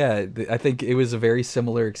think it was a very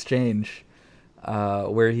similar exchange.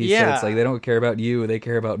 Where he said, it's like, they don't care about you, they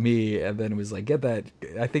care about me, and then it was like, get that.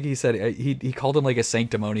 I think he said he called him like a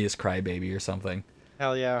sanctimonious crybaby or something.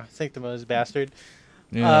 Hell yeah, sanctimonious bastard.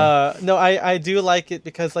 Yeah. No, I do like it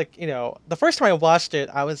because, like, the first time I watched it,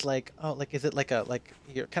 I was like, oh, like, is it like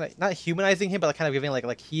you're kind of not humanizing him, but like kind of giving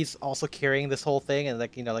like he's also carrying this whole thing, and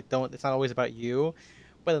like, don't, it's not always about you.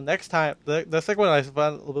 But the next time, the second one, I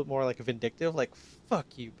found a little bit more like vindictive, like, fuck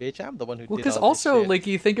you, bitch, I'm the one who did all this shit. Because also, like,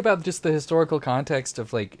 you think about just the historical context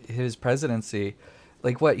of, like, his presidency,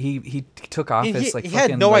 like, what, he took office, he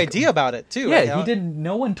had no idea about it, too. Yeah, right?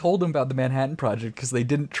 No one told him about the Manhattan Project because they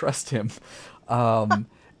didn't trust him.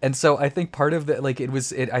 And so I think part of the, like,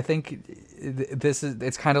 I think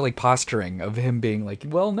it's kind of like posturing of him being like,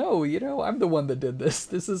 well, no, I'm the one that did this.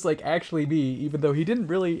 This is, like, actually me, even though he didn't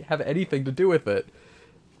really have anything to do with it.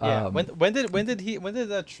 Yeah. When did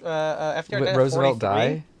FDR die? Roosevelt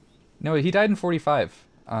die? No, he died in 45.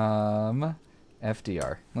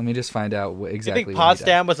 FDR. Let me just find out You exactly. think when he died.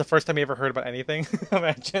 Potsdam was the first time you ever heard about anything?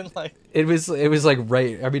 Imagine, like. It was like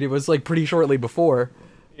right. I mean, it was like pretty shortly before.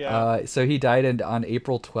 Yeah. So he died on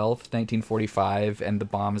April 12th, 1945, and the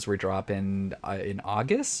bombs were dropped in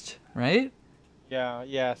August, right?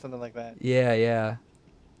 Yeah, something like that. Yeah.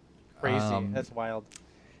 Crazy. That's wild.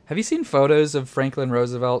 Have you seen photos of Franklin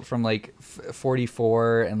Roosevelt from like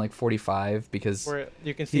 44 and like 45? Because Where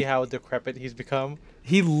you can see how decrepit he's become.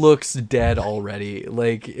 he looks dead already.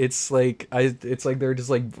 Like it's like there are just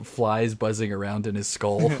like flies buzzing around in his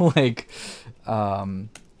skull. Like,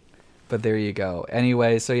 but there you go.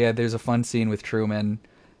 Anyway, so yeah, there's a fun scene with Truman.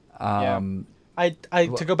 I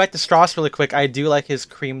to go back to Strauss really quick. I do like his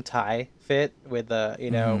cream tie fit with the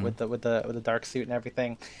with the dark suit and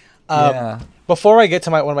everything. Before I get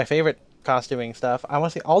to one of my favorite costuming stuff, I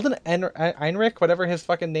want to say Alden Ehrenreich, whatever his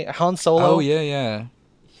fucking name, Han Solo. Oh yeah.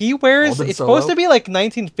 He wears. Alden it's Solo? supposed to be like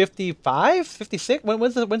 1955, 56.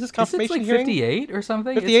 When's his confirmation like hearing? 58 or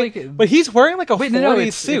something. 58. It's like, but he's wearing like a 40s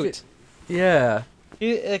it's suit. Yeah.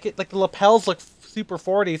 Like the lapels look super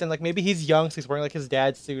 40s, and like maybe he's young, so he's wearing like his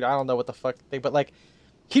dad's suit. I don't know what the fuck thing, but like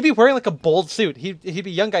he'd be wearing like a bold suit. He'd be a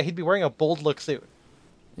young guy. He'd be wearing a bold look suit.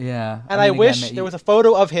 Yeah. And I wish there was a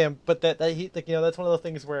photo of him, but that he like that's one of those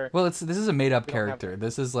things where. Well, this is a made up character.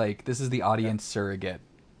 This is the audience surrogate.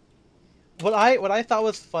 What I thought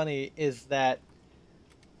was funny is that,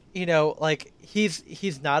 like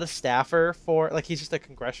he's not a staffer for like he's just a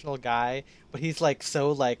congressional guy, but he's like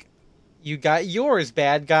so like, you got yours,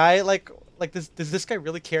 bad guy. Like does this guy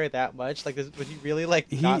really care that much? Like would he really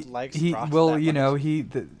not like Strauss well, that much?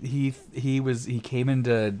 he came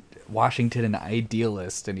into Washington an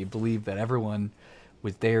idealist, and he believed that everyone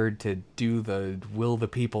was there to do the will of the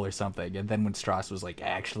people or something. And then when Strauss was like,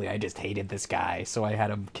 actually, I just hated this guy, so I had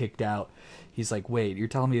him kicked out. He's like, wait, you're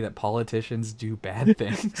telling me that politicians do bad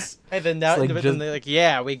things? And then now they're like,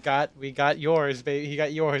 yeah, we got yours, baby. He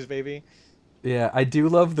got yours, baby. Yeah, I do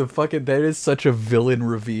love the fucking. That is such a villain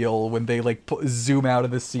reveal when they like zoom out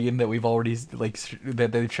of the scene that we've already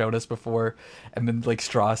that they showed us before, and then like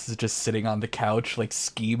Strauss is just sitting on the couch like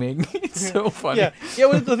scheming. It's so funny. Yeah.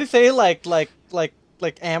 What does he say? Like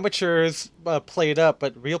amateurs played up,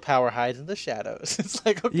 but real power hides in the shadows. It's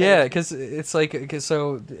like, okay. Yeah, because it's like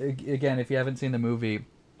so. Again, if you haven't seen the movie,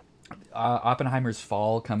 Oppenheimer's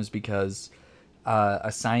fall comes because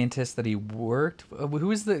a scientist that he worked. Who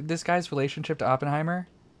is this guy's relationship to Oppenheimer?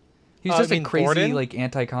 He's just a crazy Gordon? like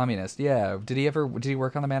anti-communist. Yeah. Did he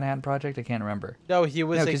work on the Manhattan Project? I can't remember. No, he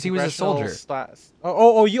was because he was a soldier.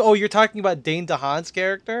 You're talking about Dane DeHaan's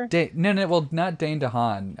character? No, well, not Dane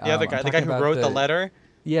DeHaan. The other guy, the guy who wrote the letter.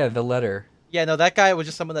 Yeah, the letter. Yeah, no, that guy was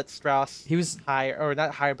just someone that Strauss He was hired, or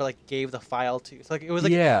not hired, but like gave the file to. So like it was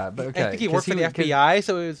like but okay. I think he worked for the FBI,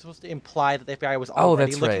 so it was supposed to imply that the FBI was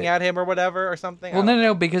already looking at him or whatever or something. Well,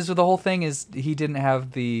 no, because the whole thing is he didn't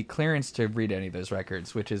have the clearance to read any of those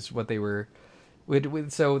records, which is what they were.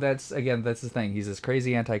 So that's the thing. He's this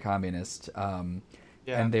crazy anti-communist, and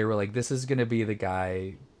they were like, this is gonna be the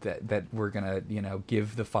guy that we're gonna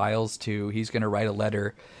give the files to. He's gonna write a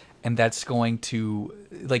letter. And that's going to,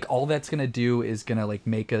 like, all that's going to do is going to, like,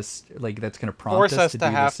 make us, like, that's going to prompt us to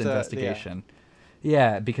do this investigation.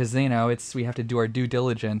 Yeah, because, we have to do our due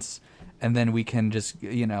diligence, and then we can just,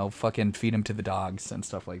 fucking feed him to the dogs and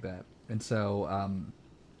stuff like that. And so,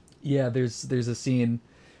 there's a scene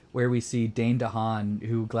where we see Dane DeHaan,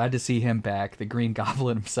 who, glad to see him back, the Green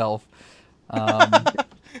Goblin himself.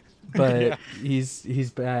 But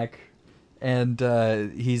he's back. And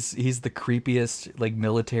he's the creepiest like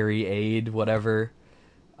military aide, whatever,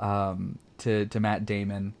 to Matt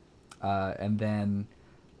Damon, and then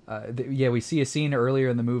we see a scene earlier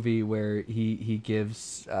in the movie where he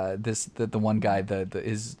gives the one guy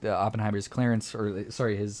the Oppenheimer's clearance, or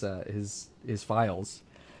sorry, his files,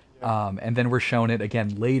 and then we're shown it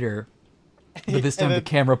again later, but this time the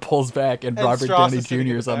camera pulls back and Robert Downey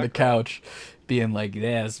Jr. is on the couch, being like,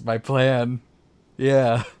 "Yes, my plan,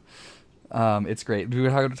 yeah." It's great. Do we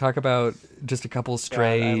want to talk about just a couple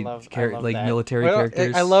stray military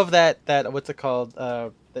characters? I love that what's it called?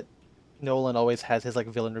 That Nolan always has his like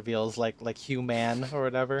villain reveals like Hugh Man or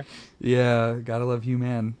whatever. Yeah, gotta love Hugh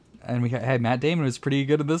Man. And we had Matt Damon was pretty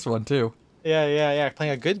good in this one too. Yeah,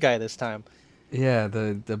 playing a good guy this time. Yeah,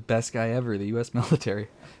 the best guy ever, the U.S. military.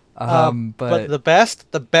 But the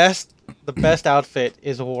best outfit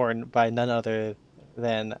is worn by none other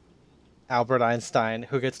than Albert Einstein,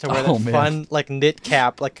 who gets to wear that fun like knit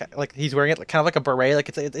cap, like he's wearing it kind of like a beret, like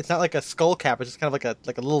it's not like a skull cap, it's just kind of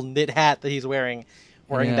like a little knit hat that he's wearing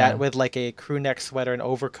that with like a crew neck sweater and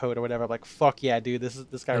overcoat or whatever. I'm like, fuck yeah, dude,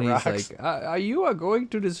 this guy rocks. He's like, you are going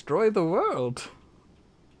to destroy the world.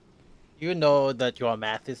 you know that your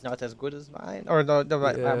math is not as good as mine, or no,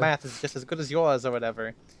 my math is just as good as yours, or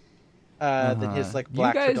whatever. Then his like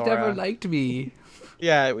black you guys fedora. never liked me.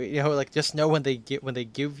 Yeah, like just know when they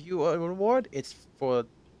give you a reward, it's for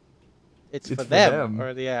them,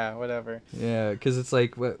 or whatever. Yeah, because it's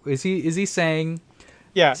like, what is he saying?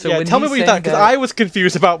 Yeah, so yeah. Tell me what you thought, because I was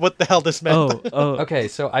confused about what the hell this meant. Okay,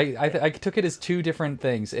 so I took it as two different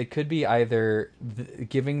things. It could be either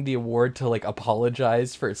giving the award to like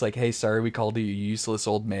apologize for, it's like, hey, sorry we called you a useless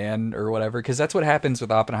old man or whatever, because that's what happens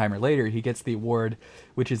with Oppenheimer later. He gets the award,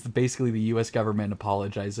 which is basically the U.S. government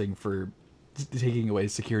apologizing for taking away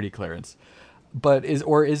security clearance. But is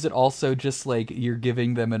it also just like you're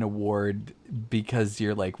giving them an award because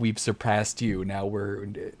you're like, we've surpassed you, now we're,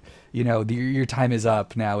 your time is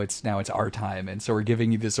up, now it's our time, and so we're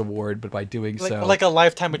giving you this award, but by doing so, like a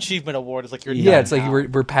lifetime achievement award is like you're it's like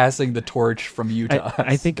we're passing the torch from you to us.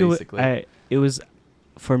 I think basically. It was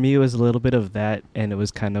for me, it was a little bit of that, and it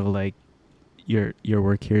was kind of like your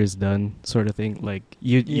work here is done sort of thing. Like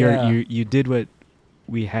you did what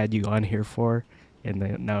we had you on here for, and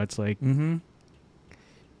then now it's like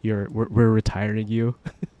we're retiring you.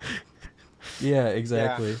 Yeah,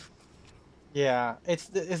 exactly. Yeah,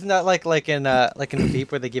 isn't that like in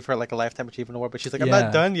Veep where they give her like a lifetime achievement award, but she's like, I'm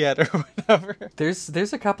not done yet, or whatever.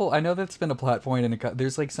 There's a couple. I know that's been a plot point in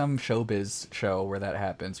there's like some showbiz show where that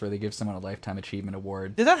happens, where they give someone a lifetime achievement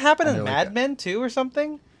award. Did that happen in Mad Men too, or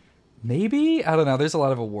something? Maybe, I don't know. There's a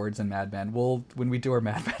lot of awards in Mad Men. When we do our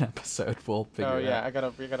Mad Men episode, we'll figure it out. I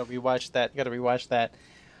gotta rewatch that.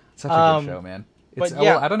 Such a good show, man.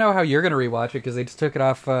 I don't know how you're gonna rewatch it because they just took it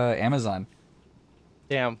off Amazon.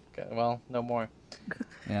 Damn. Well, no more.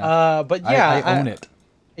 Yeah. But yeah, I own it.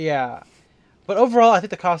 Yeah. But overall, I think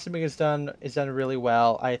the costuming is done really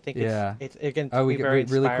well. I think it's again very really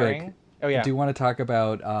inspiring. Quick. Oh yeah. Do you want to talk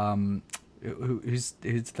about who's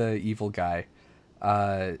the evil guy?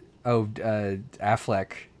 Affleck,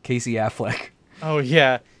 Casey Affleck. Oh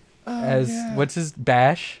yeah. What's his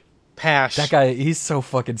Pash? That guy, he's so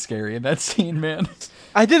fucking scary in that scene, man.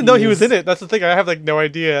 I didn't know he was in it. That's the thing. I have like no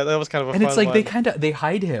idea. That was kind of a fun one. And it's like they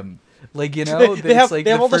hide him. Like, they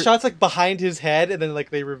have all the shots like behind his head, and then like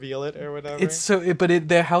they reveal it or whatever. It's so,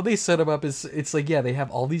 how they set him up is, it's like, they have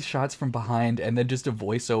all these shots from behind, and then just a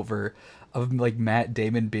voiceover of like Matt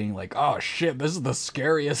Damon being like, "Oh shit, this is the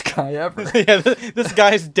scariest guy ever." Yeah, this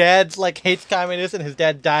guy's dad like hates communists, and his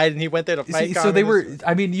dad died, and he went there to fight communists. So they were.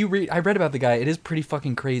 I mean, I read about the guy. It is pretty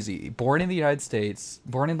fucking crazy. Born in the United States,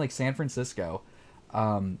 born in like San Francisco.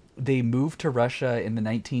 They moved to Russia in the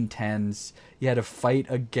 1910s. He had to fight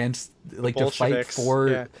against, like, to fight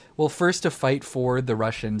for, first to fight for the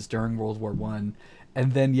Russians during World War I.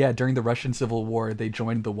 And then, during the Russian Civil War, they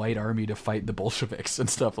joined the White Army to fight the Bolsheviks and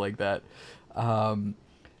stuff like that. And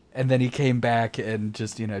then he came back and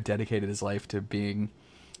just, dedicated his life to being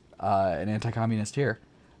an anti-communist here.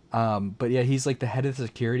 But he's like the head of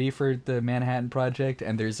security for the Manhattan Project,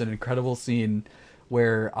 and there's an incredible scene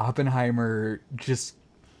where Oppenheimer just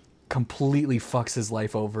completely fucks his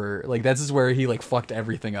life over. Like, this is where he like fucked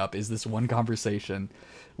everything up, is this one conversation,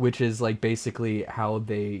 which is like basically how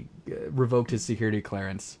they revoked his security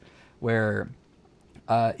clearance, where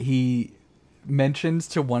he mentions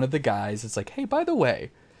to one of the guys, it's like, hey, by the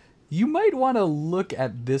way, you might want to look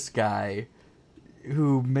at this guy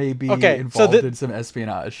who may be involved in some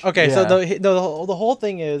espionage. Okay, so the whole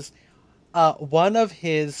thing is, one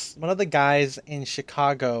of the guys in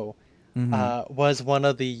Chicago was one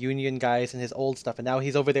of the union guys in his old stuff, and now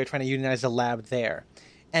he's over there trying to unionize the lab there.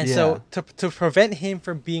 And so to prevent him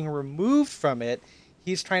from being removed from it,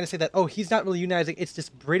 he's trying to say that, he's not really unionizing, it's this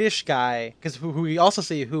British guy, because who we also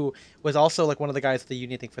see, who was also like one of the guys at the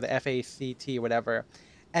union thing for the FACT or whatever.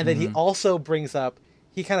 And then he also brings up,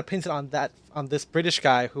 he kind of pins it on this British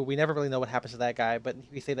guy, who we never really know what happens to that guy, but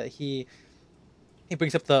we say that he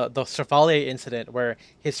brings up the Chevalier incident, where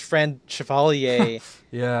his friend Chevalier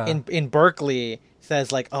in Berkeley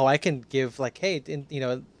says like, I can give like, hey,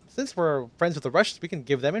 since we're friends with the Russians, we can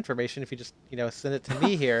give them information if you just send it to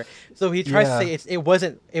me here. So he tries to say it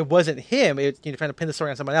wasn't him. It's trying to pin the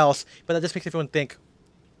story on someone else, but that just makes everyone think,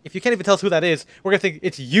 if you can't even tell us who that is, we're gonna think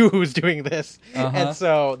it's you who's doing this. And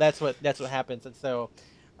so that's what happens. And so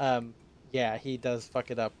he does fuck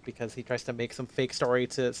it up because he tries to make some fake story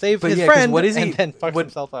to save his friend, and then fucks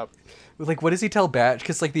himself up. Like, what does he tell Batch?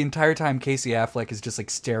 Because like the entire time Casey Affleck is just like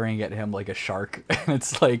staring at him like a shark, and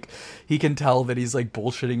it's like he can tell that he's like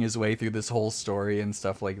bullshitting his way through this whole story and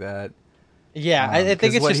stuff like that. Yeah, I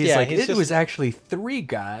think it's just like. It was actually 3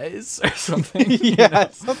 guys or something.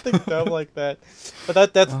 Something dumb like that.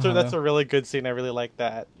 But that's a really good scene. I really like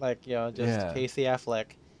that. Like Casey Affleck.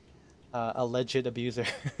 alleged abuser.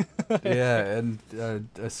 Yeah, and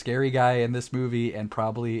a scary guy in this movie and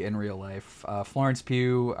probably in real life. Florence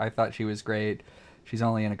Pugh, I thought she was great. She's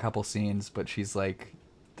only in a couple scenes, but she's like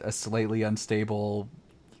a slightly unstable.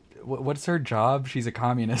 What's her job? She's a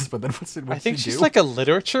communist, but then what's I think she she's do? like a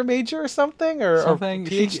literature major or something, or Something.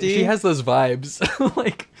 PhD. She has those vibes.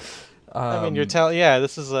 Like, I mean, you're telling. Yeah,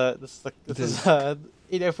 this is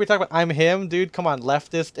if we talk about I'm him, dude. Come on,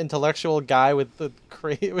 leftist intellectual guy with the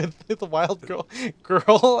with the wild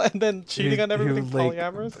girl, and then cheating on everything. Like,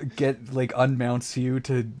 polyamorous. Unmounts you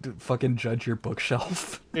to fucking judge your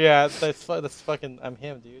bookshelf. Yeah, that's fucking I'm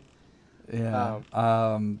him, dude. Yeah.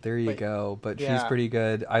 There you go. But yeah. she's pretty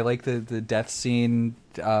good. I like the death scene.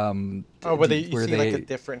 Where they see like a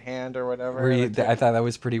different hand or whatever. I thought that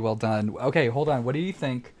was pretty well done. Okay, hold on. What do you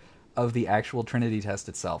think of the actual Trinity test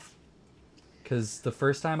itself? Because the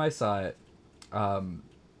first time I saw it,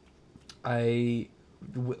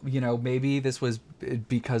 maybe this was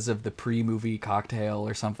because of the pre-movie cocktail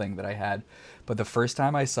or something that I had, but the first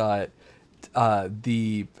time I saw it,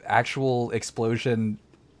 the actual explosion,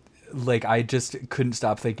 like, I just couldn't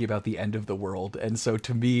stop thinking about the end of the world, and so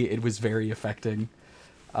to me it was very affecting.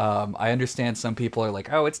 I understand some people are like,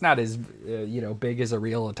 oh, it's not as big as a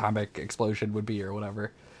real atomic explosion would be or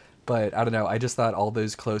whatever, but I don't know, I just thought all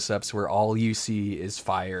those close-ups where all you see is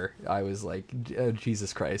fire, I was like,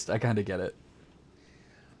 Jesus Christ, I kind of get it.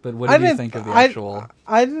 But what did you think of the actual?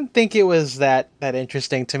 I didn't think it was that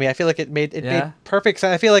interesting to me. I feel like it made perfect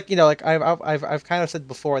sense. I feel like I've kind of said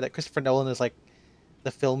before that Christopher Nolan is like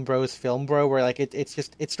the film bro, where like it's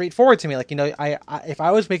straightforward to me. Like, I if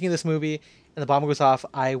I was making this movie and the bomb goes off,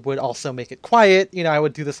 I would also make it quiet. I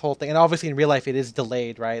would do this whole thing, and obviously in real life it is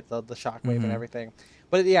delayed, right? The shockwave and everything.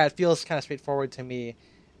 But yeah, it feels kind of straightforward to me.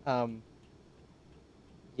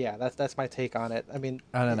 Yeah, that's my take on it. I mean,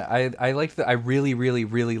 I don't know. I really, really,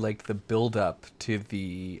 really liked the build up to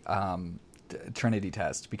the Trinity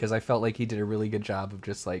test, because I felt like he did a really good job of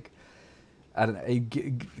just like, I don't know,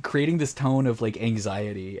 creating this tone of like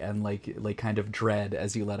anxiety and like kind of dread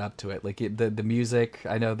as you led up to it. Like the music,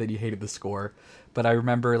 I know that you hated the score, but I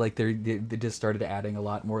remember like they just started adding a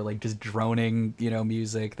lot more like just droning,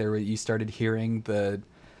 music. You started hearing the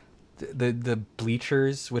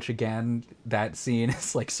bleachers, which again, that scene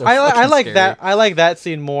is like so. I like scary. that. I like that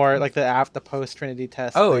scene more, like the post Trinity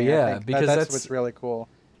test. Oh thing, yeah, because that's what's really cool.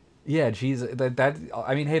 Yeah, geez, that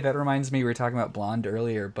I mean, hey, that reminds me, we were talking about Blonde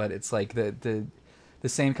earlier, but it's like the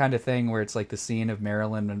same kind of thing where it's like the scene of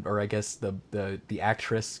Marilyn, or I guess the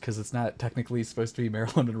actress, because it's not technically supposed to be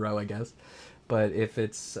Marilyn Monroe, I guess, but if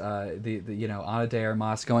it's the Ana de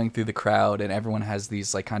Armas going through the crowd and everyone has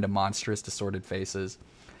these like kind of monstrous distorted faces.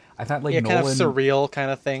 I thought like Nolan, kind of surreal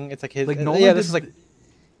kind of thing. It's like his Nolan this is like.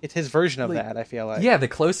 It's his version of that, I feel like. Yeah, the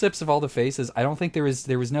close-ups of all the faces. I don't think there was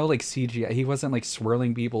no like CGI. He wasn't like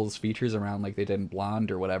swirling people's features around like they did in Blonde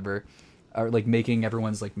or whatever, or like making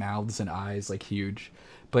everyone's like mouths and eyes like huge.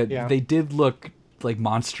 But they did look like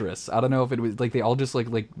monstrous. I don't know if it was like they all just like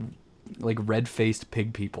red-faced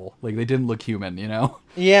pig people. Like they didn't look human,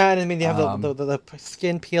 Yeah, and I mean you have the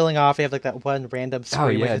skin peeling off. You have like that one random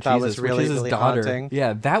scream, which I thought was really, really haunting.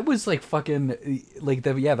 Yeah, that was like fucking like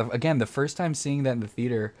the first time seeing that in the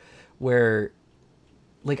theater, where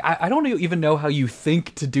like I don't even know how you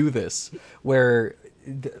think to do this, where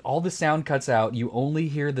all the sound cuts out, you only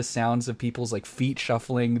hear the sounds of people's like feet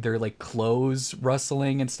shuffling, their like clothes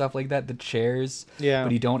rustling and stuff like that, the chairs,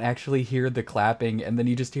 but you don't actually hear the clapping, and then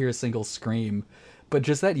you just hear a single scream. But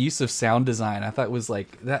just that use of sound design, I thought was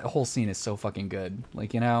like, that whole scene is so fucking good,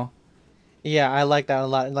 like, Yeah, I like that a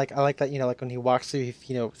lot, and like I like that, like when he walks through,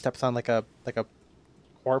 he steps on like a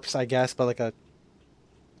corpse, I guess, but like a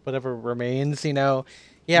whatever remains, you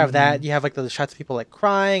have that, you have like the shots of people like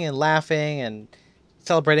crying and laughing and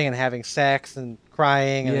celebrating and having sex and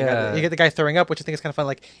crying, and you get the guy throwing up, which I think is kind of fun.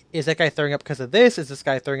 Like, is that guy throwing up because of this? Is this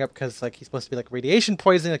guy throwing up because like he's supposed to be like radiation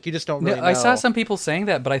poisoning? Like, you just don't really know. I saw some people saying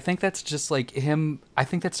that, but I think that's just like him. I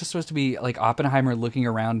think that's just supposed to be like Oppenheimer looking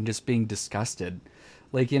around and just being disgusted.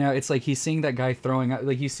 Like, it's like he's seeing that guy throwing up.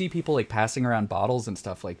 Like, you see people like passing around bottles and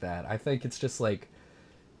stuff like that. I think it's just like,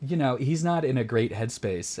 he's not in a great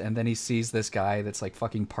headspace, and then he sees this guy that's like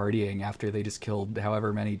fucking partying after they just killed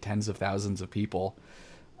however many tens of thousands of people,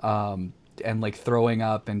 and like throwing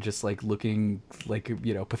up and just like looking like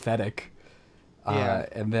pathetic.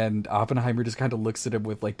 And then Oppenheimer just kind of looks at him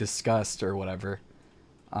with like disgust or whatever.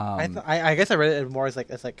 I guess I read it more as like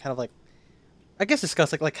kind of like, I guess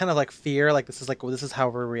disgust, like kind of like fear, like this is how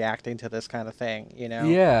we're reacting to this kind of thing,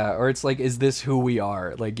 Yeah, or it's like, is this who we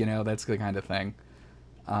are? Like, that's the kind of thing.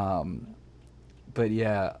 But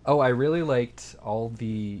yeah. Oh, I really liked all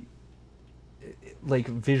the like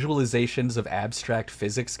visualizations of abstract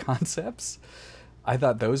physics concepts. I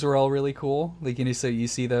thought those were all really cool. Like, so you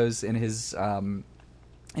see those in his in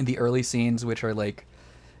the early scenes, which are like,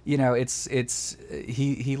 it's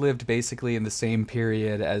he lived basically in the same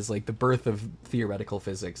period as like the birth of theoretical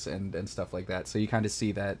physics and stuff like that. So you kind of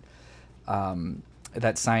see that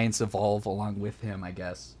that science evolve along with him, I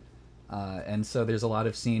guess. And so there's a lot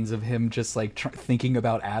of scenes of him just like thinking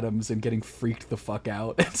about atoms and getting freaked the fuck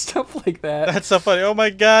out and stuff like that. That's so funny. Oh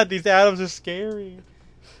my god, these atoms are scary.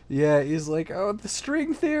 Yeah, he's like, oh, the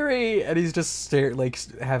string theory, and he's just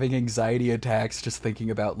having anxiety attacks just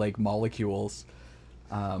thinking about like molecules.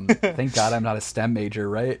 Thank God I'm not a STEM major,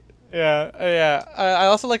 right? Yeah. I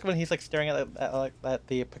also like when he's like staring at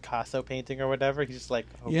the Picasso painting or whatever. He's just like,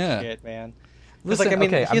 oh shit, man. Listen, like, I mean,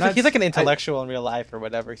 okay, he's like an intellectual in real life or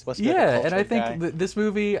whatever. He's supposed to be and I think this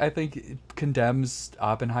movie, condemns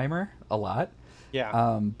Oppenheimer a lot.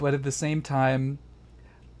 Yeah. But at the same time,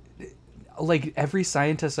 like every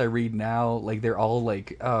scientist I read now, like they're all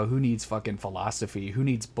like, oh, who needs fucking philosophy? Who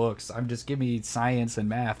needs books? Give me science and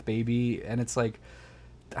math, baby. And it's like,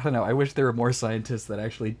 I don't know. I wish there were more scientists that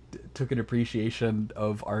actually took an appreciation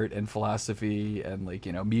of art and philosophy and like,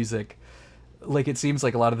 music. Like it seems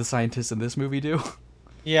like a lot of the scientists in this movie do.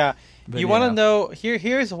 Yeah. You want to know,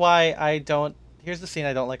 here's why I don't, here's the scene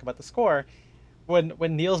I don't like about the score. When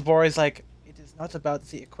Niels Bohr is like, it is not about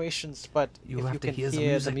the equations, but if you can hear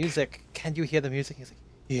the music, can you hear the music? He's like,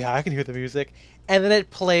 yeah, I can hear the music. And then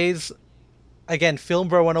it plays, again, Film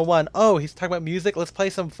Bro 101. Oh, he's talking about music? Let's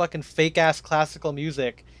play some fucking fake-ass classical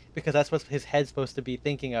music, because that's what his head's supposed to be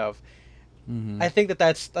thinking of. Mm-hmm. I think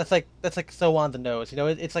that's like so on the nose.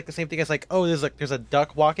 It's like the same thing as like, oh, there's a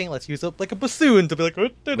duck walking. Let's use like a bassoon to be like,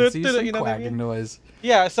 let's use some quacking noise.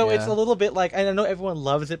 Yeah, so it's a little bit like, and I know everyone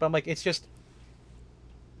loves it, but I'm like, it's just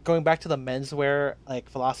going back to the menswear like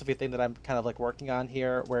philosophy thing that I'm kind of like working on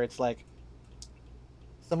here, where it's like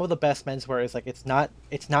some of the best menswear is like it's not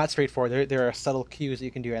straightforward. There are subtle cues that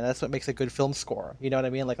you can do, and that's what makes a good film score. You know what I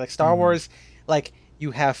mean? Like Star Wars, like you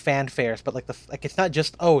have fanfares, but like it's not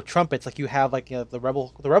just trumpets. Like you have like the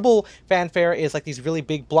rebel fanfare is like these really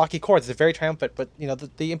big blocky chords. It's very triumphant, but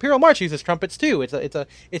the Imperial March uses trumpets too.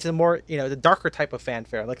 It's a more the darker type of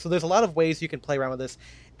fanfare. Like so, there's a lot of ways you can play around with this,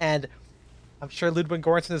 and I'm sure Ludwig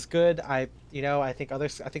Göransson is good. I think other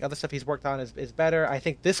stuff he's worked on is better. I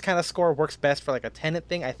think this kind of score works best for like a Tenet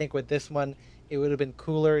thing. I think with this one, it would have been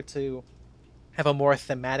cooler to have a more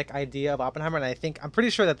thematic idea of Oppenheimer, and I'm pretty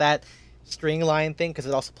sure that string line thing, because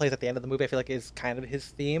it also plays at the end of the movie, I feel like is kind of his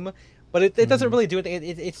theme, but it doesn't really do it.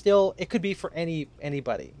 It's still, it could be for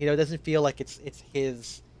anybody. It doesn't feel like it's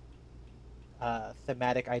his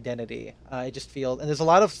thematic identity. It just feels, and there's a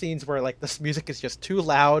lot of scenes where like this music is just too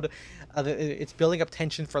loud. It's building up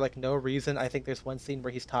tension for like no reason. I think there's one scene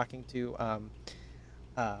where he's talking to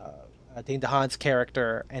Dane DeHaan's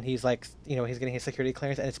character, and he's like, he's getting his security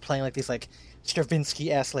clearance, and it's playing like these like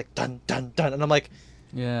Stravinsky-esque like dun dun dun, and I'm like,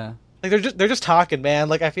 yeah. Like they're just talking, man.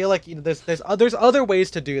 Like I feel like there's other ways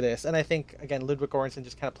to do this, and I think again Ludwig Göransson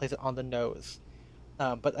just kind of plays it on the nose.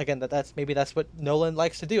 But again, that's what Nolan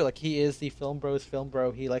likes to do. Like he is the film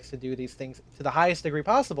bro. He likes to do these things to the highest degree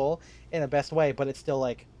possible in a best way. But it's still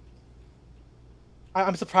like,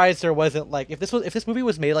 I'm surprised there wasn't like, if this movie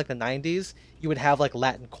was made like the '90s, you would have like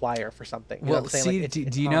Latin choir for something. You know what I'm saying? Like,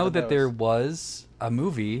 do you know that there was a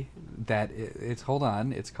movie that it's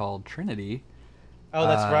called Trinity. Oh,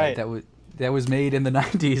 that's right. That was made in the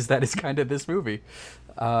 '90s. That is kind of this movie.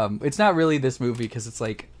 It's not really this movie because it's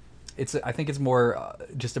like, I think it's more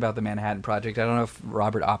just about the Manhattan Project. I don't know if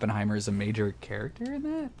Robert Oppenheimer is a major character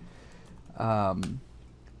in that.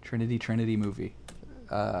 Trinity movie.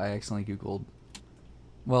 I accidentally Googled.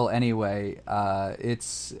 Well, anyway,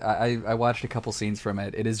 I watched a couple scenes from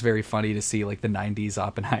it. It is very funny to see like the '90s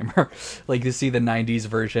Oppenheimer, like to see the '90s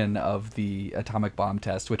version of the atomic bomb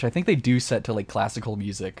test, which I think they do set to like classical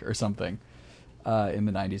music or something in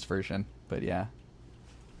the '90s version. But yeah.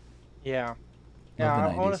 Yeah.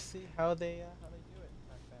 I want to see how they do it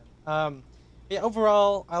back then. Yeah,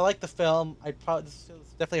 overall, I like the film. This is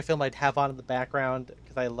definitely a film I'd have on in the background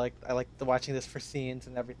because I like watching this for scenes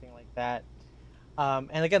and everything like that.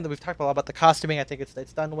 And again, we've talked a lot about the costuming. I think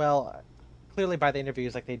it's done well. Clearly, by the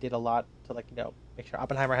interviews, like they did a lot to make sure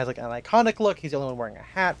Oppenheimer has like an iconic look. He's the only one wearing a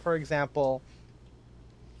hat, for example.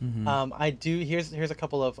 Mm-hmm. Here's a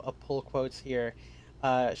couple of pull quotes here.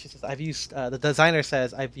 She says, the designer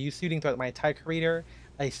says, I've used suiting throughout my entire career.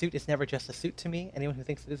 A suit is never just a suit to me. Anyone who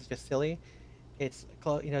thinks it is just silly. It's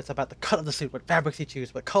about the cut of the suit, what fabrics you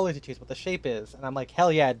choose, what colors you choose, what the shape is. And I'm like,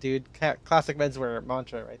 hell yeah, dude. Classic menswear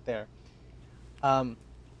mantra right there. I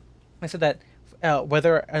said that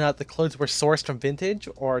whether or not the clothes were sourced from vintage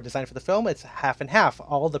or designed for the film, it's half and half.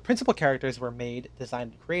 All the principal characters were made,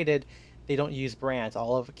 designed, and created. They don't use brands.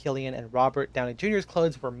 All of Killian and Robert Downey Jr.'s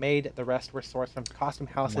clothes were made. The rest were sourced from costume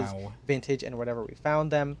houses, vintage, and whatever we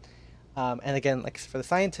found them. And again, like for the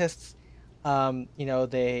scientists, they all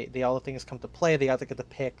the things come to play. They got to get to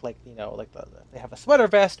pick, they have a sweater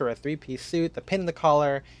vest or a 3-piece suit, the pin in the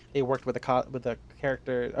collar. They worked with the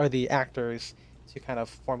character or the actors to kind of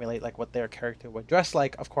formulate like what their character would dress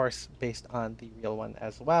like, of course, based on the real one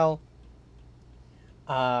as well.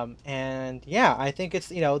 And yeah, I think it's,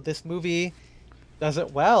 this movie does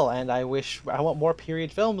it well, and I want more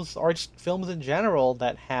period films or just films in general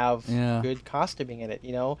that have good costuming in it,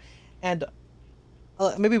 and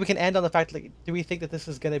maybe we can end on the fact, like, do we think that this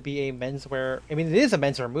is going to be a menswear? I mean, it is a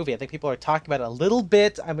menswear movie. I think people are talking about it a little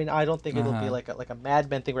bit. I mean, I don't think it'll be like a Mad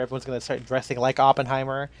Men thing where everyone's going to start dressing like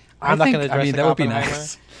Oppenheimer. I'm not going to dress like that would be Oppenheimer.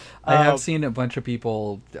 nice. I have seen a bunch of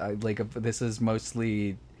people, this is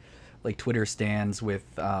mostly like Twitter stands with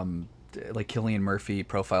like Cillian Murphy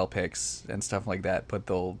profile pics and stuff like that, but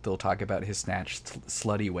they'll talk about his snatched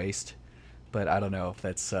slutty waist. But I don't know if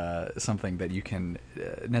that's something that you can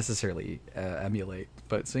necessarily emulate.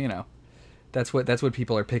 But so that's what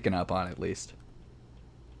people are picking up on, at least.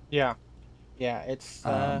 Yeah, it's.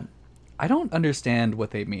 I don't understand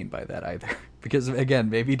what they mean by that either, because again,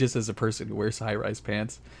 maybe just as a person who wears high-rise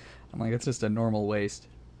pants, I'm like, it's just a normal waist.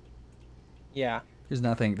 Yeah. There's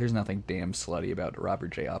nothing damn slutty about Robert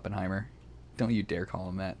J. Oppenheimer. Don't you dare call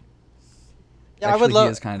him that. Yeah, actually, I would love.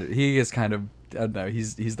 He is kind of. I don't know.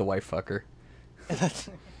 He's the wife fucker.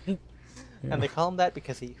 And they call him that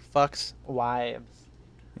because he fucks wives.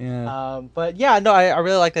 Yeah. But yeah, no, I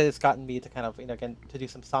really like that it's gotten me to kind of, again, to do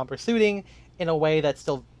some somber suiting in a way that's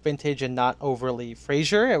still vintage and not overly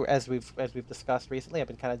Frasier, as we've discussed recently. I've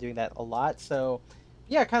been kind of doing that a lot. So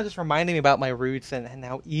yeah, kind of just reminding me about my roots and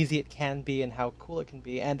how easy it can be and how cool it can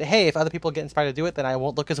be. And hey, if other people get inspired to do it, then I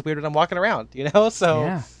won't look as weird when I'm walking around, So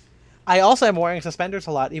yeah. I also am wearing suspenders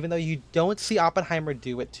a lot, even though you don't see Oppenheimer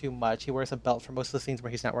do it too much. He wears a belt for most of the scenes where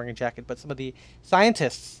he's not wearing a jacket, but some of the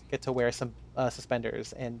scientists get to wear some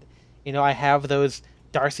suspenders. And, I have those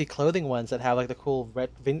Darcy clothing ones that have like the cool red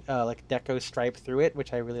like deco stripe through it,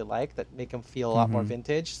 which I really like, that make them feel a lot more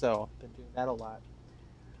vintage. So I've been doing that a lot.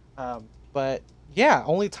 But yeah,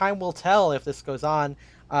 only time will tell if this goes on.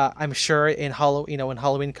 I'm sure when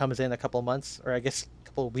Halloween comes in a couple of months, or I guess a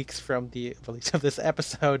couple of weeks from the release of this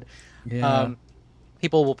episode,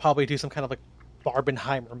 people will probably do some kind of like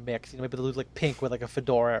Barbenheimer mix. Maybe they'll do like pink with like a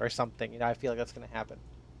fedora or something. I feel like that's going to happen.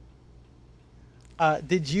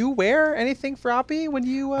 Did you wear anything for Oppie when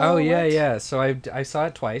you? Yeah. So I saw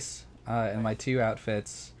it twice, and my two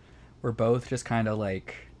outfits were both just kind of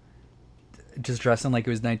like just dressing like it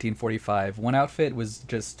was 1945. One outfit was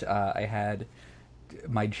just I had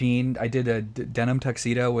my jean. I did a denim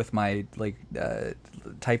tuxedo with my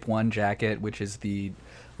Type 1 jacket, which is the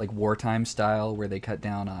like wartime style where they cut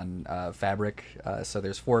down on fabric. So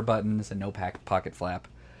there's 4 buttons and no pocket flap.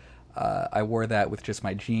 I wore that with just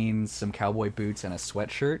my jeans, some cowboy boots, and a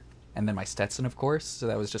sweatshirt, and then my Stetson, of course. So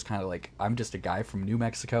that was just kind of like, I'm just a guy from New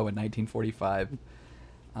Mexico in 1945.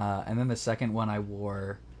 And then the second one I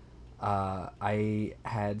wore, I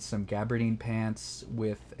had some gabardine pants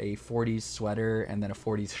with a 40s sweater and then a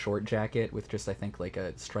 40s short jacket with just, I think, like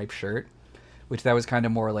a striped shirt, which that was kind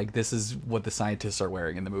of more like, this is what the scientists are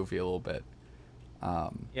wearing in the movie a little bit.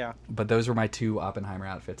 Yeah. But those were my 2 Oppenheimer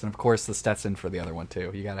outfits, and of course the Stetson for the other one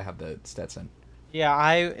too. You gotta have the Stetson. Yeah,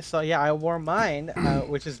 I wore mine,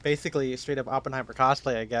 which is basically straight up Oppenheimer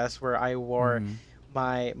cosplay, I guess, where I wore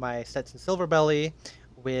my Stetson Silver Belly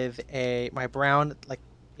with my brown,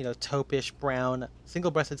 taupe-ish brown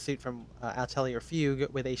single-breasted suit from Atelier Fugue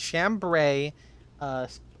with a chambray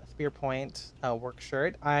spear point work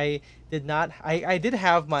shirt. I did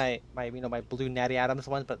have my blue Natty Adams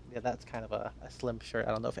one, but yeah, that's kind of a slim shirt.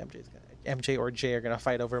 I don't know if MJ or Jay are gonna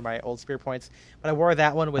fight over my old spear points, but I wore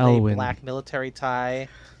that one with a black military tie.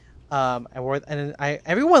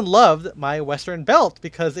 Everyone loved my Western belt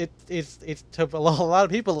because it's to a lot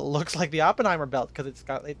of people it looks like the Oppenheimer belt because it's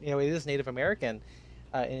got it is Native American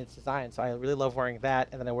in its design. So I really love wearing that,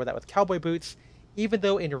 and then I wore that with cowboy boots, even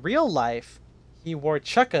though in real life he wore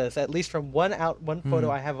chukkas, at least from one photo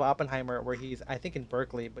I have of Oppenheimer where he's, I think, in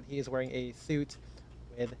Berkeley, but he is wearing a suit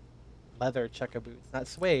with leather chukka boots, not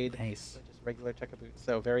suede, nice, but just regular chukka boots.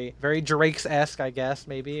 So very, very Drake's-esque, I guess,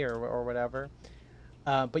 maybe, or whatever.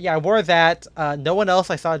 But yeah, I wore that. No one else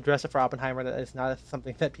I saw dressed up for Oppenheimer. That is not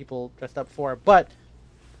something that people dressed up for. But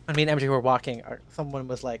I mean, MJ were walking. Someone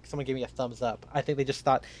gave me a thumbs up. I think they just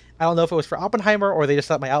thought, I don't know if it was for Oppenheimer or they just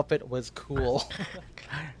thought my outfit was cool.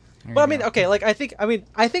 But I mean, okay, like I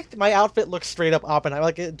think my outfit looks straight up Oppenheimer.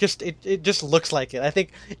 Like it just looks like it. I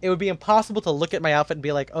think it would be impossible to look at my outfit and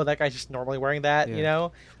be like, oh, that guy's just normally wearing that, you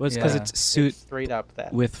know? Well, it's because it's suit straight up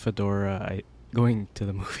that with fedora. Going to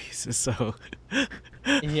the movies, so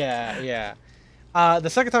yeah. The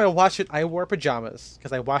second time I watched it, I wore pajamas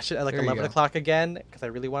because I watched it at like 11 o'clock again because I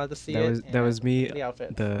really wanted to see it. That was me. The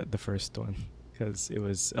outfit. The first one because it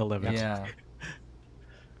was 11. Yeah.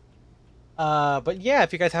 But yeah,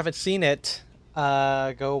 if you guys haven't seen it,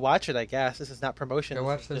 go watch it. I guess this is not promotion. Go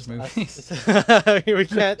watch those movies. We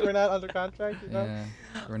can't. We're not under contract. You know? Yeah,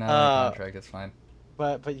 we're not under contract. It's fine.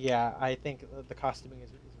 But yeah, I think the costuming is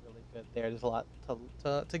really good. There's a lot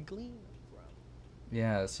to glean from.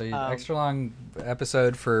 Yeah. So extra long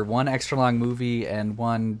episode for one extra long movie and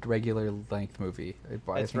one regular length movie.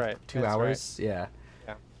 That's right. 2 hours. Right. Yeah.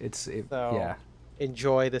 Yeah.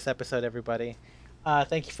 Enjoy this episode, everybody.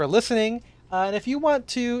 Thank you for listening. And if you want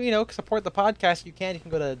to, support the podcast, you can. You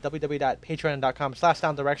can go to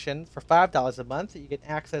www.patreon.com/downdirection for $5 a month. You get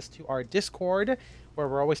access to our Discord, where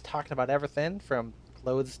we're always talking about everything from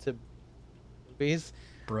clothes to movies.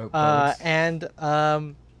 Broke and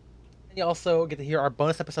you also get to hear our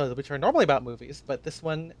bonus episodes, which are normally about movies, but this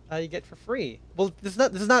one you get for free. Well, this is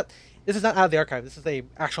not out of the archive. This is a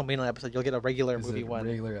actual mainline episode. You'll get a regular movie one.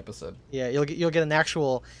 Regular episode. Yeah, you'll get an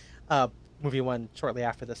actual movie one shortly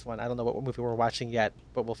after this one. I don't know what movie we're watching yet,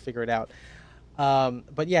 but we'll figure it out.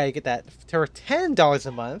 But yeah, you get that for $10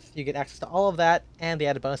 a month. You get access to all of that and the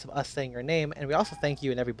added bonus of us saying your name. And we also thank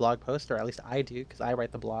you in every blog post, or at least I do, because I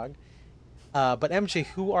write the blog. But MJ,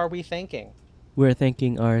 who are we thanking? We're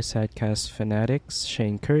thanking our Sadcast fanatics,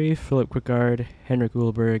 Shane Curry, Philip Quickard, Henrik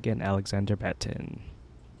Wilberg, and Alexander Batten.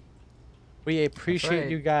 We appreciate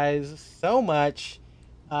you guys so much.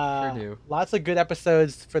 Sure do. Lots of good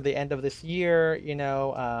episodes for the end of this year.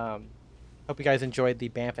 Hope you guys enjoyed the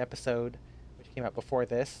Banff episode, which came out before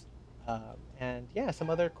this. And yeah, some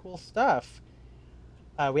other cool stuff.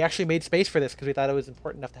 We actually made space for this because we thought it was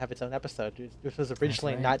important enough to have its own episode. This was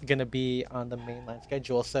originally not going to be on the mainline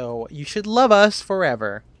schedule, so you should love us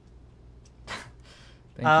forever.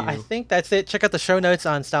 Thank you. I think that's it. Check out the show notes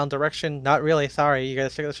on Style and Direction. Not really, sorry. You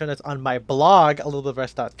guys check out the show notes on my blog,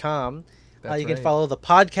 alittlebitrest.com. You can follow the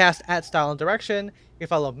podcast at Style and Direction. You can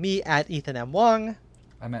follow me at Ethan M. Wong.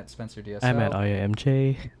 I'm at Spencer DSO. I'm at Aya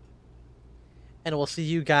MJ. And we'll see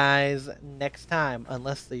you guys next time,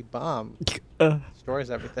 unless the bomb destroys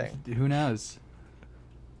everything. Who knows?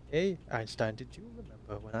 Hey, Einstein, did you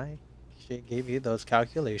remember when I gave you those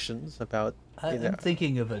calculations about... I'm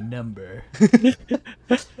thinking of a number.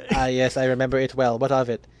 Yes, I remember it well. What of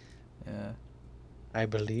it? Yeah. I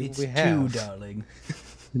believe it's we have. It's 2, darling.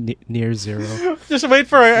 Near zero. Just wait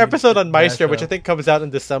for our episode on Maestro, which I think comes out in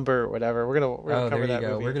December or whatever. We're gonna cover that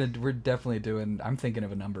movie. We're definitely doing... I'm thinking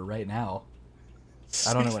of a number right now.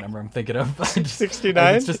 I don't know what number I'm thinking of.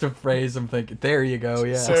 69? It's just a phrase I'm thinking. There you go,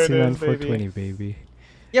 yeah. 69 420, baby.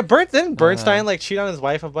 Yeah, didn't Bernstein cheat on his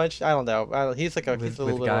wife a bunch? I don't know. He's a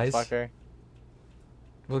little bit of a fucker.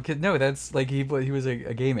 Well, no, that's he was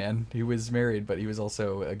a gay man. He was married, but he was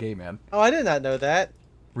also a gay man. Oh, I did not know that.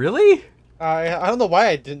 Really? I don't know why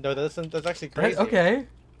I didn't know that. That's actually crazy. Okay.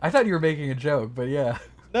 I thought you were making a joke, but yeah.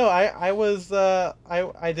 No, I was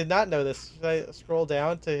I did not know this. Should I scroll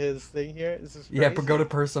down to his thing here? This is crazy. Yeah, but go to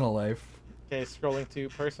personal life. Okay, scrolling to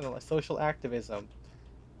personal social activism,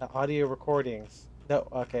 audio recordings. No,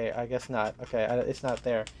 okay, I guess not. Okay, it's not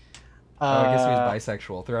there. I guess he was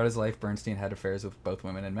bisexual. Throughout his life, Bernstein had affairs with both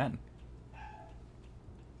women and men.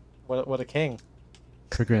 What a king.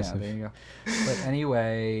 Progressive. Yeah, there you go. But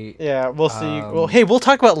anyway... Yeah, we'll see. Well, hey, we'll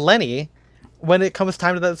talk about Lenny when it comes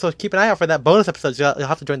time to that, so keep an eye out for that bonus episode. You'll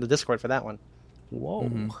have to join the Discord for that one.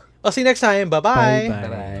 Whoa. I'll see you next time. Bye-bye. Bye-bye.